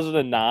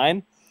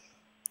 2009?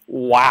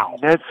 Wow.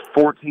 That's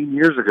 14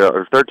 years ago,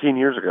 or 13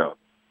 years ago.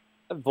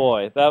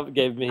 Boy, that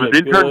gave me Was a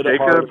intern good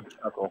hearty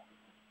chuckle.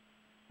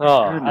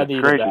 Oh, I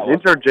needed that one.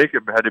 Intern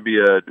Jacob had to be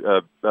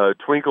a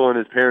twinkle in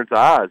his parents'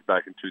 eyes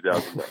back in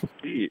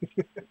 2009.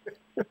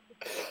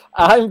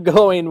 I'm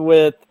going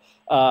with,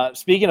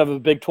 speaking of a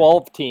Big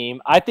 12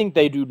 team, I think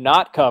they do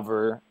not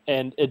cover,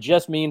 and it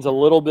just means a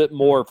little bit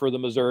more for the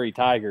Missouri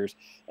Tigers.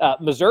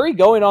 Missouri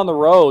going on the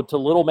road to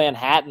Little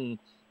Manhattan,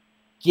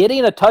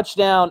 getting a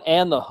touchdown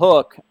and the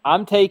hook.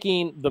 I'm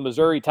taking the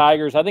Missouri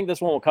Tigers. I think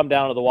this one will come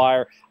down to the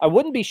wire. I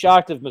wouldn't be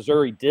shocked if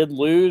Missouri did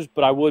lose,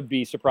 but I would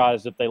be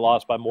surprised if they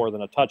lost by more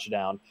than a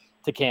touchdown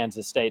to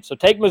Kansas State. So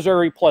take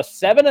Missouri plus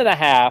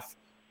 7.5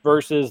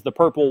 versus the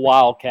Purple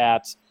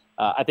Wildcats.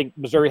 I think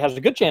Missouri has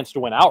a good chance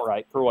to win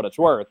outright for what it's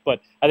worth, but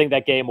I think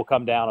that game will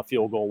come down a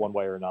field goal one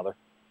way or another.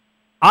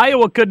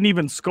 Iowa couldn't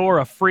even score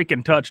a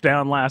freaking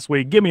touchdown last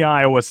week. Give me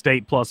Iowa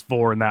State plus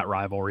 4 in that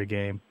rivalry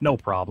game. No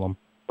problem.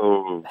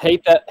 Oh,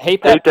 hate that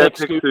pick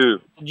too.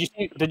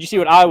 Did you see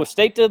what Iowa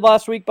State did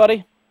last week,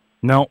 buddy?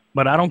 No,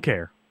 but I don't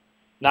care.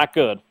 Not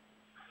good.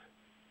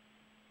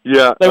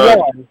 Yeah. They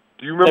won.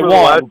 Do you remember the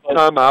last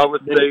time Iowa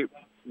State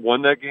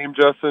won that game,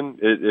 Justin?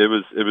 It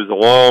was a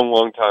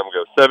long time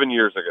ago, 7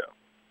 years ago.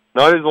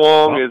 Not as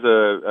long as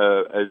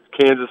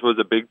Kansas was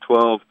a Big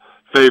 12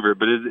 favorite,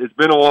 but it's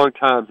been a long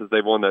time since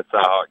they've won that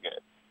Cyhawk game.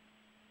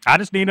 I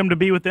just need them to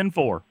be within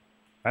 4.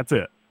 That's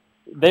it.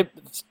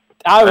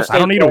 I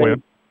don't need to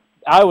win.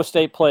 Iowa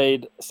State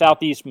played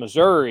Southeast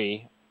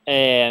Missouri,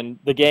 and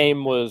the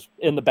game was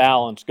in the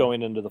balance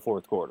going into the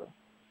fourth quarter.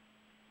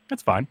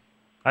 That's fine.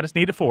 I just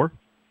need a 4.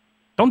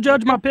 Don't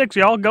judge my picks,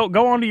 y'all.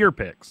 Go on to your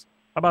picks.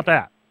 How about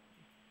that?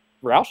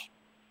 Roush?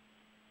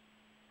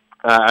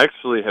 I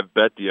actually have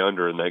bet the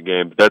under in that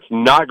game, but that's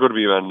not going to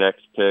be my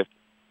next pick.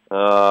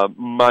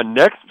 My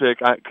next pick,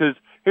 because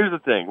here's the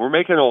thing. We're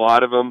making a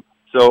lot of them,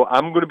 so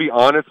I'm going to be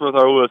honest with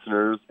our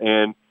listeners,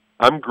 and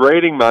I'm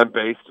grading mine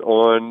based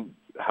on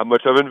how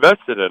much I've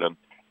invested in them.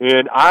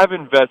 And I've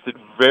invested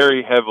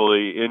very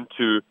heavily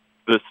into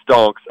the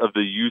stonks of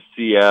the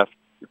UCF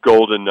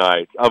Golden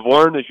Knights. I've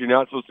learned that you're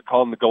not supposed to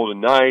call them the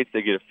Golden Knights.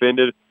 They get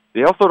offended.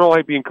 They also don't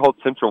like being called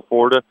Central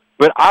Florida.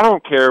 But I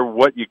don't care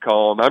what you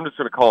call them. I'm just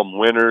going to call them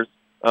winners.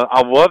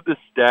 I love the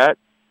stat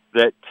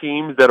that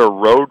teams that are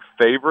road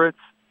favorites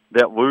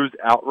that lose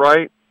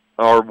outright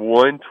are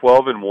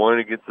 1-12-1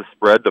 against the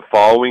spread the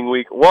following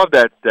week. Love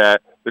that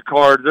stat. The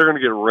Cards, they're going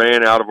to get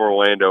ran out of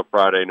Orlando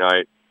Friday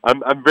night.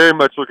 I'm very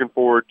much looking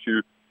forward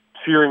to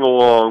cheering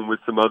along with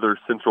some other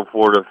Central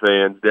Florida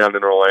fans down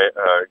in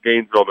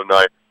Gainesville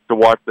tonight to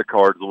watch the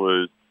Cards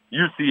lose.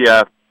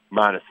 UCF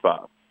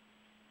 -5.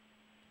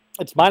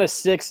 It's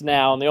 -6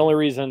 now, and the only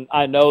reason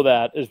I know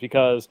that is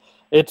because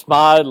it's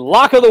my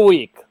lock of the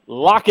week.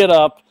 Lock it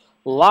up.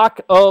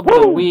 Lock of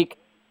the week.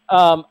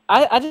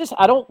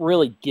 I don't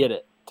really get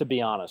it, to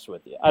be honest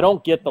with you. I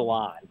don't get the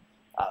line.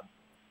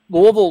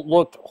 Louisville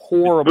looked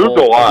horrible. Moved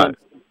a lot.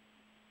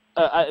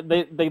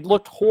 They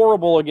looked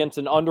horrible against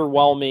an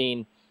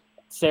underwhelming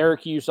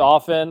Syracuse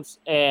offense,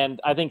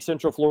 and I think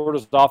Central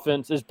Florida's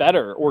offense is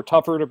better or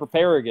tougher to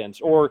prepare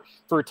against. Or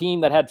for a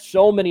team that had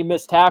so many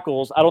missed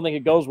tackles, I don't think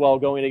it goes well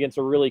going against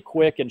a really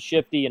quick and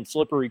shifty and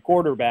slippery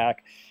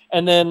quarterback.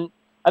 And then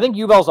I think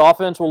UVL's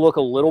offense will look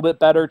a little bit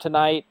better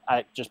tonight,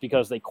 just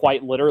because they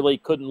quite literally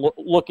couldn't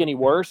look any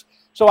worse.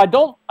 So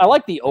I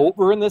like the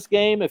over in this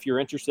game if you're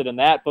interested in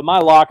that. But my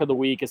lock of the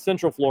week is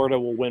Central Florida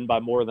will win by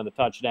more than a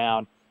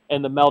touchdown,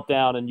 and the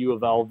meltdown in U of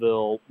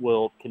Lville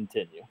will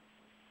continue.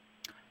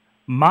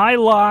 My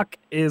lock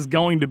is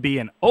going to be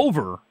an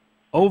over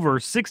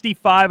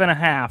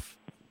 65.5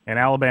 in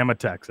Alabama,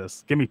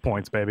 Texas. Give me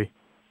points, baby.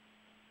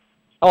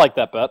 I like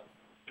that bet.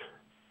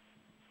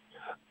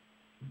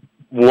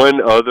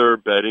 One other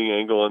betting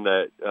angle in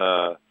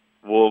that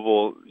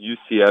Louisville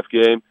UCF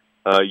game,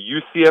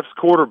 UCF's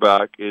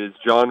quarterback is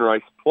John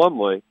Rice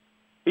Plumlee.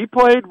 He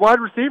played wide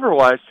receiver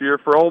last year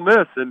for Ole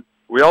Miss, and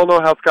we all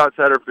know how Scott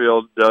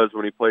Satterfield does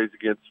when he plays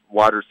against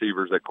wide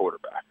receivers at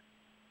quarterback.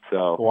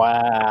 So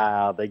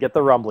wow, they get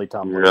the rumbly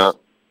tumblers.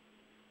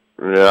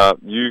 Yeah,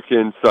 you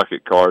can suck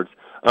at cards.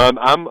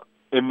 I'm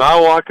in my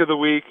lock of the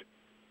week.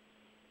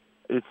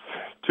 It's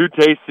too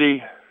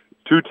tasty,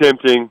 too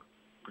tempting,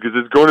 because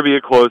it's going to be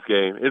a close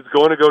game. It's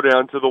going to go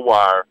down to the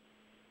wire.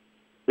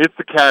 It's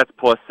the Cats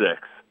 +6.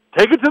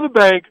 Take it to the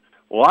bank.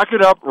 Lock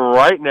it up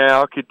right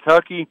now.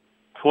 Kentucky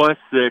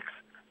 +6.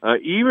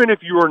 Even if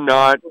you are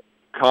not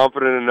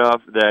confident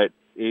enough that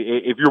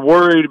if you're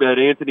worried that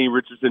Anthony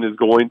Richardson is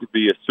going to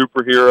be a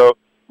superhero,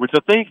 which I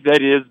think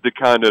that is the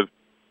kind of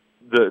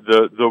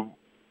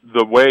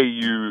the way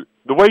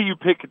you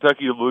pick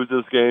Kentucky to lose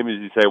this game is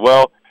you say,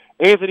 well,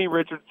 Anthony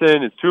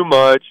Richardson is too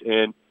much,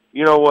 and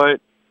you know what,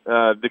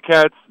 the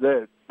Cats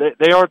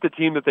they aren't the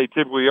team that they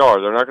typically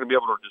are. They're not going to be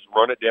able to just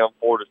run it down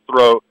Florida's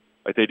throat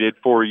like they did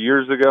 4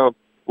 years ago.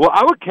 Well,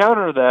 I would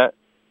counter that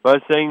by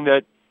saying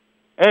that,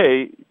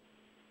 hey,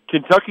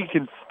 Kentucky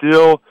can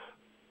still.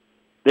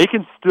 They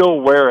can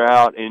still wear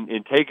out and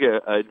take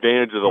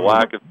advantage of the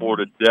lack of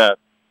Florida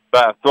depth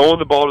by throwing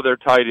the ball to their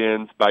tight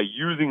ends, by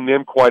using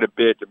them quite a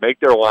bit to make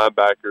their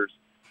linebackers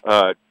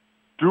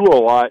do a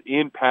lot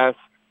in pass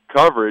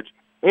coverage.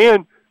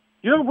 And,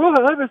 Will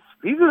Levis,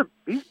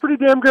 he's pretty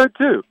damn good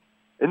too.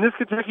 And this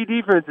Kentucky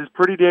defense is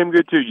pretty damn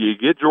good too. You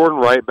get Jordan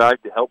Wright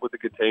back to help with the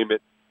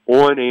containment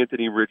on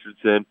Anthony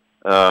Richardson.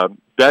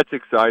 That's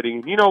exciting.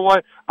 And you know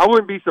what? I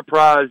wouldn't be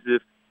surprised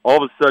if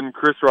all of a sudden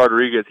Chris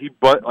Rodriguez,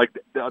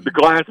 the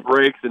glass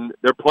breaks and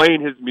they're playing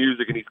his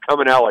music and he's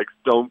coming out like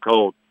stone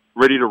cold,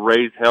 ready to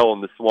raise hell in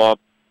the swamp.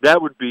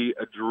 That would be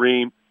a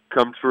dream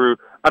come true.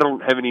 I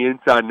don't have any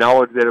inside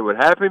knowledge that it would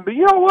happen, but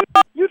you know what?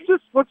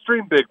 Let's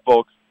dream big,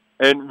 folks,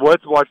 and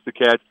let's watch the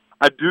Cats.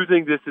 I do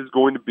think this is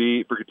going to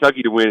be, for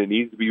Kentucky to win, it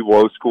needs to be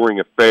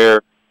low-scoring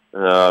affair.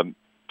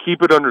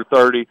 Keep it under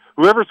 30.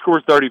 Whoever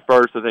scores 30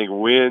 first, I think,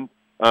 wins.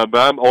 But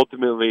I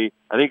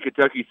think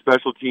Kentucky's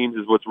special teams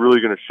is what's really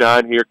going to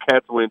shine here.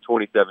 Cats win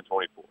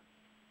 27-24.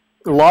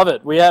 Love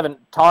it. We haven't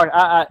talked.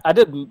 I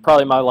did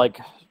probably my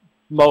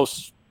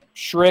most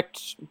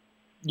strict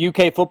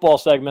UK football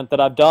segment that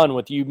I've done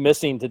with you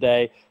missing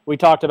today. We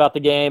talked about the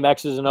game,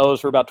 X's and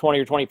O's, for about 20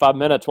 or 25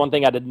 minutes. One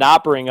thing I did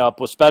not bring up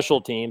was special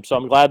teams, so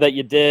I'm glad that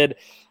you did.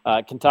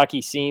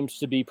 Kentucky seems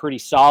to be pretty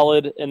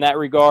solid in that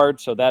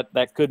regard, so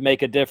that could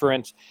make a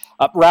difference.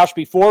 Roush,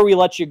 before we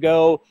let you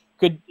go,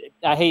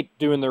 I hate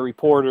doing the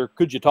reporter,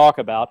 could you talk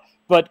about,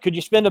 but could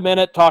you spend a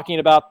minute talking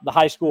about the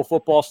high school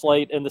football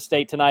slate in the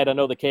state tonight? I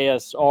know the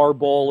KSR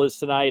Bowl is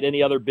tonight.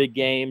 Any other big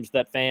games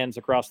that fans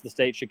across the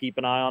state should keep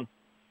an eye on?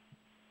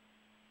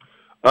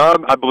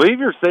 I believe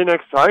your St.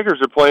 X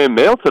Tigers are playing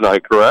Mail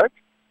tonight, correct?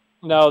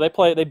 No,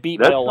 they beat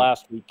Mail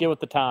last week. Get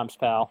with the times,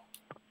 pal.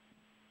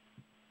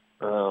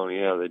 Oh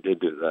yeah, they did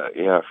do that.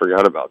 Yeah, I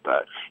forgot about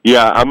that.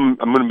 Yeah, I'm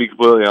going to be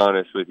completely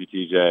honest with you,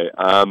 TJ.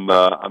 I'm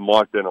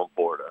locked in on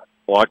Florida.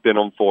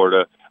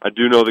 I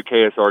do know the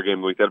KSR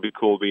game week. That'd be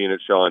cool being at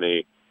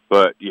Shawnee.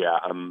 But yeah,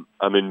 I'm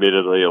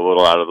admittedly a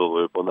little out of the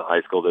loop on the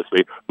high school this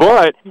week.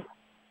 But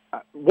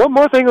one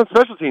more thing on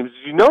special teams.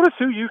 Did you notice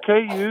who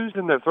UK used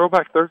in the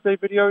Throwback Thursday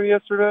video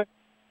yesterday?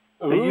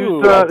 They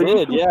used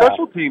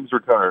special teams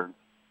returns.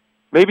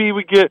 Maybe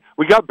we got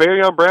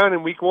Barryon Brown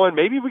in week 1.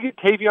 Maybe we get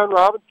Tavion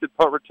Robinson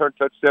punt return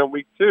touchdown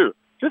week 2.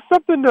 Just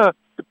something to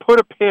put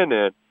a pin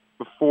in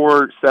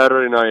before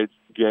Saturday night's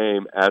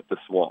game at the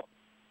Swamp.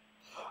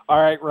 All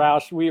right,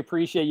 Roush, we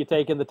appreciate you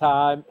taking the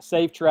time.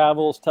 Safe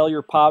travels. Tell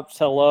your pops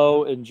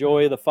hello.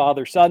 Enjoy the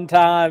father-son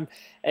time,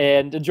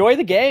 and enjoy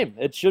the game.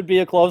 It should be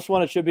a close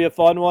one. It should be a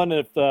fun one.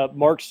 If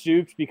Mark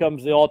Stoops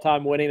becomes the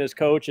all-time winningest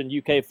coach in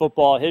UK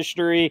football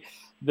history,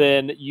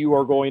 then you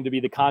are going to be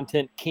the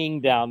content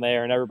king down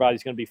there, and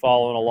everybody's going to be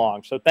following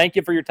along. So thank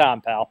you for your time,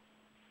 pal.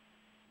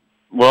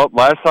 Well,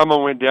 last time I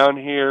went down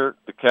here,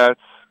 the Cats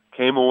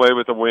came away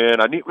with a win.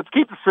 Let's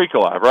keep the streak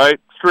alive, right?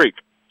 Streak.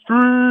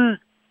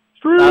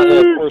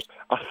 Of course,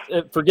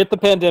 forget the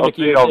pandemic.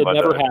 It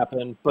never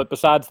happened. But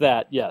besides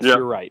that, yes,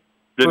 you're right.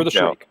 Didn't for the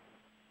count. streak.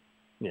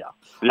 Yeah.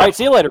 All right,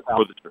 see you later, pal.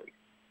 For the streak.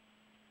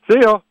 See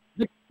ya.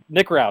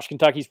 Nick Roush,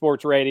 Kentucky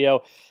Sports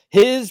Radio.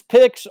 His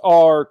picks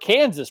are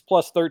Kansas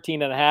plus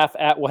 13.5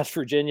 at West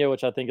Virginia,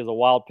 which I think is a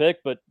wild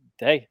pick, but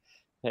hey,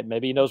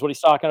 maybe he knows what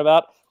he's talking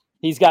about.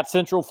 He's got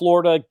Central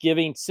Florida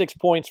giving 6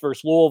 points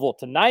versus Louisville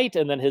tonight,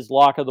 and then his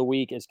lock of the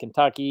week is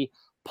Kentucky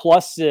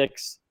plus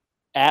 6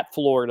 at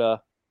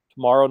Florida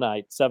tomorrow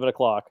night, 7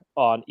 o'clock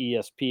on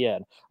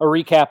ESPN. A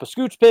recap of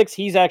Scoot's picks.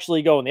 He's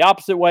actually going the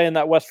opposite way in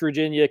that West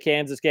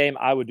Virginia-Kansas game.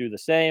 I would do the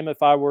same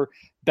if I were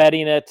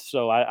betting it,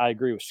 so I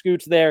agree with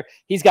Scoots there.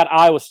 He's got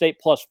Iowa State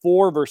plus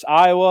 4 versus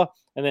Iowa,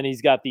 and then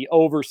he's got the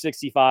over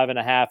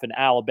 65.5 in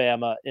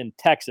Alabama and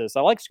Texas.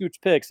 I like Scoots'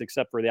 picks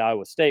except for the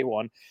Iowa State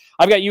one.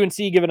 I've got UNC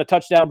giving a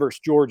touchdown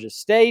versus Georgia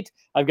State.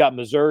 I've got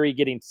Missouri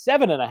getting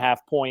 7.5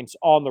 points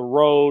on the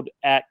road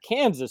at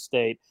Kansas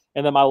State.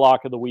 And then my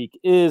lock of the week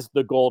is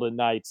the Golden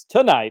Knights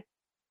tonight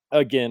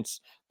against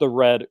the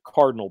Red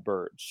Cardinal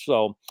Birds.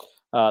 So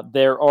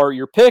there are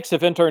your picks.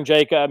 If intern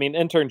Jacob,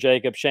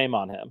 shame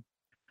on him.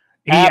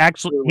 He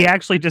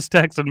actually just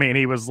texted me and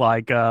he was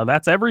like,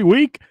 that's every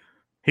week.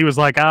 He was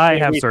like, I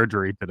have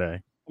surgery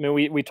today. I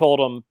mean, we told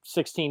him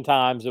 16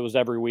 times it was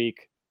every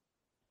week.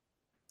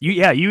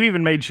 You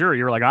even made sure.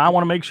 You were like, I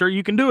want to make sure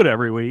you can do it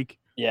every week.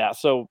 Yeah,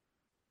 so.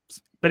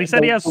 But he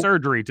said he has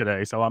surgery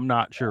today, so I'm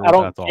not sure I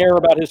don't care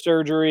about his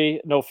surgery.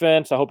 No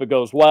offense. I hope it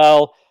goes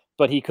well.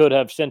 But he could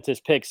have sent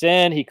his picks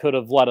in. He could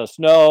have let us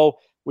know.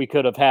 We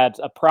could have had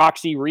a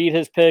proxy read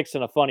his picks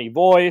in a funny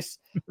voice.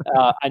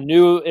 I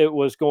knew it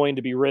was going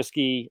to be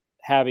risky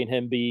having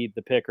him be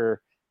the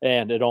picker,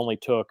 and it only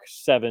took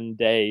 7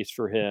 days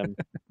for him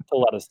to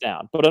let us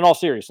down. But in all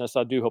seriousness,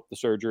 I do hope the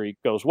surgery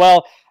goes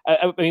well.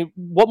 I mean,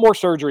 what more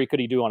surgery could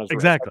he do on his wrist?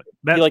 Exactly.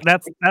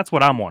 That's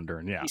what I'm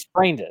wondering. Yeah, he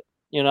sprained it.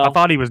 You know, I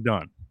thought he was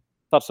done.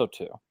 Thought so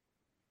too.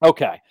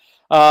 Okay.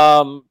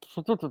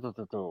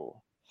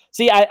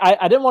 See,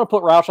 I didn't want to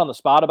put Roush on the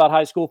spot about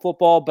high school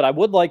football, but I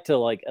would like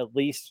to at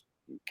least,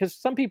 because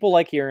some people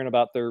like hearing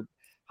about their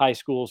high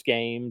school's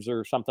games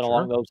or something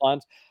along those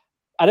lines.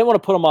 I didn't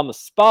want to put him on the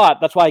spot.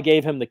 That's why I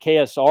gave him the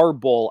KSR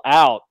Bowl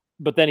out.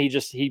 But then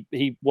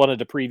he wanted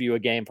to preview a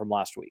game from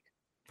last week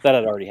that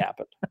had already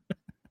happened.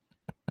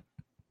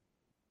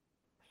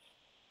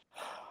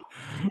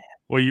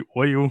 What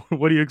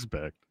do you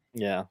expect?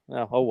 Yeah.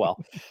 Oh,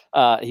 well.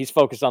 He's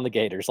focused on the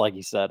Gators, like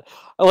he said.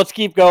 Let's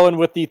keep going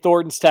with the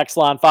Thornton's text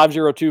line,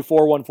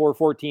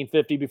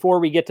 502-414-1450. Before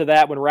we get to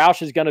that, when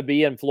Roush is going to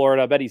be in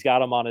Florida, I bet he's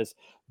got him on his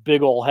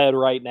big old head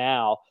right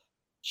now.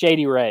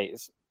 Shady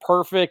Rays.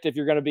 Perfect if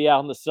you're going to be out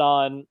in the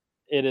sun.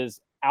 It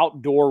is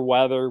outdoor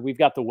weather. We've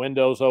got the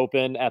windows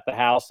open at the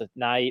house at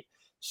night.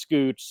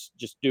 Scoots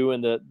just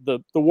doing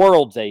the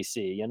world's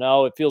AC. You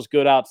know, it feels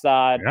good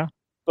outside. Yeah.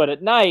 But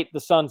at night, the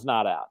sun's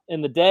not out.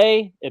 In the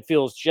day, it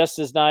feels just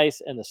as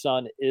nice, and the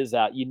sun is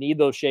out. You need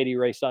those Shady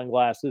Ray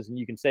sunglasses, and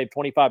you can save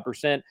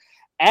 25%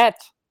 at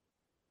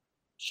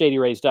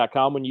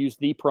ShadyRays.com when you use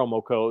the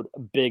promo code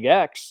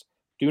BIGX.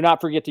 Do not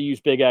forget to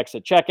use Big X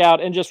at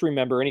checkout. And just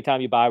remember,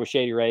 anytime you buy with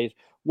Shady Rays,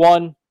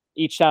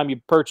 each time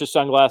you purchase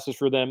sunglasses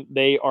for them,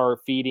 they are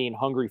feeding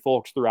hungry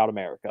folks throughout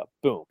America.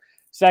 Boom.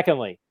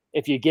 Secondly,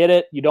 if you get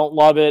it, you don't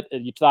love it,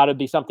 you thought it'd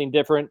be something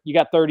different, you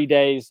got 30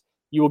 days.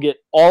 You will get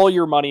all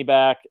your money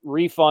back,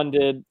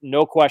 refunded,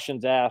 no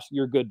questions asked.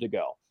 You're good to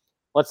go.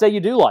 Let's say you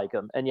do like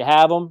them and you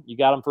have them. You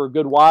got them for a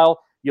good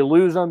while. You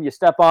lose them. You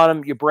step on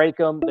them. You break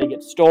them. They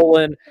get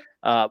stolen.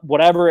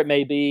 Whatever it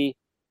may be,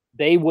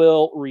 they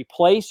will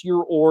replace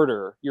your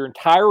order, your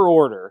entire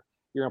order.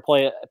 You're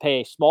going to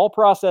pay a small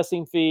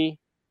processing fee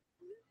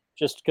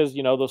just because,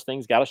 those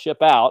things got to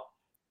ship out.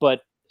 But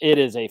it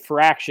is a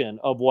fraction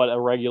of what a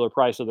regular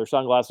price of their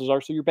sunglasses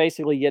are. So you're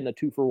basically getting a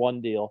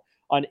 2-for-1 deal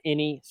on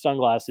any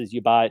sunglasses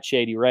you buy at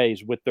Shady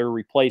Rays with their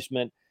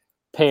replacement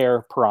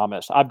pair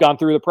promise. I've gone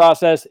through the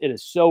process. It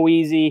is so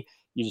easy.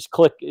 You just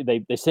click.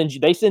 They send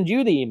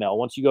you the email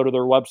once you go to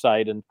their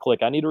website and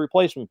click, I need a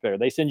replacement pair.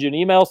 They send you an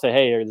email, say,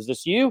 hey, is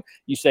this you?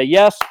 You say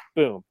yes.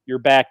 Boom. You're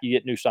back. You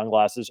get new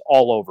sunglasses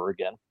all over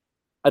again.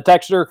 A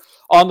texter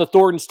on the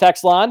Thornton's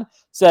text line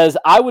says,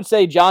 I would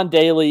say John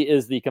Daly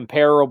is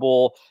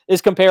comparable to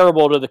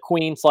the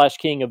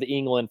Queen/King of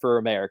England for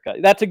America.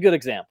 That's a good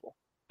example.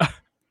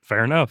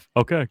 Fair enough.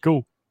 Okay,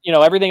 cool.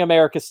 Everything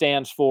America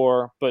stands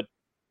for, but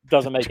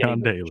doesn't make John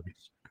any Daly.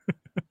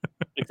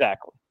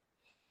 Exactly.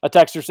 A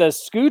texter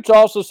says, Scoots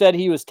also said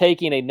he was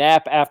taking a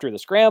nap after the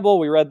scramble.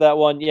 We read that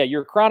one. Yeah,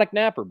 you're a chronic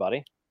napper,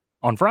 buddy.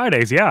 On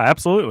Fridays, yeah,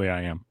 absolutely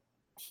I am.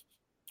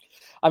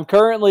 I'm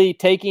currently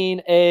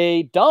taking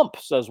a dump,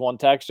 says one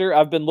texter.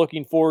 I've been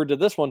looking forward to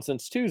this one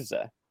since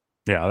Tuesday.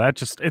 Yeah,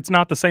 it's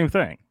not the same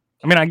thing.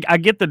 I mean, I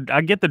get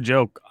the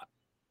joke,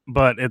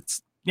 but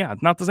it's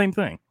not the same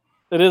thing.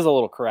 It is a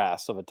little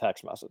crass of a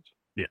text message.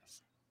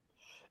 Yes.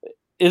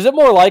 Is it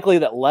more likely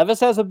that Levis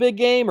has a big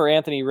game or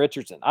Anthony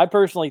Richardson? I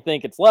personally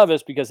think it's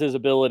Levis because his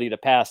ability to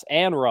pass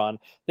and run,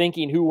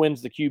 thinking who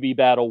wins the QB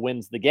battle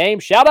wins the game.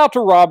 Shout out to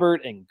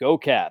Robert and go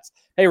Cats.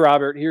 Hey,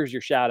 Robert, here's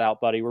your shout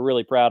out, buddy. We're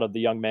really proud of the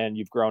young man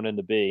you've grown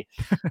into be.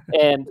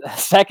 And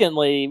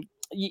secondly,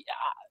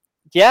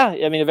 yeah,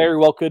 I mean, it very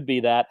well could be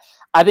that.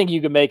 I think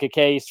you could make a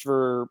case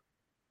for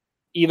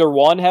either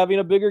one having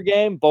a bigger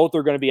game, both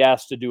are going to be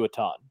asked to do a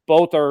ton.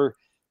 Both are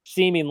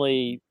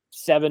seemingly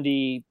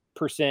 70%,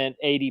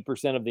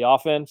 80% of the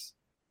offense.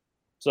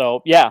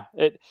 So, yeah,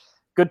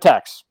 good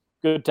text.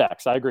 Good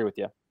text. I agree with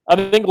you. I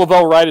think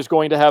Lavelle Wright is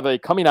going to have a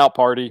coming out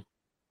party.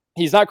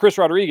 He's not Chris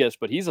Rodriguez,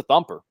 but he's a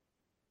thumper.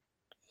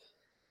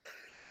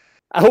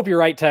 I hope you're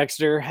right,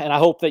 Texter, and I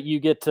hope that you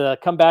get to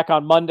come back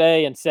on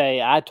Monday and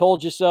say, I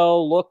told you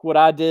so, look what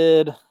I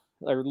did,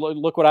 or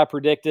look what I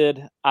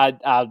predicted.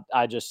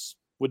 I just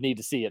would need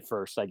to see it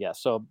first, I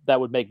guess. So that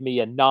would make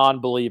me a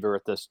non-believer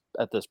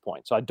at this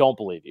point. So I don't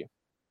believe you.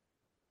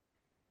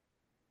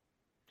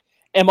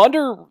 Am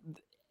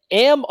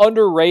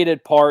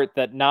underrated part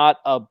that not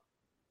a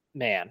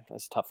man,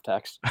 that's tough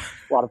text. A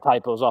lot of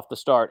typos off the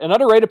start. An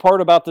underrated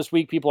part about this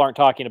week people aren't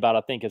talking about,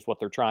 I think, is what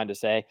they're trying to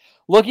say.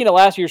 Looking at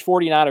last year's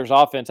 49ers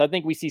offense, I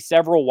think we see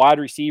several wide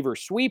receiver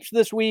sweeps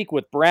this week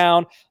with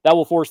Brown. That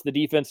will force the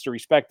defense to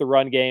respect the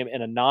run game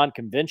in a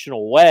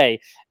non-conventional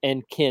way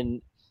and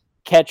can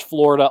catch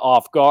Florida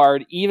off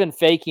guard. Even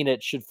faking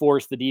it should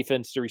force the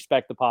defense to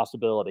respect the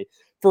possibility.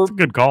 That's a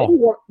good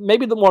call.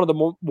 Maybe one of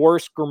the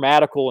worst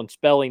grammatical and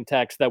spelling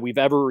texts that we've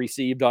ever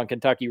received on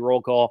Kentucky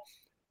Roll Call.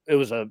 It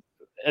was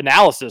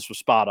analysis was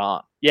spot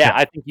on. Yeah,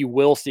 I think you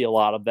will see a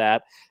lot of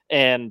that,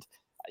 and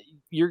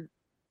you're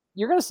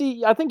going to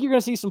see. I think you're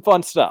going to see some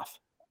fun stuff.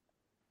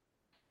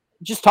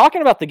 Just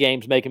talking about the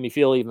game's making me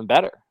feel even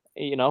better.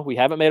 You know, we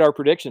haven't made our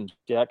predictions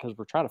yet because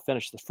we're trying to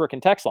finish this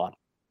frickin' text line.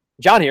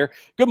 John here.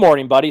 Good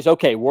morning, buddies.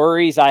 Okay,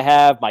 worries. I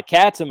have my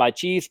Cats and my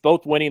Chiefs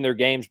both winning their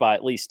games by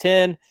at least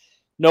 10.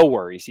 No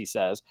worries, he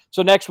says.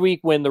 So next week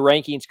when the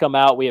rankings come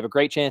out, we have a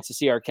great chance to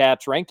see our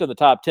Cats ranked in the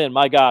top 10.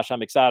 My gosh,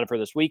 I'm excited for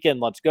this weekend.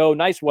 Let's go.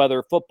 Nice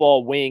weather,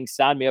 football, wings.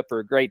 Sign me up for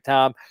a great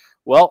time.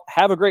 Well,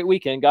 have a great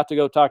weekend. Got to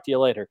go talk to you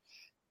later.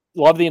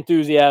 Love the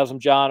enthusiasm,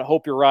 John.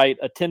 Hope you're right.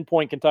 A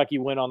 10-point Kentucky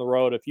win on the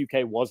road. If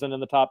UK wasn't in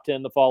the top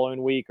 10 the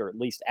following week, or at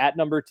least at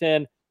number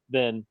 10,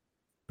 then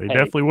they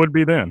definitely would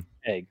be then.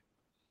 Egg.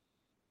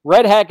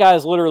 Red Hat guy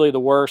is literally the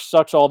worst,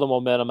 sucks all the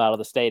momentum out of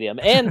the stadium,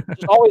 and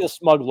just always a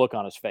smug look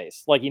on his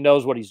face, like he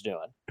knows what he's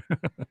doing.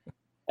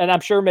 And I'm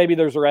sure maybe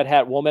there's a Red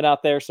Hat woman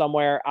out there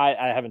somewhere.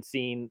 I haven't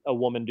seen a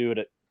woman do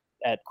it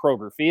at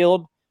Kroger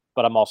Field,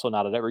 but I'm also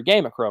not at every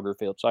game at Kroger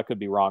Field, so I could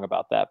be wrong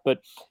about that. But,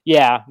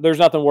 yeah, there's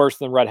nothing worse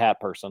than Red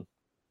Hat person.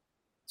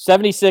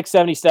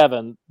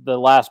 76-77, the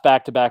last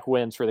back-to-back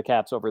wins for the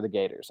Cats over the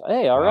Gators.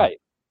 Hey, all right.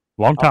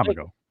 Long time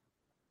ago.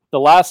 The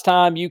last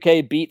time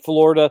UK beat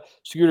Florida,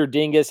 Scooter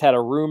Dingus had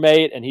a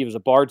roommate, and he was a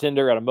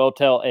bartender at a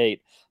Motel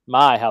 8.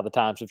 My, how the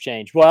times have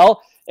changed.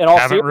 Well, in all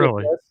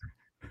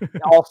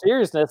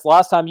seriousness,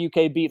 last time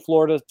UK beat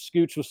Florida,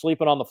 Scooch was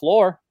sleeping on the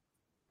floor.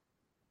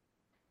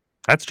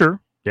 That's true.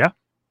 Yeah,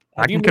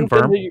 I can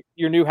confirm. Have you moved into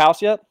your new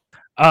house yet?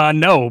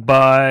 No,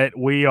 but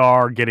we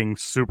are getting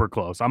super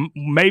close.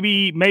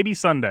 Maybe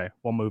Sunday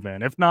we'll move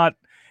in. If not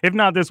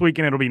this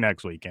weekend, it'll be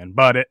next weekend.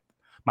 But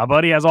my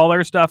buddy has all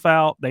their stuff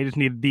out. They just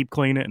need to deep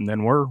clean it, and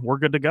then we're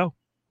good to go.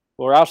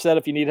 Well, Roush said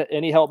if you need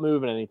any help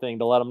moving anything,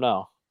 to let him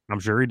know. I'm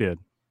sure he did.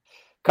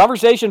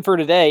 Conversation for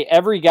today.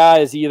 Every guy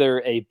is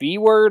either a B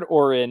word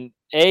or an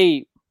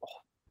A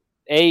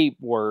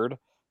word.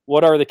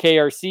 What are the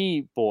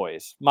KRC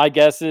boys? My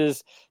guess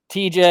is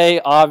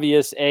TJ,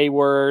 obvious A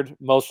word,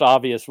 most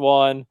obvious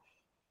one.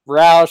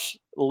 Roush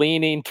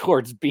leaning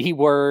towards B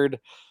word.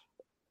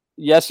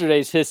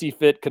 Yesterday's hissy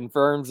fit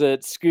confirms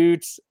it.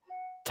 Scoots,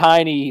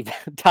 tiny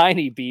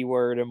B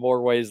word in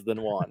more ways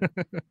than one.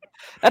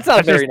 That's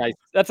not a very nice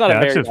text. That's not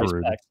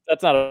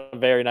a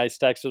very nice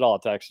text at all,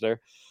 texter.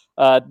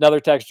 Another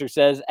texter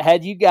says,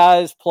 had you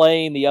guys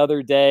playing the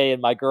other day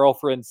and my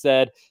girlfriend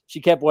said she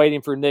kept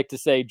waiting for Nick to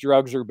say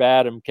drugs are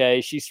bad,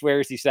 MK. She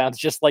swears he sounds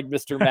just like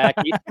Mr.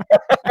 Mackey.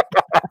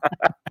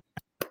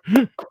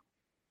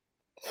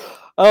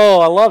 Oh,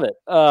 I love it.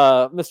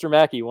 Mr.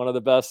 Mackey, one of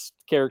the best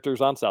characters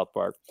on South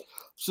Park.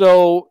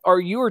 So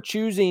you are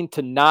choosing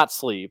to not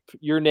sleep.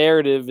 Your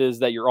narrative is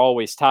that you're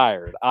always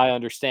tired. I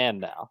understand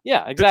now.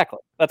 Yeah, exactly.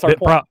 That's our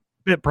point.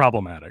 Bit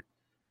problematic.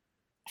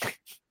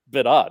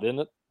 Bit odd, isn't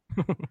it?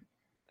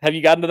 Have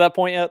you gotten to that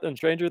point yet in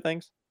Stranger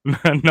Things?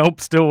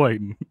 Nope, still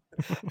waiting.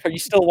 Are you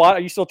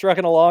still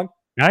trucking along?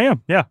 I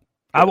am, yeah.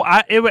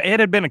 It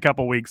had been a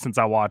couple weeks since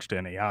I watched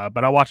any,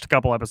 but I watched a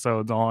couple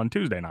episodes on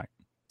Tuesday night.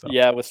 So.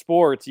 Yeah, with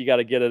sports, you got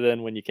to get it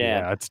in when you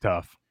can. Yeah, it's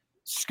tough.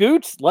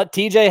 Scoots, let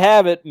TJ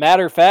have it.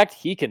 Matter of fact,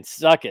 he can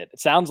suck it.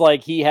 It sounds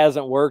like he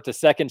hasn't worked a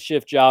second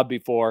shift job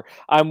before.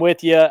 I'm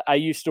with you. I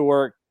used to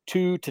work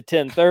 2 to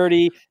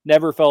 10:30,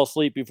 never fell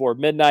asleep before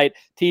midnight.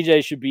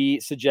 TJ should be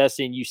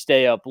suggesting you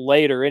stay up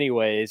later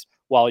anyways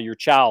while you're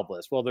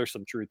childless. Well, there's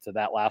some truth to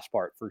that last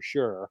part for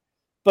sure.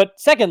 But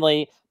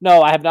secondly,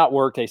 no, I have not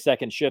worked a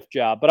second shift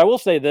job. But I will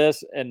say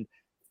this, and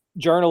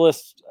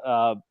journalists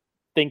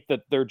think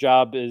that their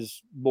job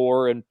is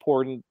more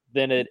important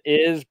than it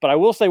is. But I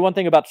will say one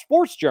thing about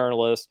sports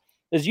journalists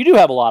is you do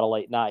have a lot of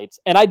late nights.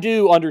 And I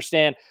do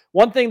understand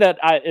one thing that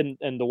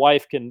and the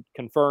wife can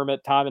confirm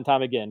it time and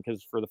time again,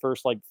 because for the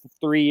first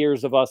 3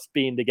 years of us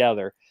being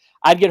together,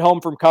 I'd get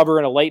home from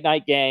covering a late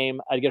night game.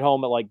 I'd get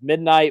home at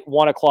midnight,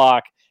 1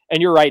 o'clock,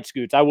 And you're right,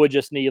 Scoots. I would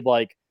just need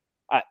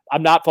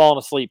I'm not falling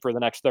asleep for the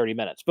next 30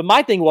 minutes. But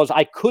my thing was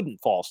I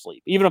couldn't fall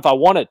asleep, even if I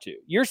wanted to.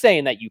 You're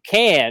saying that you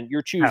can.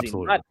 You're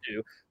choosing not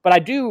to. But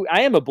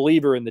I am a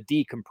believer in the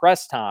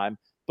decompress time.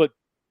 But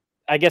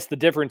I guess the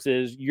difference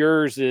is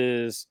yours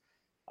is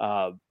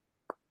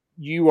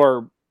you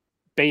are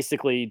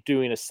basically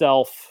doing a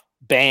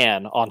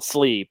self-ban on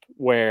sleep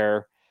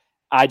where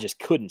I just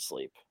couldn't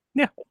sleep.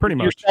 Yeah, pretty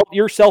much.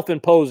 You're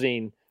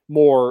self-imposing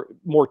more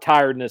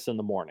tiredness in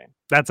the morning.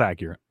 That's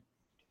accurate.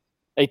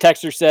 A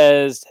texter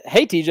says,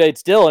 "Hey TJ,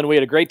 it's Dylan. We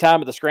had a great time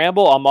at the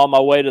Scramble. I'm on my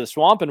way to the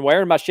Swamp and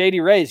wearing my Shady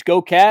Rays.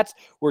 Go Cats.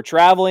 We're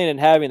traveling and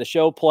having the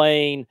show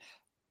playing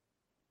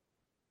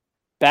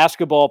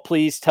basketball.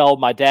 Please tell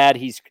my dad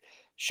he's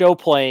show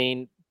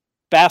playing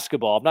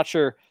basketball." I'm not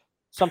sure.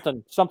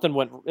 Something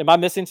went. Am I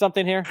missing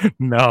something here?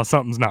 No,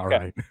 something's not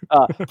right.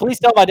 Please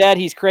tell my dad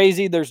he's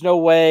crazy. There's no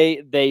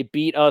way they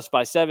beat us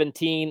by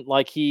 17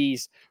 like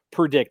he's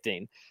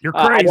predicting. You're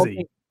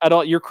crazy.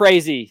 You're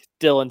crazy,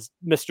 Dylan,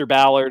 Mr.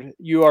 Ballard.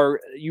 You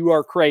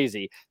are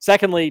crazy.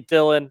 Secondly,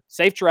 Dylan,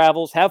 safe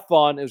travels. Have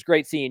fun. It was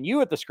great seeing you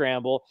at the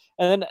Scramble.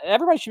 And then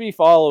everybody should be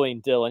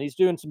following Dylan. He's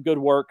doing some good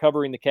work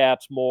covering the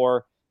Caps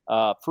more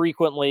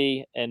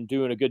frequently and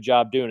doing a good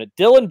job doing it.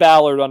 Dylan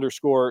Ballard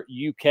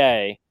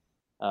 _UK.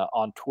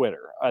 On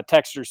Twitter. A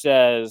texter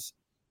says,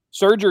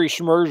 "Surgery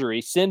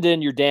schmergery, send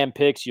in your damn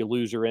picks, you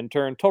loser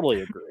intern."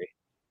 Totally agree.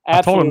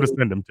 I told him to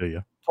send them to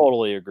you.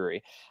 Totally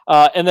agree.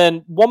 And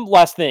then one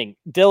last thing.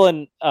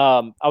 Dylan,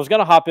 I was going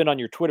to hop in on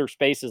your Twitter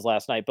Spaces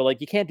last night,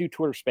 but you can't do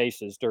Twitter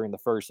Spaces during the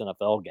first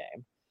NFL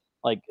game.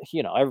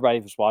 Everybody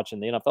was watching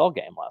the NFL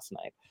game last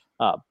night.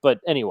 But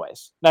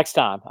anyways, next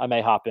time I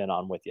may hop in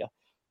on with you.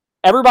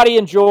 Everybody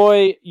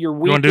enjoy your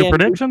weekend. You want to do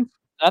predictions?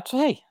 That's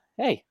hey.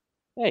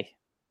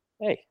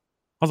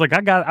 I was like,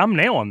 I'm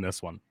nailing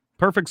this one.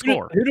 Perfect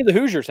score. Who do the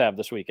Hoosiers have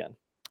this weekend?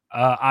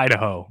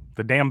 Idaho,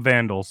 the damn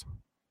Vandals.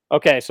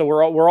 Okay, so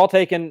we're all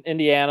taking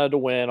Indiana to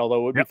win, although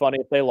it would be funny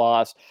if they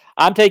lost.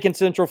 I'm taking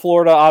Central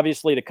Florida,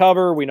 obviously, to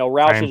cover. We know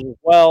Roush is as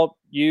well.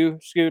 You,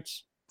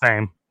 Scoots?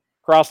 Same.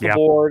 Across the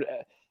board,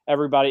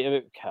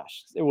 everybody.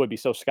 Gosh, it would be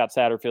so Scott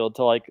Satterfield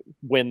to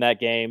win that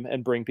game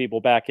and bring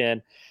people back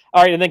in.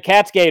 All right, and then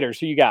Cats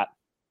Gators. Who you got?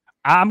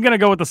 I'm going to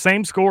go with the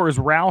same score as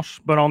Roush,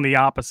 but on the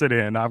opposite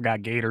end. I've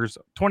got Gators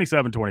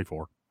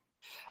 27-24.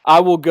 I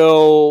will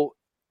go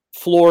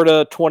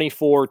Florida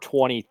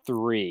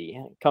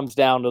 24-23. Comes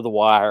down to the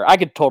wire. I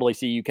could totally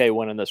see UK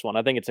winning this one.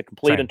 I think it's a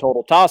complete and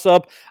total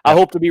toss-up. I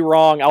hope to be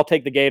wrong. I'll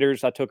take the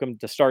Gators. I took them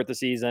to start the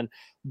season,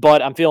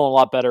 but I'm feeling a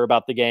lot better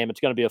about the game. It's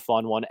going to be a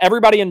fun one.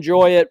 Everybody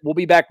enjoy it. We'll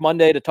be back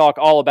Monday to talk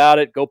all about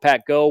it. Go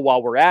Pack Go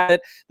while we're at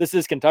it. This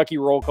is Kentucky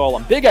Roll Call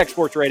on Big X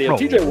Sports Radio.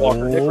 TJ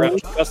Walker, Nick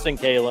Roush, Justin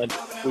Kalen.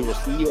 We will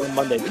see you on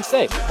Monday. Be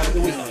safe. Have a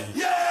good weekend.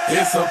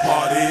 It's a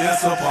party,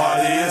 it's a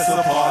party, it's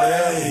a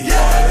party.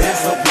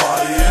 It's a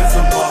party, it's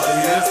a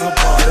party, it's a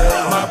party.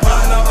 My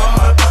partner,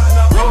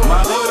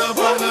 my